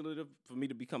manipulative, for me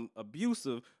to become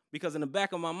abusive, because in the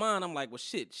back of my mind, I'm like, well,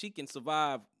 shit, she can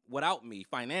survive without me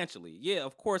financially. Yeah,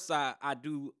 of course, I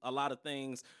do a lot of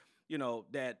things,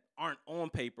 that aren't on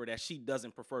paper that she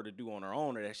doesn't prefer to do on her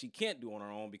own or that she can't do on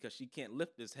her own because she can't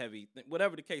lift this heavy,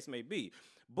 whatever the case may be.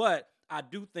 But I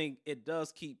do think it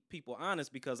does keep people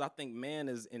honest because I think man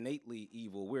is innately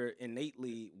evil. We're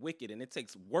innately wicked, and it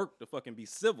takes work to fucking be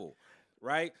civil,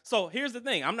 right? So here's the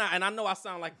thing. And I know I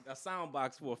sound like a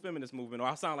soundbox for a feminist movement, or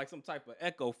I sound like some type of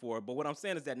echo for it, but what I'm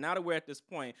saying is that now that we're at this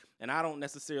point, and I don't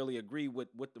necessarily agree with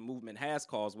what the movement has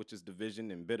caused, which is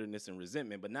division and bitterness and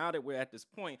resentment, but now that we're at this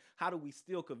point, how do we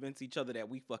still convince each other that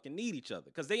we fucking need each other?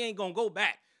 Because they ain't gonna go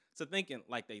back to thinking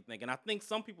like they think. And I think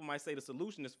some people might say the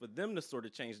solution is for them to sort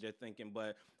of change their thinking,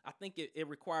 but I think it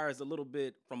requires a little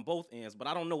bit from both ends, but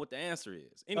I don't know what the answer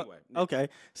is. Anyway. Okay.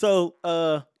 So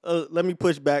let me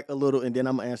push back a little and then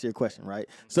I'm going to answer your question, right?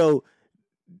 So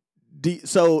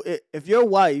if your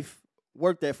wife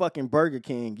worked at fucking Burger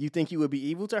King, you think you would be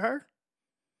evil to her?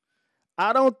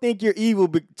 I don't think you're evil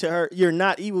to her. You're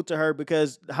not evil to her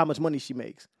because how much money she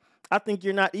makes. I think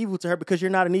you're not evil to her because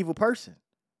you're not an evil person.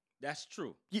 That's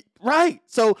true. Right.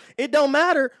 So it don't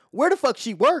matter where the fuck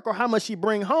she work or how much she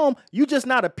bring home. You just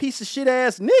not a piece of shit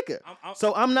ass nigga.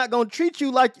 So I'm not going to treat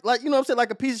you like you know what I'm saying,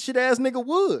 like a piece of shit ass nigga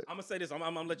would. I'm going to say this. I'm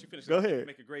going to let you finish. Go ahead. You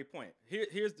make a great point.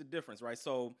 Here's the difference, right?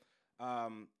 So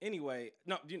anyway,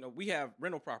 we have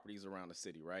rental properties around the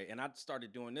city, right? And I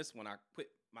started doing this when I quit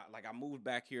I moved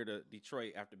back here to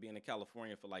Detroit after being in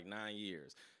California for like 9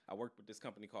 years. I worked with this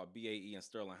company called BAE in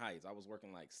Sterling Heights. I was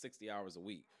working like 60 hours a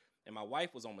week. And my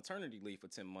wife was on maternity leave for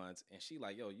 10 months, and she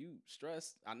like, yo, you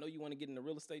stressed? I know you want to get into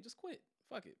real estate. Just quit.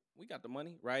 Fuck it. We got the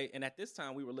money, right? And at this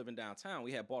time, we were living downtown.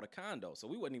 We had bought a condo, so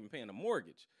we wasn't even paying a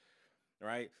mortgage,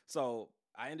 right? So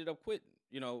I ended up quitting,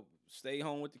 stay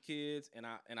home with the kids, and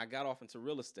I got off into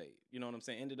real estate. You know what I'm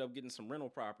saying? Ended up getting some rental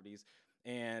properties,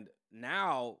 and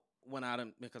now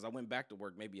because I went back to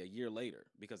work maybe a year later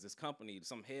because this company,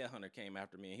 some headhunter came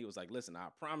after me and he was like, listen, I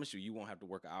promise you won't have to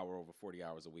work an hour over 40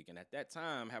 hours a week. And at that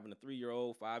time, having a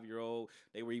 3-year-old, 5-year-old,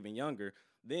 they were even younger,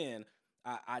 then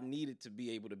I needed to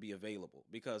be able to be available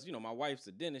because, my wife's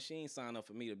a dentist. She ain't signed up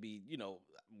for me to be,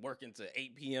 working to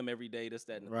 8 p.m. every day, this,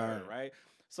 that, and the third, right?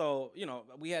 So,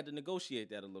 we had to negotiate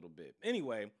that a little bit.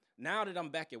 Anyway, now that I'm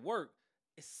back at work,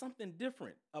 it's something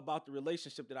different about the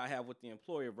relationship that I have with the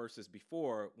employer versus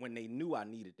before when they knew I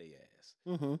needed their ass.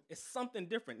 Mm-hmm. It's something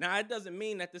different. Now, it doesn't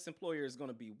mean that this employer is going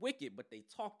to be wicked, but they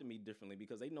talk to me differently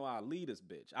because they know I lead this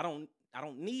bitch. I don't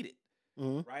need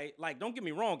it, right? Like, don't get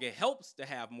me wrong. It helps to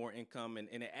have more income and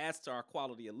it adds to our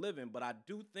quality of living, but I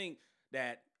do think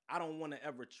that I don't want to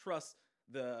ever trust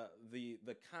the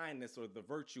kindness or the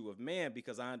virtue of man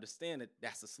because I understand that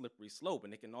that's a slippery slope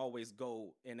and it can always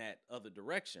go in that other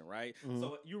direction, right? Mm-hmm.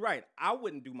 So you're right. I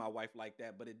wouldn't do my wife like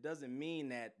that, but it doesn't mean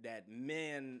that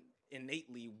men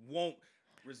innately won't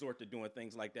resort to doing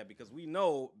things like that because we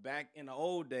know back in the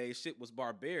old days, shit was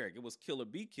barbaric. It was kill or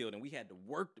be killed, and we had to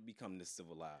work to become this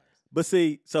civilized. But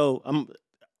see, so I'm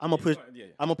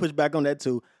gonna push back on that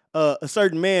too. A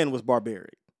certain man was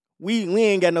barbaric. We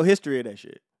ain't got no history of that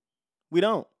shit. We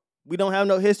don't have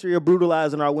no history of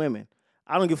brutalizing our women.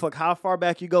 I don't give a fuck how far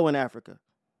back you go in Africa.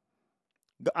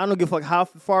 I don't give a fuck how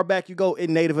far back you go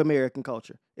in Native American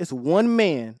culture. It's one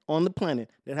man on the planet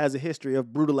that has a history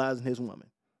of brutalizing his woman.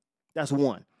 That's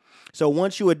one. So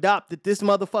once you adopted this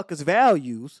motherfucker's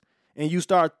values and you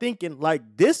start thinking like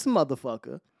this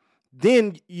motherfucker,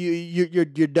 then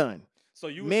you're done. So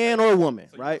you man or woman,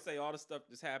 so right? You would say all the stuff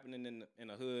that's happening in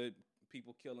the hood,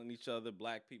 people killing each other,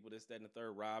 black people, this, that, and the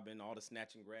third, robbing, all the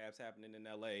snatch and grabs happening in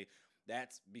L.A.,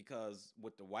 that's because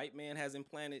what the white man has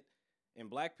implanted in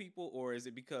black people, or is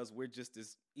it because we're just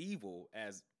as evil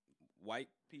as white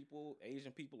people,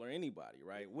 Asian people, or anybody,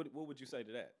 right? What would you say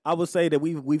to that? I would say that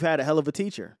we've had a hell of a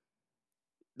teacher.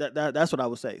 That's what I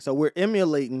would say. So we're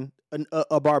emulating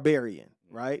a barbarian,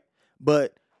 right?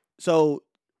 But so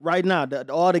right now,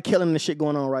 all the killing and the shit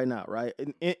going on right now, right?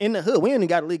 In the hood, we ain't even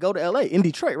got to go to L.A., in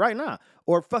Detroit right now,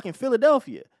 or fucking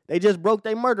Philadelphia. They just broke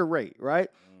their murder rate, right?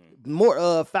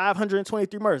 More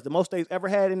 523 murders, the most they've ever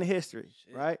had in the history,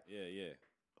 right? Yeah.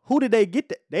 Who did they get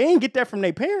that? They ain't get that from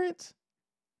their parents,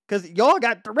 because y'all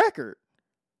got the record.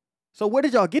 So where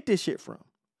did y'all get this shit from?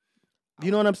 You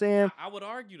know what I'm saying? I would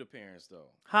argue the parents, though.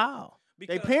 How?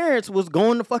 Because Their parents was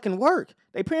going to fucking work.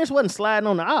 Their parents wasn't sliding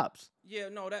on the ops. Yeah,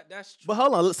 no, that's true. But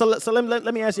hold on. So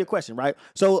let me ask you a question, right?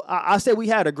 So I said we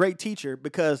had a great teacher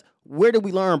because where did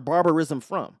we learn barbarism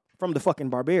from? From the fucking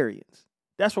barbarians.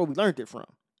 That's where we learned it from.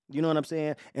 You know what I'm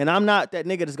saying? And I'm not that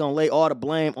nigga that's gonna lay all the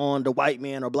blame on the white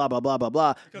man or blah blah blah blah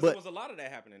blah. Because there was a lot of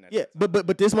that happening. Yeah,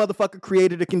 but this motherfucker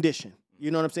created a condition.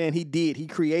 You know what I'm saying? He did. He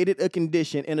created a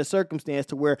condition and a circumstance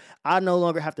to where I no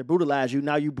longer have to brutalize you.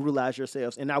 Now you brutalize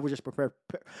yourselves, and now we're just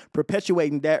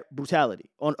perpetuating that brutality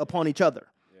upon each other.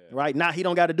 Yeah. Right now, he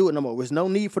don't got to do it no more. There's no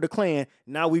need for the clan.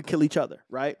 Now we kill each other.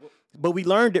 Right? But we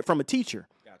learned it from a teacher.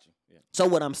 Got you. Yeah. So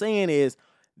what I'm saying is,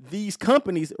 these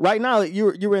companies right now,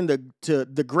 you're in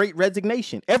the great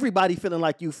resignation. Everybody feeling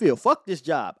like you feel. Fuck this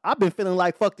job. I've been feeling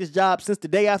like fuck this job since the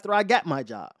day after I got my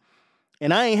job.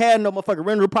 And I ain't had no motherfucking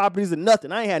rental properties or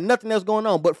nothing. I ain't had nothing else going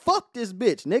on. But fuck this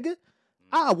bitch, nigga.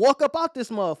 I walk up out this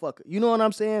motherfucker. You know what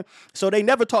I'm saying? So they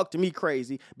never talk to me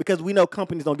crazy because we know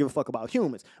companies don't give a fuck about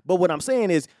humans. But what I'm saying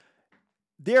is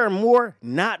there are more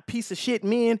not piece of shit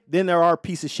men than there are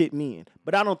piece of shit men.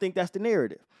 But I don't think that's the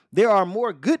narrative. There are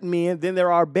more good men than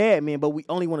there are bad men, but we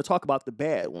only want to talk about the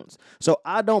bad ones. So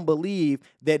I don't believe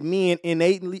that men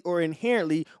innately or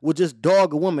inherently will just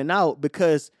dog a woman out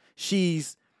because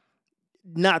she's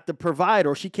not the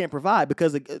provider or she can't provide.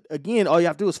 Because, again, all you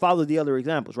have to do is follow the other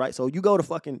examples, right? So you go to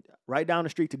fucking right down the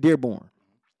street to Dearborn.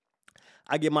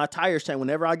 I get my tires changed.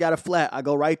 Whenever I got a flat, I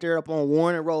go right there up on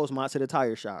Warren and Rosemont to the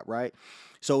tire shop, right?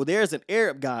 So there's an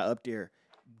Arab guy up there,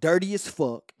 dirty as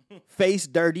fuck. Face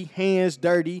dirty, hands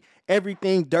dirty,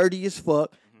 everything dirty as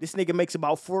fuck. This nigga makes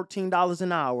about $14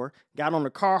 an hour. Got on a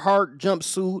Carhartt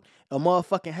jumpsuit, a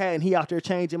motherfucking hat, and he out there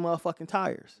changing motherfucking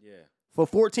tires. Yeah. For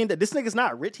 $14, this nigga's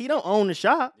not rich. He don't own the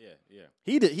shop. Yeah.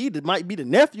 He might be the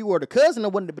nephew or the cousin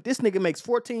or whatever, but this nigga makes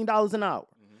 $14 an hour.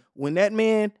 Mm-hmm. When that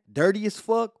man, dirty as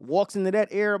fuck, walks into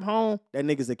that Arab home, that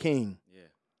nigga's a king. Yeah.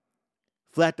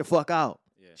 Flat the fuck out.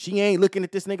 She ain't looking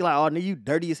at this nigga like, oh, nigga, you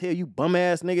dirty as hell, you bum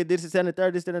ass nigga, this and the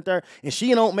third, this and the third. And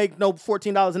she don't make no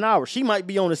 $14 an hour. She might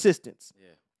be on assistance.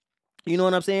 Yeah. You know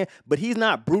what I'm saying? But he's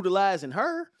not brutalizing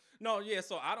her. No, yeah,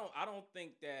 so I don't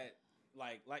think that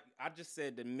like I just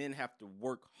said that men have to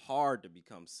work hard to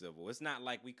become civil. It's not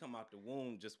like we come out the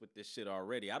womb just with this shit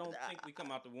already. I don't think we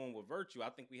come out the womb with virtue. I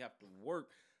think we have to work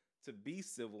to be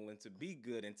civil and to be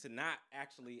good and to not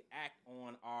actually act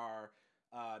on our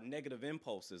negative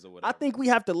impulses or whatever. I think we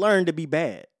have to learn to be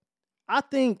bad. You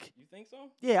think so?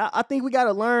 Yeah, I think we got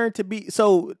to learn to be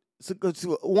so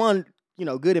one. You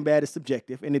know, good and bad is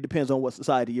subjective, and it depends on what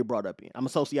society you're brought up in. I'm a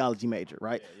sociology major,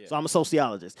 right? Yeah. So I'm a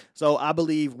sociologist. So I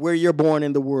believe where you're born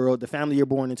in the world, the family you're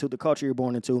born into, the culture you're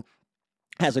born into,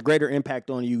 has a greater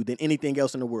impact on you than anything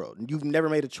else in the world. And you've never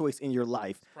made a choice in your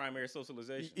life. Primary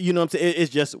socialization. You know what I'm saying?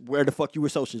 It's just where the fuck you were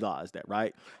socialized at,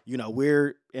 right? You know,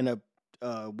 we're in a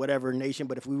whatever nation,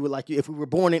 but if we were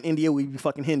born in India, we'd be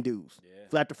fucking Hindus. Yeah.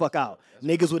 Flat the fuck out.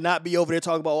 Niggas would not be over there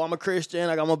talking about, oh, I'm a Christian,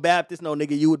 like I'm a Baptist. No,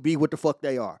 nigga, you would be what the fuck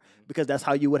they are. Because that's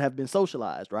how you would have been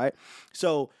socialized, right?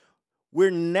 So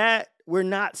we're not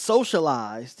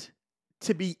socialized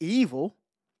to be evil.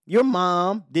 Your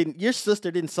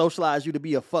sister didn't socialize you to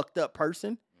be a fucked up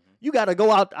person. Mm-hmm. You gotta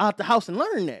go out the house and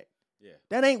learn that. Yeah.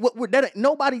 That ain't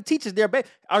nobody teaches their baby.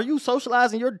 Are you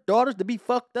socializing your daughters to be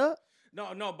fucked up?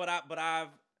 No, but I've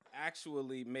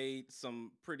actually made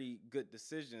some pretty good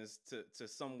decisions to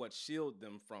somewhat shield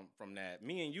them from that.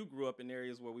 Me and you grew up in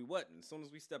areas where we wasn't. As soon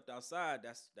as we stepped outside,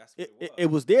 that's what it was. It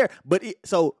was there. But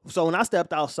so when I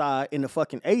stepped outside in the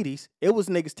fucking 80s, it was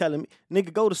niggas telling me,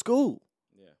 nigga, go to school.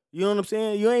 Yeah. You know what I'm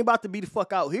saying? You ain't about to be the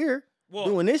fuck out here. Well,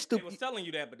 doing this stupid. They was telling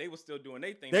you that, but they was still doing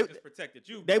their thing. They just protected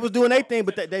you. They was doing their thing,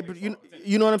 but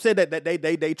you know what I'm saying? That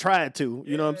they tried to.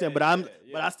 You know what I'm saying? But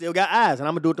but I still got eyes, and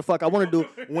I'm gonna do what the fuck I want to do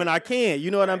when I can.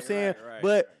 You know what I'm saying?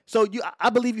 Right. So I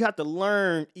believe you have to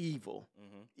learn evil.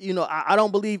 Mm-hmm. You know, I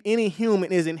don't believe any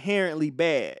human is inherently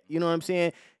bad. You know what I'm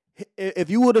saying? If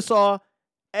you would have saw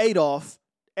Adolf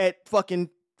at fucking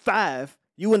 5.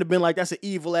 You wouldn't have been like, that's an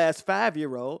evil-ass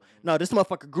 5-year-old. No, this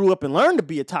motherfucker grew up and learned to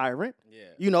be a tyrant. Yeah.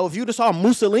 You know, if you just saw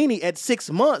Mussolini at 6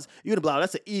 months, you'd have been like,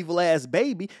 that's an evil-ass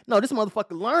baby. No, this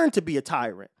motherfucker learned to be a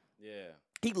tyrant. Yeah.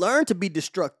 He learned to be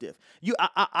destructive.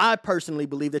 I personally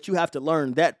believe that you have to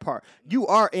learn that part. You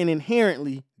are an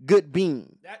inherently good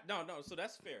being. No. So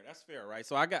that's fair. That's fair, right?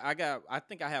 So I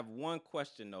think I have one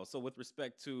question though. So with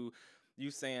respect to you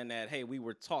saying that, hey, we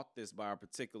were taught this by a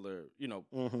particular,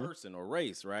 person or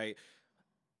race, right?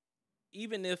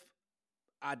 Even if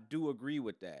I do agree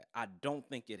with that, I don't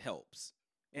think it helps.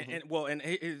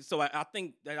 So I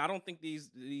think that I don't think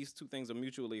these two things are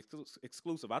mutually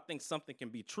exclusive. I think something can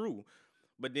be true,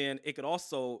 but then it could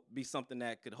also be something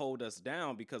that could hold us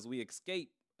down because we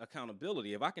escape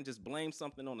accountability. If I can just blame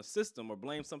something on the system or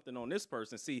blame something on this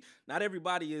person, see, not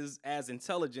everybody is as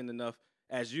intelligent enough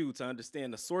as you to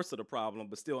understand the source of the problem,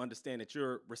 but still understand that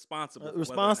you're responsible.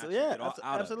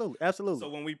 Absolutely. So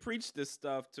when we preach this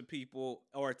stuff to people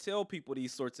or tell people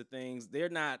these sorts of things, they're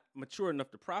not mature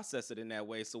enough to process it in that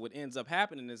way. So what ends up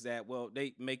happening is that, well,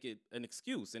 they make it an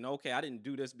excuse. And okay, I didn't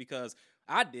do this because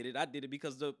I did it. I did it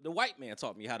because the white man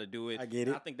taught me how to do it. I get it.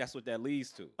 And I think that's what that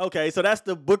leads to. Okay, so that's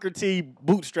the Booker T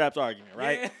bootstraps argument,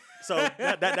 right? Yeah. So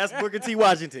that's Booker T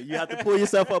Washington. You have to pull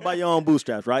yourself up by your own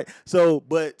bootstraps, right? So,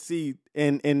 but see,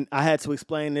 and I had to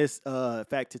explain this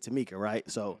fact to Tamika, right?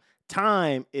 So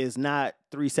time is not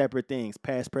three separate things,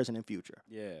 past, present, and future.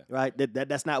 Yeah. Right?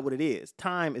 That's not what it is.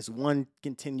 Time is one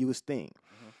continuous thing.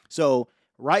 So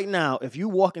right now, if you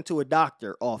walk into a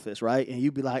doctor office, right, and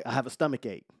you be like, I have a stomach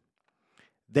ache,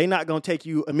 they're not going to take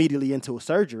you immediately into a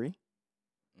surgery.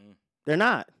 They're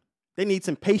not. They need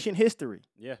some patient history.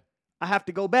 Yeah. I have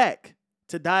to go back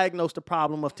to diagnose the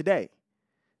problem of today.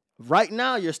 Right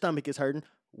now, your stomach is hurting.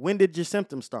 When did your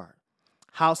symptoms start?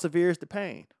 How severe is the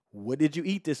pain? What did you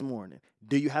eat this morning?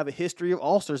 Do you have a history of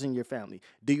ulcers in your family?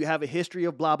 Do you have a history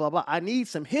of blah, blah, blah? I need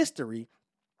some history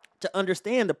to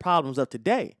understand the problems of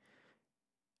today.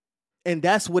 And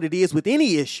that's what it is with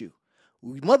any issue.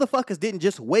 Motherfuckers didn't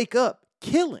just wake up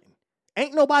killing.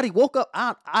 Ain't nobody woke up.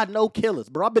 I know killers,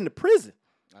 bro. I've been to prison.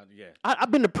 Yeah.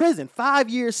 I've been to prison 5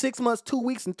 years, 6 months, 2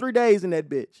 weeks, and 3 days in that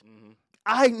bitch.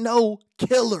 I know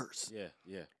killers.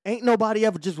 Yeah. Ain't nobody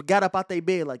ever just got up out their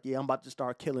bed like, yeah, I'm about to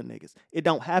start killing niggas. It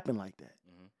don't happen like that.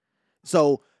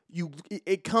 So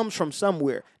it comes from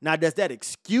somewhere. Now, does that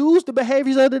excuse the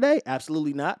behaviors of the day?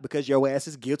 Absolutely not, because your ass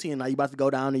is guilty and now you're about to go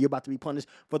down and you're about to be punished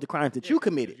for the crimes that you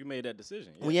committed. You made that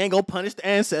decision. Yeah. We ain't going to punish the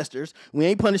ancestors. We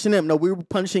ain't punishing them. No, we're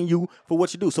punishing you for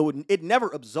what you do. So it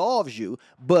never absolves you,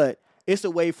 but it's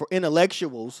a way for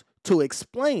intellectuals to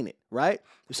explain it, right?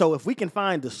 So if we can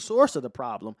find the source of the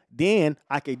problem, then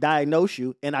I can diagnose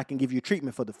you and I can give you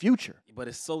treatment for the future. But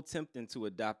it's so tempting to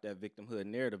adopt that victimhood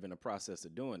narrative in the process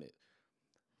of doing it.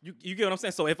 You get what I'm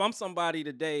saying? So if I'm somebody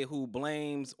today who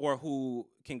blames or who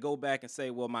can go back and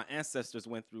say, well, my ancestors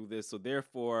went through this, so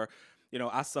therefore,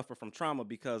 I suffer from trauma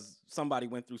because somebody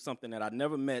went through something that I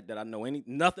never met, that I know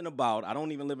nothing about. I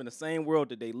don't even live in the same world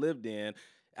that they lived in.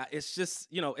 It's just,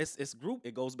 it's group.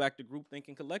 It goes back to group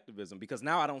thinking collectivism, because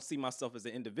now I don't see myself as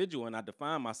an individual and I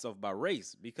define myself by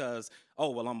race because,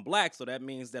 I'm black. So that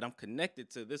means that I'm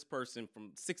connected to this person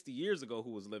from 60 years ago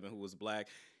who was black.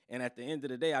 And at the end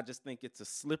of the day, I just think it's a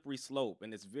slippery slope.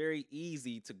 And it's very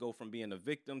easy to go from being a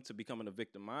victim to becoming a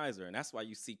victimizer. And that's why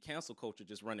you see cancel culture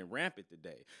just running rampant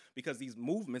today, because these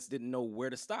movements didn't know where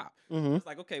to stop. It's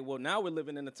like, okay, well, now we're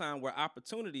living in a time where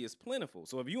opportunity is plentiful.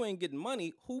 So if you ain't getting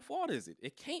money, whose fault is it?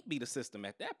 It can't be the system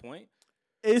at that point.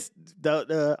 It's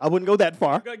I wouldn't go that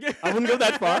far. I wouldn't go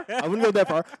that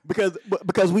far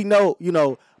because we know,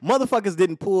 motherfuckers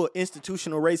didn't pull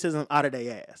institutional racism out of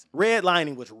their ass.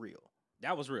 Redlining was real.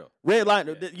 That was real.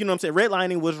 Redlining, you know what I'm saying?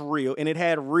 Redlining was real, and it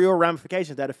had real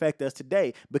ramifications that affect us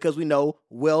today because we know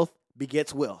wealth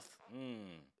begets wealth.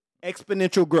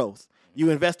 Exponential growth. You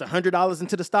invest $100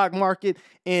 into the stock market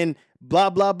and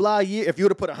blah, blah, blah year. If you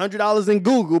would have put $100 in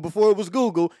Google before it was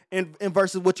Google and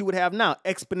versus what you would have now,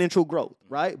 exponential growth,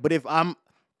 right? But if I'm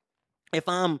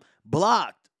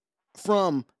blocked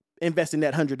from investing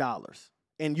that $100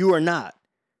 and you are not,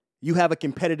 you have a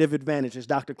competitive advantage, as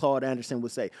Dr. Claude Anderson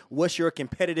would say. What's your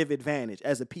competitive advantage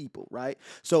as a people, right?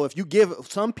 So if you give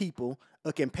some people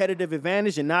a competitive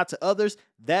advantage and not to others,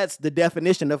 that's the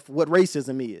definition of what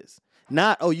racism is.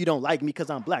 Not, you don't like me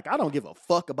because I'm black. I don't give a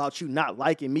fuck about you not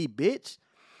liking me, bitch.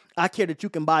 I care that you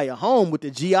can buy a home with the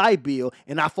GI Bill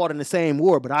and I fought in the same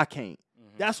war, but I can't.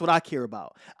 That's what I care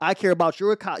about. I care about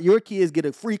your kids get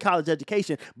a free college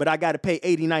education, but I got to pay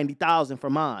 $80,000, $90,000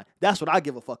 for mine. That's what I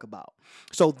give a fuck about.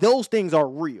 So those things are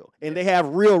real, and they have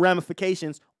real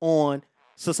ramifications on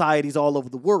societies all over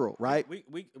the world, right?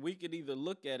 We could either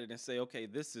look at it and say, okay,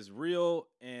 this is real,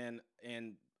 and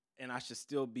I should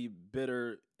still be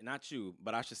bitter, not you,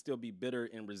 but I should still be bitter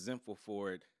and resentful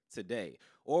for it today.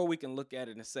 Or we can look at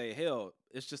it and say, hell,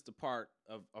 it's just a part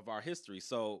of our history.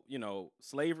 So,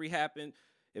 slavery happened.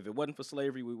 If it wasn't for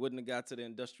slavery, we wouldn't have got to the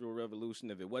Industrial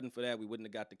Revolution. If it wasn't for that, we wouldn't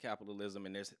have got to capitalism.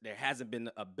 And there hasn't been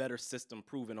a better system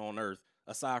proven on earth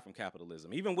aside from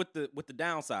capitalism, even with the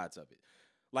downsides of it.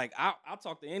 Like, I'll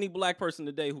talk to any black person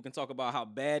today who can talk about how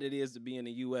bad it is to be in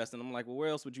the U.S., and I'm like, well, where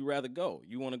else would you rather go?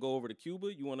 You want to go over to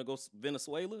Cuba? You want to go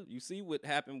Venezuela? You see what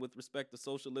happened with respect to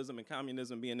socialism and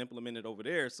communism being implemented over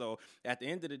there. So at the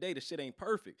end of the day, the shit ain't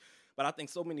perfect. But I think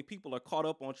so many people are caught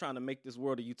up on trying to make this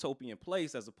world a utopian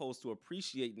place as opposed to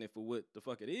appreciating it for what the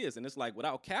fuck it is. And it's like,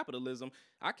 without capitalism,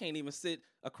 I can't even sit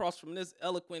across from this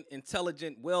eloquent,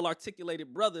 intelligent,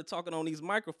 well-articulated brother talking on these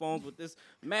microphones with this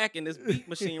Mac and this beat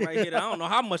machine right here. I don't know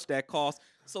how much that costs.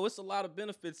 So it's a lot of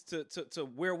benefits to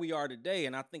where we are today.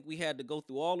 And I think we had to go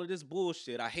through all of this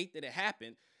bullshit. I hate that it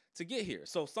happened to get here.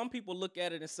 So some people look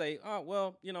at it and say, oh,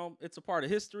 well, it's a part of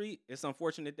history. It's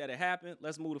unfortunate that it happened.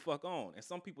 Let's move the fuck on. And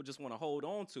some people just want to hold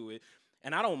on to it.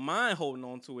 And I don't mind holding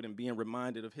on to it and being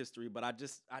reminded of history, but I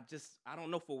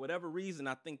don't know, for whatever reason,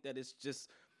 I think that it's just,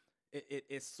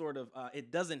 it's sort of,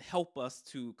 it doesn't help us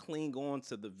to cling on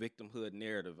to the victimhood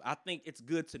narrative. I think it's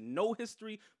good to know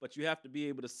history, but you have to be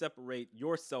able to separate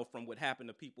yourself from what happened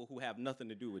to people who have nothing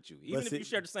to do with you, even if you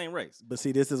share the same race. But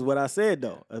see, this is what I said,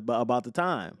 though, about the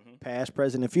time. Mm-hmm. Past,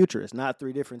 present, and future. It's not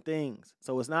three different things.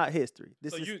 So it's not history.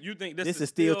 You think this is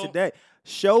still today.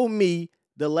 Show me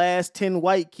the last 10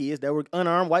 white kids that were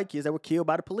unarmed white kids that were killed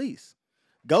by the police.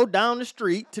 Go down the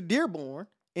street to Dearborn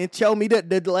and tell me that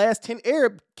the last 10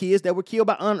 Arab kids that were killed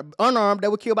by unarmed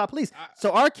that were killed by police.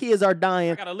 So our kids are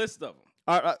dying. I got a list of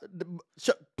them.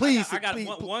 Please. I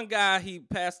got one guy, he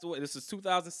passed away. This is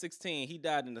 2016. He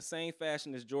died in the same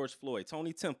fashion as George Floyd,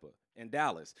 Tony Tempa in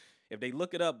Dallas. If they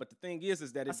look it up, but the thing is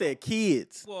that I said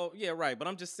kids. Well, yeah, right. But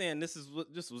I'm just saying this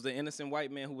was the innocent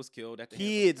white man who was killed at the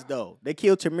kids, though. They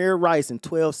killed Tamir Rice in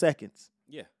 12 seconds.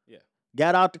 Yeah.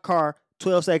 Got out the car.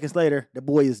 12 seconds later, the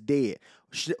boy is dead.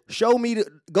 Show me,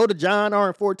 go to John R.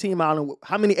 and 14 Mile, and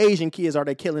how many Asian kids are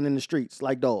they killing in the streets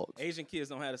like dogs? Asian kids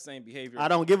don't have the same behavior. I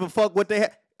don't give a fuck what they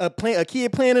have. A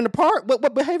kid playing in the park,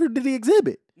 what behavior did he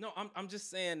exhibit? No, I'm just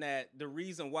saying that the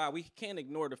reason why we can't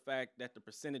ignore the fact that the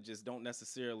percentages don't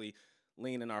necessarily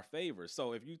lean in our favor.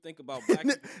 So if you think about black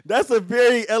people, that's a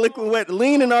very eloquent way to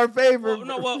lean in our favor.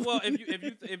 Well,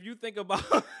 if you think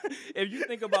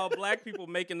about black people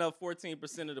making up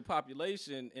 14% of the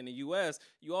population in the U.S.,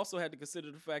 you also had to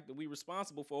consider the fact that we're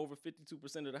responsible for over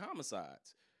 52% of the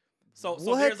homicides. So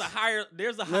there's a higher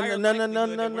likelihood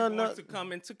that we're going to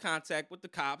come into contact with the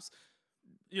cops.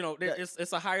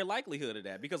 It's a higher likelihood of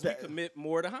that because we commit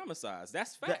more of the homicides.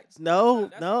 That's facts. No,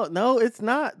 it's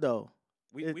not though.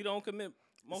 We don't commit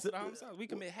most of the homicides. We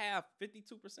commit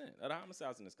 52% of the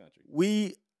homicides in this country.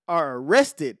 We are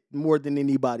arrested more than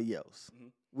anybody else. Mm-hmm.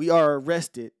 We are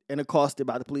arrested and accosted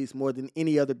by the police more than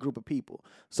any other group of people.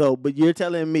 So, but you're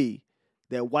telling me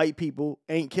that white people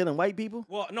ain't killing white people?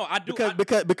 Well, no, I do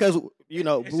because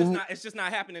it's just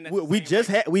not happening. We just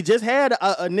had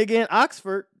a nigga in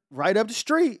Oxford right up the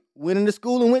street, went into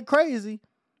school and went crazy.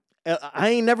 I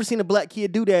ain't never seen a black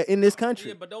kid do that in this country.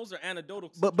 Yeah, but those are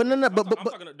anecdotal. But I'm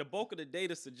talking the bulk of the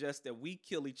data suggests that we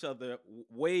kill each other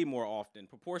way more often,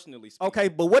 proportionally speaking. Okay,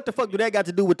 but what the fuck do that got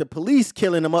to do with the police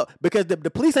killing them up? Because the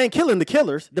police ain't killing the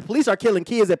killers. The police are killing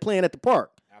kids that playing at the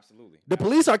park. Absolutely. The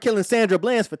police are killing Sandra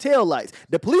Bland for tail lights.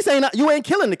 The police you ain't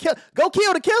killing the kill. Go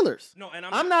kill the killers. No, and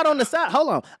I'm not on the side. Hold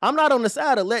on. I'm not on the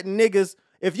side of letting niggas.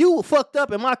 If you fucked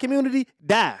up in my community,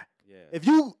 die. If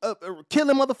you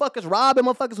killing motherfuckers, robbing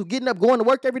motherfuckers who getting up, going to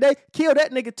work every day, kill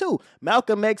that nigga too.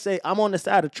 Malcolm X say, I'm on the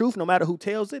side of truth no matter who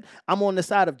tells it. I'm on the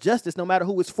side of justice no matter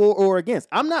who it's for or against.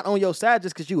 I'm not on your side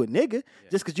just because you a nigga,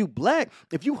 just because you black.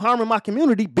 If you harming my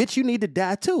community, bitch, you need to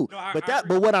die too. No,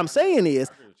 but what I'm saying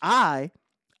is, I,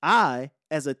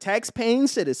 as a tax-paying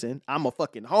citizen, I'm a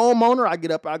fucking homeowner. I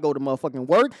get up, I go to motherfucking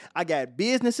work. I got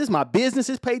businesses. My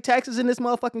businesses pay taxes in this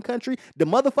motherfucking country. The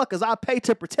motherfuckers I pay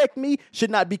to protect me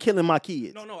should not be killing my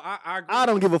kids. No, I agree. I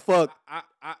don't give a fuck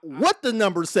what the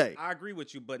numbers say. I agree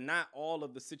with you, but not all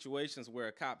of the situations where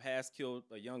a cop has killed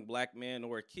a young black man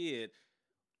or a kid,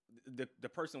 the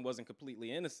person wasn't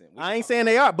completely innocent. I ain't saying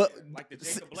they are, but like the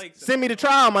Jacob Blake send me to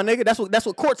trial, my nigga. That's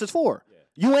what courts is for. Yeah.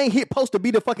 You ain't supposed to be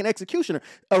the fucking executioner.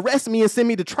 Arrest me and send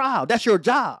me to trial. That's your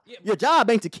job. Yeah, your job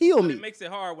ain't to kill me. It makes it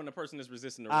hard when the person is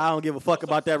resisting arrest. I don't give a fuck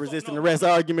about that resisting arrest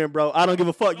argument, bro. I don't give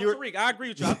a fuck. Tariq, I agree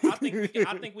with you.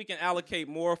 I think we can allocate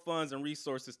more funds and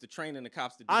resources to training the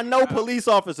cops to do I know police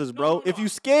officers, bro. No, if you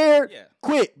scared, yeah.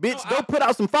 quit, bitch. Go put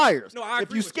out some fires. No, I if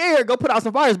agree you with scared, go put out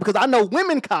some fires because I know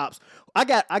women cops. I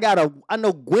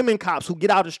know women cops who get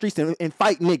out the streets and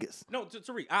fight niggas. No,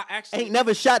 Tariq, I actually Ain't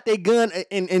never shot their gun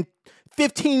in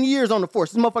 15 years on the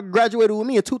force. This motherfucker graduated with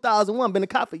me in 2001. Been a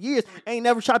cop for years. Ain't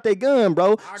never shot their gun,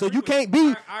 bro. So you can't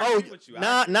be.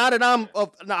 Now that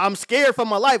I'm scared for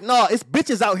my life. No, it's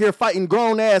bitches out here fighting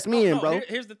grown ass men, bro.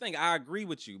 Here's the thing. I agree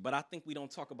with you, but I think we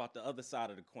don't talk about the other side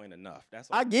of the coin enough. That's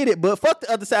all. I get it, but fuck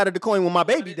the other side of the coin when my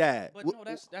baby died. But no,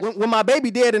 that's when my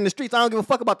baby dead in the streets, I don't give a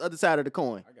fuck about the other side of the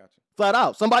coin. I got you. Flat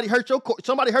out. Somebody hurt your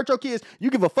kids. You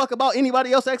give a fuck about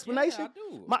anybody else's explanation?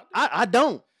 Yeah, I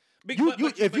don't.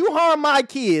 If you but harm my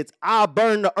kids, I'll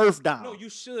burn the earth down. No, you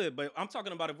should, but I'm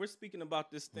talking about if we're speaking about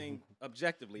this thing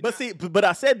objectively. But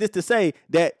I said this to say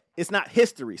that it's not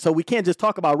history, so we can't just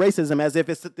talk about racism as if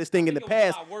it's this thing in the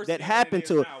past that happened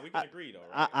to. We can agree, though,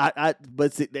 right?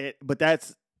 But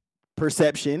that's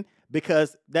perception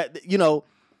because that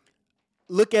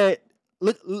look at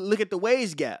the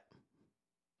wage gap.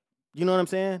 You know what I'm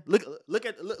saying? Look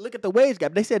at the wage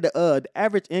gap. They said the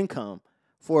average income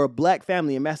for a black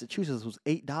family in Massachusetts was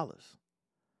 $8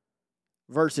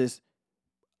 versus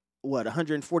what,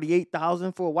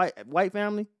 $148,000 for a white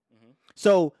family. Mm-hmm.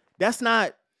 So that's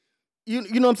not, you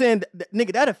know what I'm saying,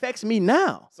 nigga. That affects me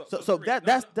now. So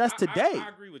that's today. I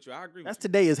agree with you. That's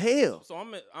today as hell. So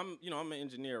I'm an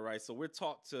engineer, right? So we're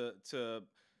taught to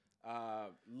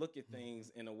look at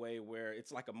things in a way where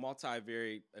it's like a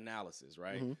multivariate analysis,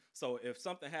 right? Mm-hmm. So if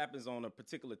something happens on a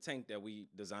particular tank that we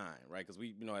design, right? Because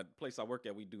we, at the place I work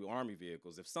at, we do Army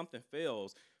vehicles. If something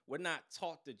fails, we're not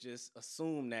taught to just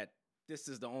assume that this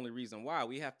is the only reason why.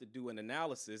 We have to do an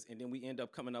analysis, and then we end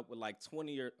up coming up with like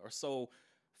 20 or so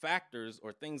factors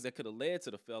or things that could have led to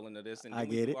the failing of this, and then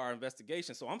we do our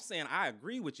investigation. So I'm saying I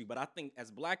agree with you, but I think as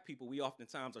black people, we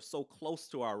oftentimes are so close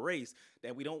to our race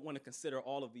that we don't want to consider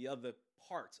all of the other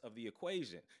parts of the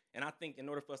equation. And I think in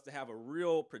order for us to have a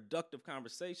real productive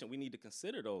conversation, we need to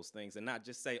consider those things and not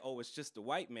just say, oh, it's just the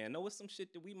white man. No, it's some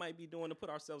shit that we might be doing to put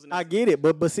ourselves in that situation. Get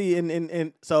it, but see,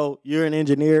 and so you're an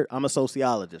engineer, I'm a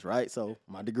sociologist, right? So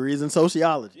my degree is in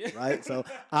sociology, right? So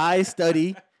I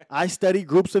study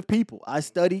groups of people. I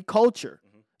study culture.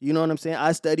 Mm-hmm. You know what I'm saying?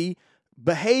 I study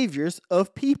behaviors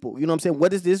of people. You know what I'm saying?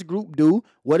 What does this group do?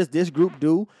 What does this group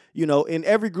do? And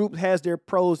every group has their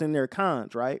pros and their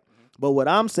cons, right? Mm-hmm. But what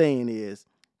I'm saying is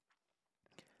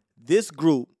this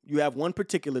group, you have one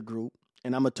particular group,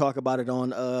 and I'm going to talk about it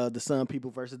on the Sun People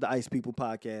versus the Ice People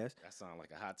podcast. That sounds like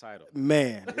a hot title.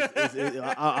 Man,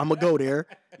 I'm going to go there,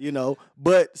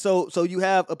 But so you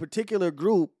have a particular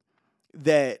group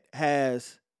that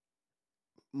has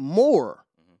more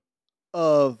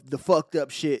of the fucked up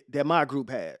shit that my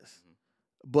group has,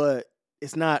 but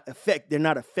it's not they're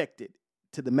not affected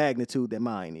to the magnitude that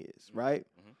mine is, right?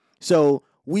 Mm-hmm. So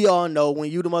we all know when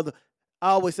you I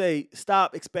always say,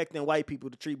 stop expecting white people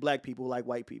to treat black people like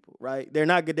white people, right? They're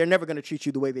not good. They're never going to treat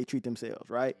you the way they treat themselves,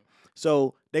 right? Mm-hmm.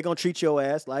 So they're going to treat your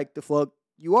ass like the fuck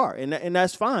you are, and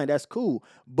that's fine. That's cool.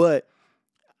 But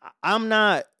I'm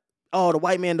not, the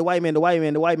white man. Fuck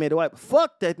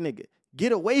that nigga.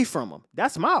 Get away from him.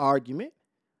 That's my argument.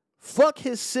 Fuck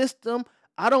his system.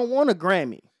 I don't want a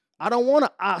Grammy. I don't want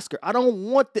an Oscar. I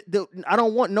don't want I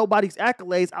don't want nobody's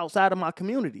accolades outside of my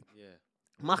community. Yeah.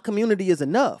 My community is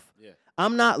enough. Yeah.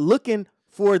 I'm not looking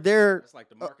for their. It's like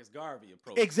the Marcus Garvey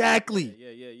approach. Exactly.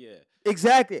 Yeah.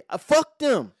 Exactly. Fuck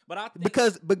them. But I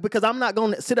think because I'm not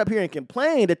gonna sit up here and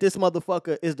complain that this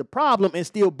motherfucker is the problem and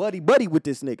still buddy with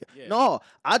this nigga. Yeah. No,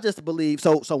 I just believe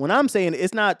so when I'm saying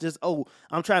it's not just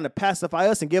I'm trying to pacify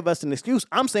us and give us an excuse.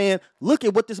 I'm saying look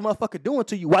at what this motherfucker doing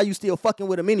to you. Why you still fucking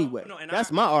with him anyway?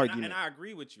 That's my argument. And I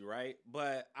agree with you, right?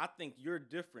 But I think you're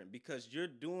different because you're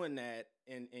doing that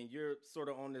and you're sort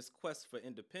of on this quest for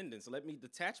independence. Let me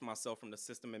detach myself from the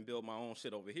system and build my own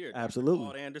shit over here. Absolutely.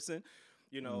 Claude Anderson.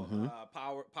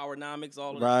 Powernomics,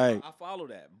 all of right. that. I follow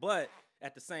that. But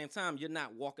at the same time, you're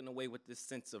not walking away with this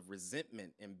sense of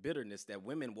resentment and bitterness that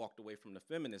women walked away from the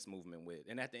feminist movement with.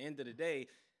 And at the end of the day,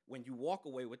 when you walk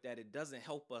away with that, it doesn't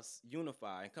help us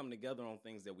unify and come together on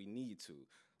things that we need to.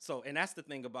 So, and that's the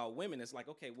thing about women. It's like,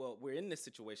 okay, well, we're in this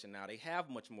situation now. They have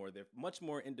much more. They're much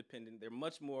more independent. They're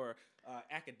much more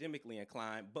academically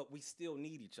inclined, but we still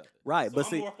need each other. Right. So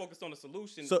but I'm more focused on the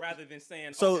solution rather than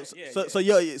saying,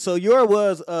 So your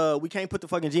was, we can't put the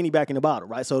fucking genie back in the bottle,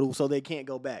 right? So they can't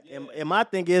go back. Yeah. And my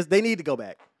thing is, they need to go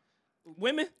back.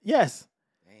 Women? Yes.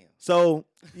 So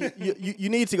you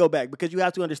need to go back because you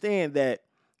have to understand that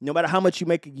no matter how much you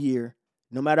make a year,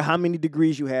 no matter how many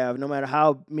degrees you have, no matter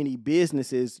how many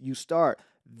businesses you start,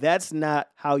 that's not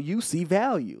how you see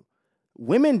value.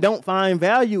 Women don't find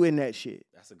value in that shit.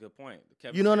 That's a good point.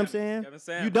 You know what I'm saying?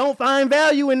 You don't find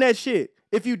value in that shit.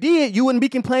 If you did, you wouldn't be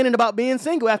complaining about being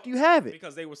single after you have it.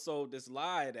 Because they were sold this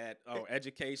lie that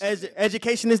education.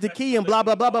 Education is the key and blah,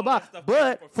 blah, blah, blah, blah.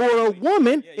 But for a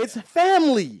woman, it's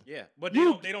family. Yeah, but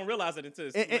they don't realize it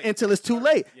until it's too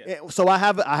late. Yeah. So I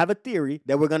have a theory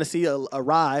that we're going to see a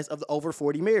rise of the over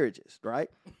 40 marriages, right?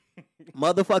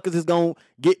 Motherfuckers is going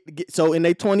to get so in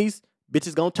their 20s,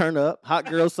 bitches gonna turn up, hot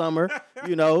girl summer, get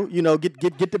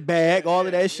the bag, all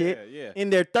of that shit. Yeah. In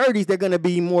their 30s, they're gonna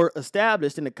be more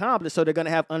established and accomplished, so they're gonna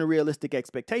have unrealistic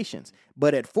expectations.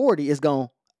 But at 40, it's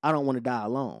I don't want to die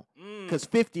alone, because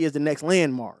 50 is the next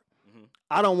landmark. Mm-hmm.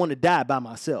 I don't want to die by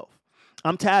myself.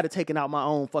 I'm tired of taking out my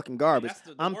own fucking garbage.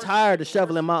 I'm tired of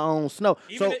shoveling my own snow.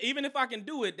 Even if I can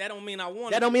do it, that don't mean I want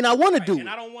to. That don't mean I want to do it. And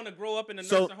I don't want to grow up in a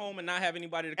nursing home and not have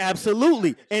anybody to come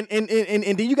absolutely. And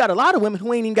then you got a lot of women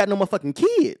who ain't even got no motherfucking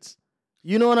kids.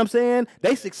 You know what I'm saying?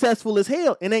 They successful as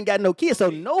hell and ain't got no kids,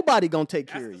 so nobody gonna take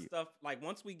care of you. Stuff like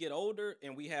once we get older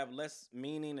and we have less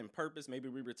meaning and purpose, maybe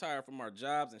we retire from our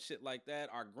jobs and shit like that.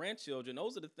 Our grandchildren,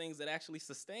 those are the things that actually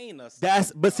sustain us.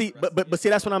 But see,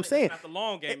 that's what I'm saying. It's not the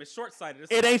long game. It's short sighted.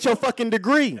 It ain't your fucking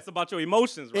degree. It's about your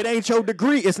emotions. Right? It ain't your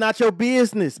degree. It's not your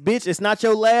business, bitch. It's not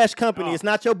your lash company. It's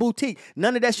not your boutique.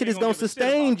 None of that shit is gonna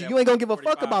sustain you. You ain't gonna give a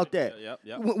fuck about that.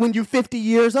 When you 50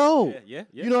 years old. Yeah.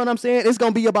 You know what I'm saying? It's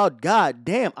gonna be about, God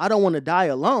damn, I don't want to die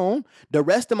alone. The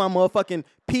rest of my motherfucking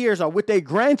peers are with their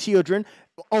grandchildren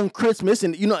on Christmas,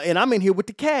 and and I'm in here with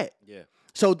the cat. Yeah.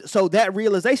 So that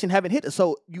realization haven't hit us.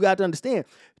 So you got to understand,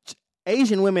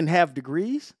 Asian women have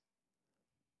degrees.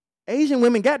 Asian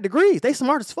women got degrees. They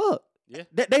smart as fuck. Yeah.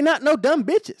 They not no dumb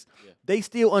bitches. Yeah. They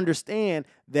still understand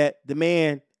that the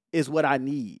man is what I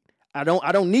need. I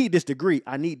don't need this degree.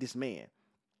 I need this man.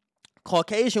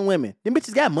 Caucasian women, them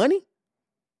bitches got money.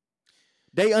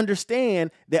 They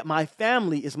understand that my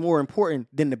family is more important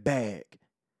than the bag.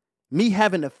 Me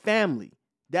having a family,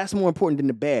 that's more important than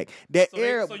the bag.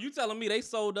 So you telling me they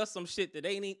sold us some shit that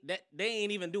they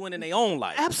ain't even doing in their own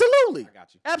life? Absolutely. I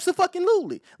got you.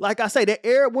 Absolutely. Like I say, that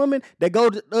Arab woman that go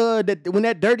to, when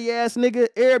that dirty ass nigga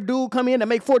Arab dude come in that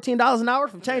make $14 an hour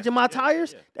from changing my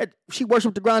tires, that she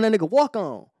worship the ground that nigga walk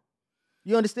on.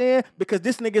 You understand? Because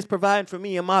this nigga is providing for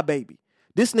me and my baby.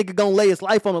 This nigga gonna lay his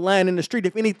life on the line in the street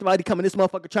if anybody come in this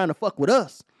motherfucker trying to fuck with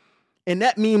us. And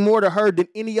that mean more to her than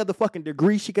any other fucking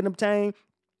degree she can obtain,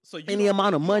 any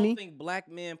amount of money. You don't think black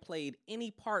men played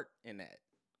any part in that?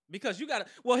 Because you gotta,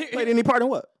 played any part in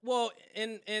what? Well,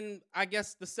 in I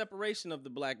guess the separation of the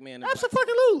black man.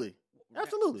 Absolutely.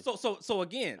 Absolutely. So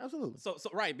again. Absolutely. So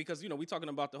right, because we talking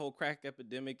about the whole crack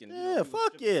epidemic and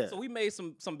fuck yeah. So we made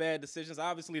some bad decisions.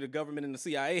 Obviously, the government and the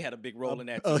CIA had a big role in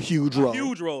that. A huge role. A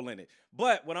huge role in it.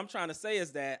 But what I'm trying to say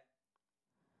is that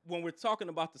when we're talking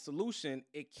about the solution,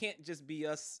 it can't just be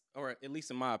us, or at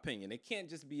least in my opinion, it can't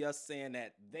just be us saying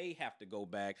that they have to go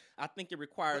back. I think it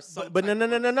requires some. But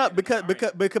no.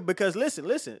 Because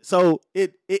listen. So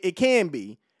it can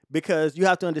be, because you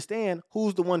have to understand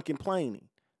who's the one complaining.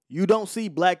 You don't see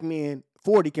black men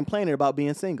 40 complaining about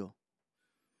being single.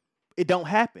 It don't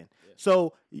happen. Yeah.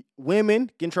 So women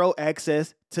control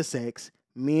access to sex.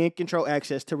 Men control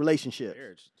access to relationships.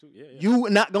 Marriage too. Yeah. You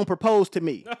not going to propose to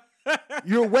me.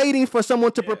 You're waiting for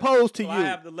someone to propose to you. I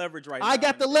have the leverage right now. I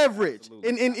got the leverage.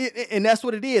 And that's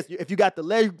what it is. If you got the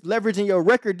leverage in your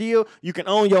record deal, you can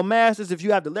own your masters. If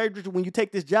you have the leverage when you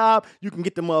take this job, you can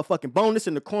get the motherfucking bonus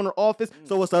in the corner office.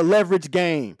 So it's a leverage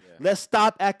game. Yeah. Let's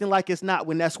stop acting like it's not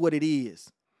when that's what it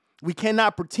is. We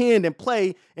cannot pretend and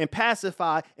play and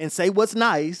pacify and say what's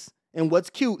nice and what's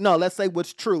cute. No, let's say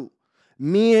what's true.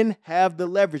 Men have the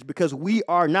leverage because we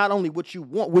are not only what you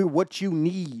want, we're what you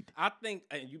need. I think,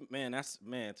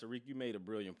 Tariq, you made a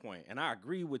brilliant point, and I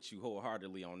agree with you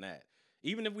wholeheartedly on that.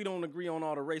 Even if we don't agree on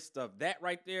all the race stuff, that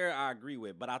right there I agree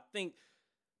with. But I think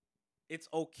it's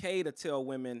okay to tell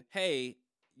women, hey,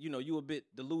 you a bit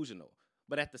delusional.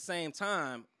 But at the same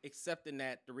time, accepting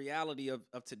that the reality of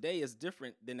today is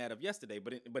different than that of yesterday.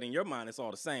 But in your mind, it's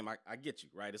all the same. I get you,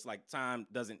 right? It's like time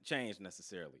doesn't change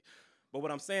necessarily. But what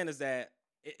I'm saying is that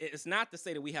it's not to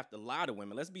say that we have to lie to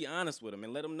women. Let's be honest with them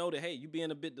and let them know that, hey, you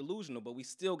being a bit delusional, but we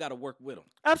still got to work with them.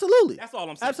 Absolutely. That's all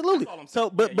I'm saying. Absolutely. That's all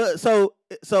I'm saying.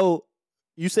 So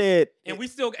you said, and we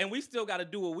still got to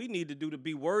do what we need to do to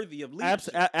be worthy of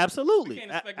leadership. Absolutely. We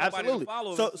can't expect nobody to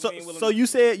follow us. So you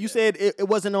said it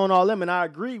wasn't on all them, and I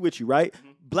agree with you, right? Mm-hmm.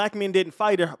 Black men didn't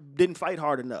fight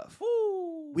hard enough.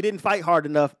 Ooh. We didn't fight hard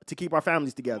enough to keep our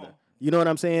families together. You know what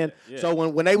I'm saying? Yeah. So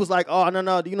when they was like, oh, no, you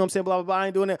know what I'm saying, blah, blah, blah, I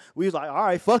ain't doing that. We was like, all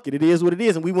right, fuck it. It is what it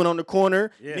is. And we went on the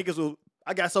corner. Yeah. Niggas was,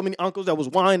 I got so many uncles that was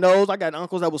winos. I got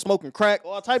uncles that was smoking crack,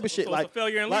 all type of shit. So Like it's a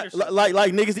failure in like, leadership.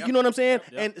 like niggas, Yep. you know what I'm saying?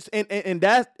 Yep. And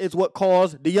that is what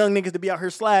caused the young niggas to be out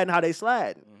here sliding how they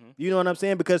sliding. Mm-hmm. You know what I'm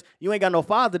saying? Because you ain't got no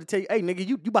father to tell you, hey, nigga,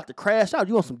 you about to crash out.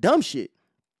 You on some dumb shit.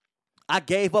 I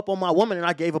gave up on my woman and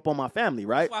I gave up on my family,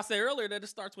 right? That's why I said earlier that it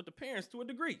starts with the parents to a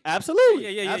degree. Absolutely.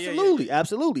 Yeah.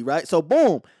 Absolutely, right? So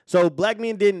boom. So black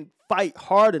men didn't fight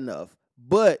hard enough.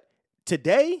 But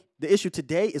today, the issue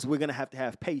today is we're gonna have to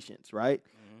have patience, right?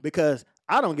 Mm-hmm. Because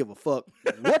I don't give a fuck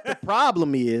what the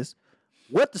problem is,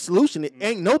 what the solution is.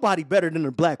 Ain't nobody better than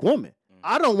a black woman.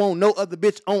 I don't want no other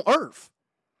bitch on earth.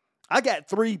 I got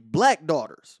 3 black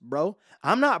daughters, bro.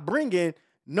 I'm not bringing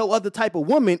no other type of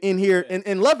woman in here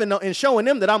and loving and showing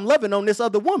them that I'm loving on this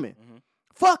other woman.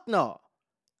 Fuck no.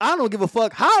 I don't give a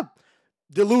fuck how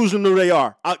delusional they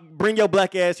are. Bring your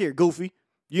black ass here, goofy.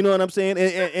 You know what I'm saying?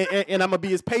 And I'm going to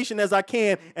be as patient as I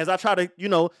can as I try to, you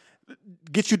know,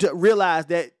 get you to realize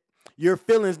that your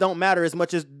feelings don't matter as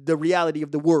much as the reality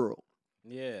of the world.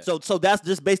 Yeah. So that's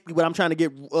just basically what I'm trying to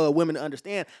get women to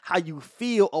understand. How you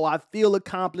feel, oh, I feel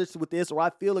accomplished with this, or I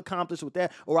feel accomplished with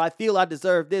that, or I feel I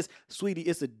deserve this. Sweetie,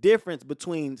 it's a difference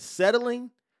between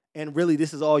settling and really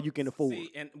this is all you can afford.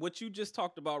 See, and what you just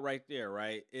talked about right there,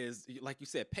 right, is like you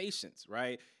said, patience,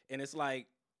 right? And it's like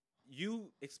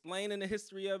you explaining the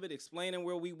history of it, explaining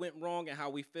where we went wrong and how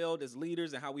we failed as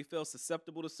leaders and how we felt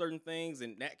susceptible to certain things,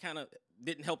 and that kind of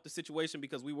didn't help the situation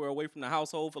because we were away from the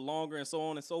household for longer and so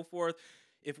on and so forth.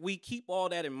 If we keep all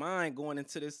that in mind going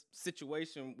into this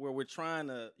situation where we're trying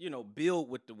to, you know, build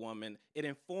with the woman, it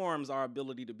informs our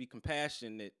ability to be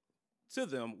compassionate to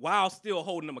them while still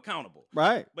holding them accountable.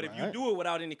 Right. But if you do it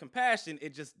without any compassion,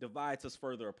 it just divides us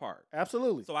further apart.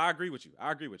 Absolutely. So I agree with you.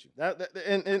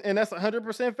 And that's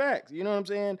 100% facts. You know what I'm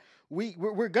saying?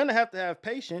 We're gonna have to have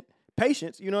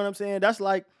patience. You know what I'm saying? That's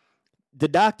like the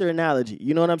doctor analogy.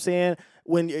 You know what I'm saying?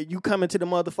 When you come into the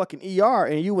motherfucking ER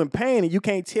and you in pain and you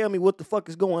can't tell me what the fuck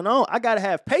is going on, I gotta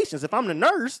have patience. If I'm the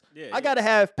nurse, I gotta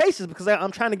have patience because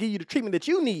I'm trying to give you the treatment that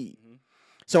you need.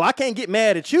 So I can't get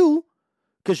mad at you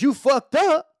because you fucked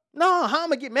up. No, how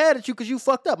am I gonna get mad at you because you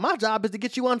fucked up? My job is to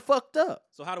get you unfucked up.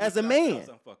 So how do we as a man?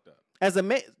 Unfucked up? As a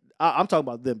man, I'm talking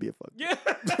about them being fucked up.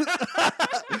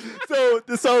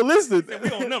 Yeah. so listen. We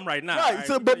on them right now. Right. Right?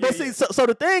 So, but see, so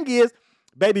the thing is,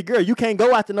 baby girl, you can't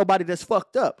go after nobody that's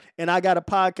fucked up. And I got a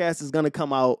podcast that's gonna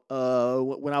come out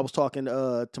when I was talking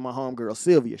to my homegirl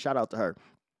Sylvia. Shout out to her.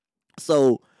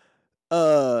 So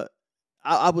I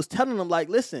was telling them, like,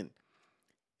 listen,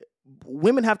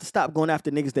 women have to stop going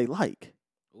after niggas they like.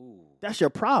 Ooh. That's your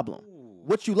problem. Ooh.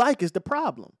 What you like is the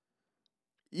problem.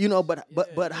 You know,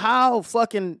 but how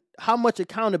much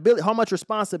accountability, how much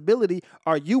responsibility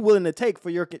are you willing to take for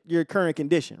your current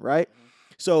condition, right?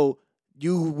 So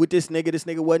you with this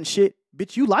nigga wasn't shit,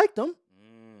 bitch. You liked him.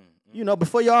 You know,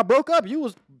 before y'all broke up, you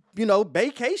was, you know,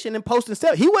 vacation and posting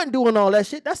stuff. He wasn't doing all that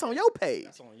shit. That's on your page.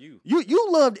 That's on you.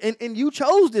 You loved and you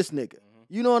chose this nigga.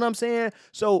 You know what I'm saying?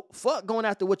 So fuck going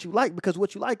after what you like, because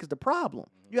what you like is the problem.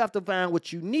 You have to find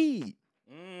what you need.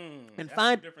 And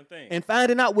that's a different thing. And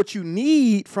finding out what you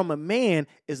need from a man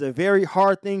is a very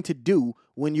hard thing to do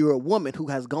when you're a woman who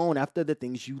has gone after the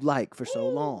things you like for so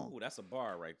long. Ooh, that's a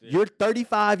bar right there. You're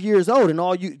 35 years old and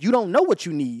all you don't know what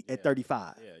you need at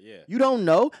 35. Yeah. You don't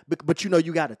know, but you know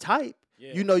you got a type.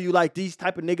 Yeah. You know you like these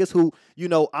type of niggas who, you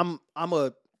know, I'm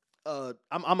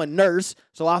a nurse,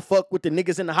 so I fuck with the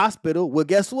niggas in the hospital. Well,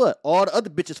 guess what? All the other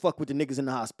bitches fuck with the niggas in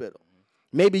the hospital.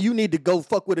 Maybe you need to go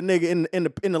fuck with a nigga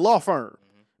in the law firm.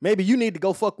 Maybe you need to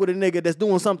go fuck with a nigga that's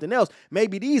doing something else.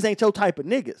 Maybe these ain't your type of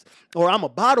niggas. Or I'm a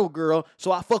bottle girl,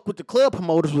 so I fuck with the club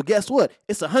promoters. Well, guess what?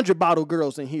 It's 100 bottle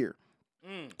girls in here.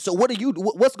 So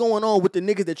what's going on with the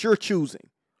niggas that you're choosing?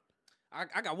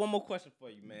 I got one more question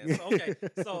for you, man. So, okay,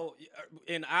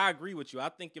 and I agree with you. I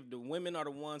think if the women are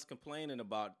the ones complaining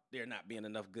about there not being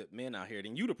enough good men out here,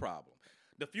 then you the problem.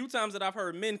 The few times that I've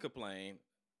heard men complain,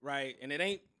 right, and it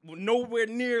ain't nowhere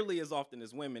nearly as often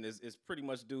as women, is pretty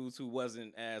much dudes who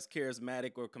wasn't as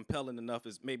charismatic or compelling enough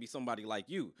as maybe somebody like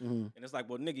you. And it's like,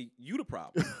 well, nigga, you the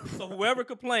problem. So whoever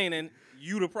complaining,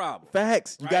 you the problem.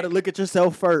 Facts. You right? got to look at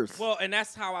yourself first. Well, and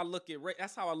that's how I look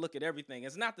at everything.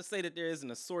 It's not to say that there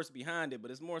isn't a source behind it, but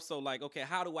it's more so like, okay,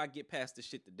 how do I get past this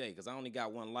shit today? Because I only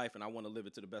got one life and I want to live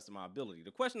it to the best of my ability.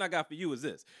 The question I got for you is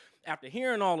this. After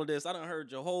hearing all of this, I done heard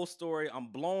your whole story. I'm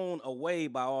blown away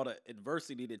by all the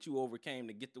adversity that you overcame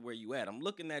to get to where you at. I'm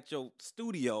looking at your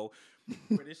studio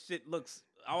where this shit looks,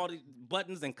 all the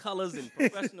buttons and colors and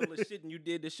professional as shit, and you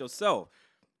did this yourself.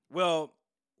 Well,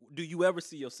 do you ever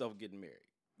see yourself getting married?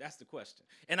 That's the question.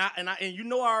 And you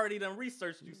know I already done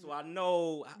researched you, so I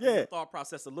know your thought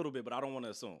process a little bit, but I don't want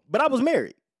to assume. But I was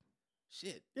married.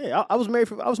 Shit. Yeah, I was married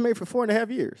for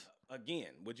 4.5 years. Again,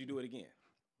 would you do it again?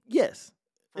 Yes.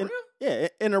 For real? Yeah,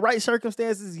 in the right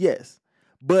circumstances, yes.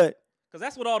 But because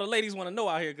that's what all the ladies want to know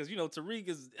out here. Because Tariq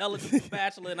is eligible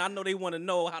bachelor, and I know they want to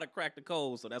know how to crack the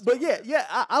code. So that's. But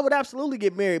I would absolutely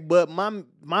get married. But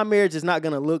my marriage is not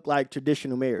gonna look like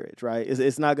traditional marriage, right?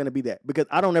 It's not gonna be that because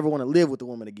I don't ever want to live with a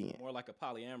woman again. More like a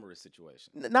polyamorous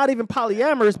situation. Not even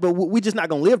polyamorous, but we just not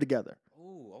gonna live together.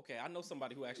 Ooh, okay. I know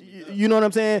somebody who actually. Does. You know what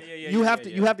I'm saying? Yeah, you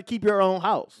have to keep your own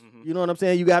house. Mm-hmm. You know what I'm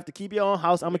saying? You have to keep your own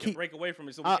house. I'm gonna keep break away from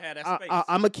it so we have that space.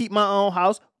 I'm gonna keep my own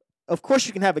house. Of course,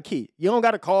 you can have a key. You don't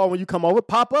got to call when you come over.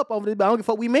 Pop up over there. I don't give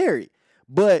a fuck. We married.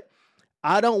 But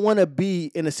I don't want to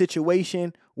be in a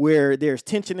situation where there's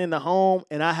tension in the home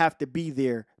and I have to be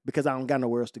there because I don't got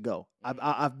nowhere else to go.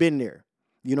 I've been there.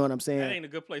 You know what I'm saying? That ain't a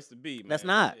good place to be, man. That's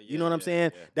not. You know what I'm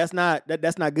saying? Yeah.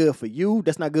 That's not good for you.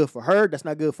 That's not good for her. That's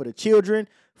not good for the children.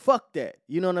 Fuck that.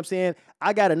 You know what I'm saying?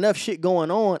 I got enough shit going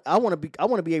on. I want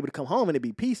to be able to come home and it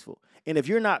be peaceful. And if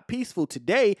you're not peaceful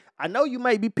today, I know you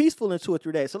might be peaceful in 2 or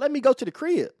 3 days. So let me go to the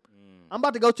crib. I'm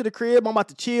about to go to the crib. I'm about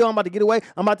to chill. I'm about to get away.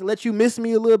 I'm about to let you miss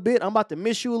me a little bit. I'm about to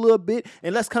miss you a little bit.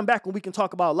 And let's come back when we can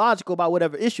talk about logical about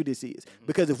whatever issue this is.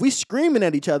 Because if we screaming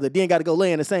at each other, then got to go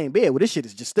lay in the same bed. Well, this shit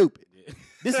is just stupid.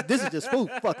 This is just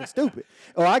fucking stupid.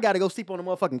 Or I got to go sleep on the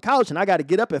motherfucking couch and I got to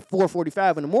get up at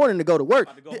 4:45 in the morning to go to work.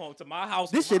 I'm about to go home to my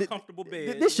house with my comfortable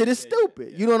bed. This shit is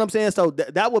stupid. You know what I'm saying? So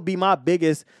that would be my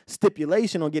biggest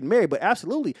stipulation on getting married. But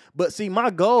absolutely. But see,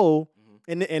 my goal,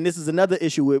 and this is another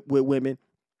issue with women,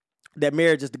 that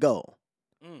marriage is the goal.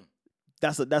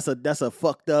 That's a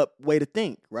fucked up way to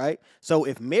think, right? So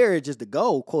if marriage is the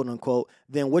goal, quote unquote,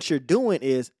 then what you're doing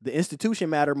is the institution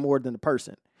matter more than the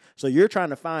person. So you're trying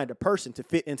to find a person to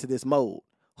fit into this mold.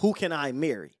 Who can I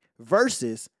marry?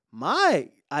 Versus my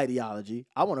ideology,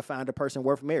 I want to find a person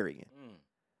worth marrying.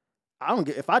 I don't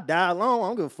give if I die alone, I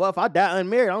don't give a fuck. If I die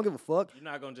unmarried, I don't give a fuck. You're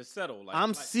not gonna just settle.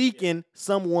 I'm seeking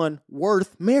someone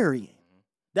worth marrying.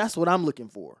 That's what I'm looking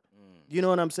for. You know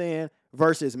what I'm saying?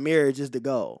 Versus marriage is the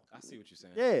goal. I see what you're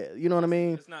saying. Yeah, you know what I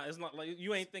mean? It's not like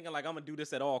you ain't thinking like I'm gonna do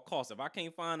this at all costs. If I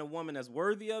can't find a woman that's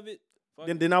worthy of it,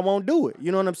 then I won't do it.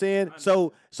 You know what I'm saying?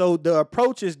 So the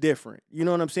approach is different. You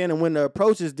know what I'm saying? And when the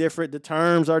approach is different, the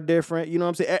terms are different. You know what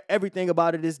I'm saying? Everything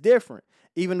about it is different.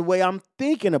 Even the way I'm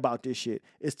thinking about this shit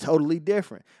is totally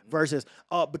different. Versus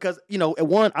because at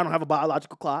one, I don't have a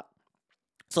biological clock.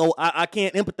 So I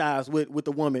can't empathize with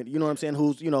a woman, you know what I'm saying,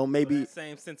 who's, maybe... That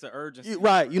same sense of urgency.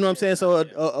 Right, you know what I'm saying? So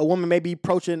a woman may be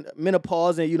approaching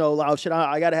menopause and, like, shit,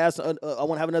 I got to have, I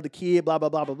want to have another kid, blah, blah,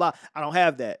 blah, blah, blah. I don't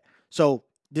have that. So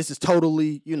this is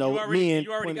totally, you already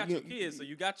got your kids, so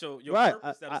you got your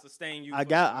purpose that'll sustain you.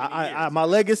 My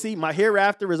legacy, my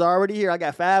hereafter is already here. I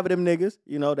got 5 of them niggas.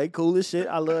 They cool as shit.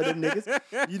 I love them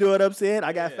niggas. You know what I'm saying?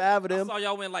 I got 5 of them. I saw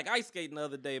y'all went like ice skating the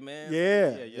other day, man.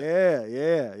 Yeah.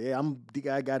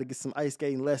 I got to get some ice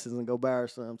skating lessons and go buy her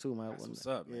some too, man. That's what's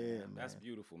up, man. Yeah, man. That's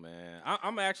beautiful, man.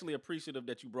 I'm actually appreciative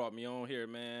that you brought me on here,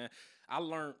 man. I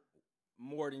learned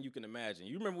more than you can imagine.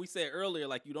 You remember we said earlier,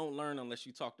 like, you don't learn unless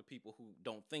you talk to people who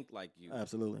don't think like you.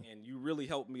 Absolutely. And you really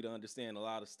helped me to understand a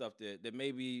lot of stuff that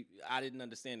maybe I didn't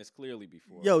understand as clearly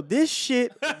before. Yo, this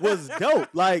shit was dope.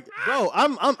 Like, bro,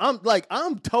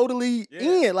 I'm totally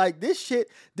in. Like, this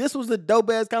was a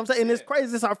dope ass conversation. And it's crazy.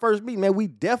 This is our first meeting, man. We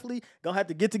definitely gonna have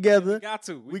to get together.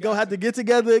 We gonna have to get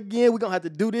together again. We gonna have to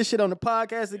do this shit on the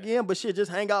podcast again. But shit,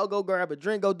 just hang out, go grab a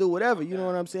drink, go do whatever. You know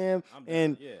what I'm saying?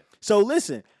 So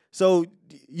listen. So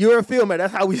you're a filmmaker.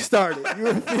 That's how we started.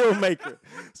 You're a filmmaker.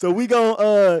 So we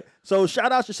gon' so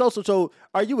shout out your social. So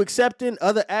are you accepting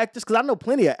other actors? Because I know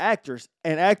plenty of actors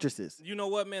and actresses. You know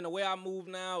what, man? The way I move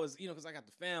now is, because I got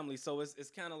the family. So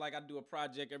it's kind of like I do a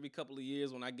project every couple of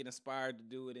years when I get inspired to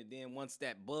do it. And then once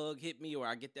that bug hit me or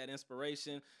I get that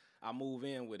inspiration, I move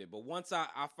in with it. But once I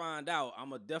find out, I'm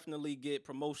going to definitely get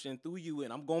promotion through you,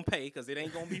 and I'm going to pay because it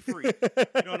ain't going to be free.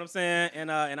 You know what I'm saying?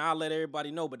 And I'll let everybody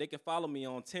know. But they can follow me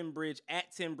on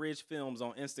at Tim Bridge Films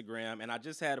on Instagram. And I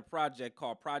just had a project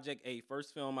called Project 8.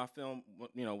 First film I filmed,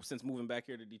 since moving back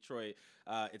here to Detroit.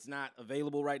 It's not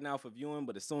available right now for viewing,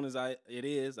 but as soon as it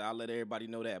is, I'll let everybody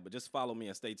know that. But just follow me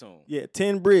and stay tuned. Yeah,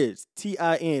 Tin Bridge,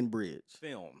 TIN Bridge.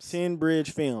 Films. Tin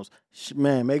Bridge Films.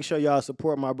 Man, make sure y'all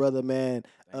support my brother, man.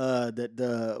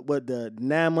 The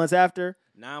 9 months after?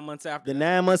 9 months after. The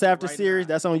 9 months after right series,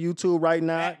 now. That's on YouTube right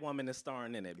now. Batwoman is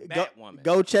starring in it. Batwoman.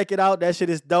 Go check it out. That shit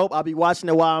is dope. I'll be watching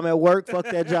it while I'm at work. Fuck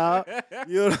that job.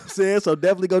 You know what I'm saying? So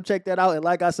definitely go check that out. And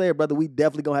like I said, brother, we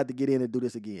definitely gonna have to get in and do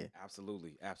this again.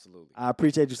 Absolutely. I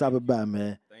appreciate you stopping by,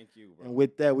 man. Thank you, bro. And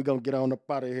with that, we're gonna get on up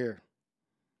out of here.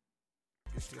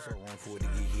 Still so wrong for it to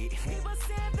get hit. People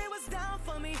said they was down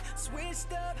for me,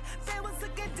 switched up, they was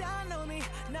looking down on me.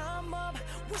 Now I'm up,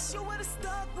 wish you would've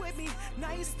stuck with me.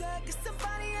 Now you stuck, cause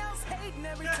somebody else hating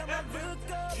every time I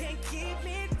look up. Can't keep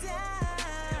me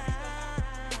down,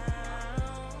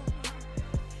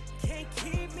 can't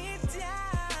keep me down.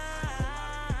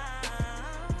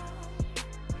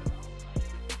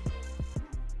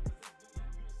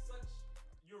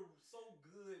 You're so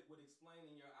good with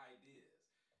explaining your ideas,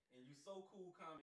 and you're so cool, calm,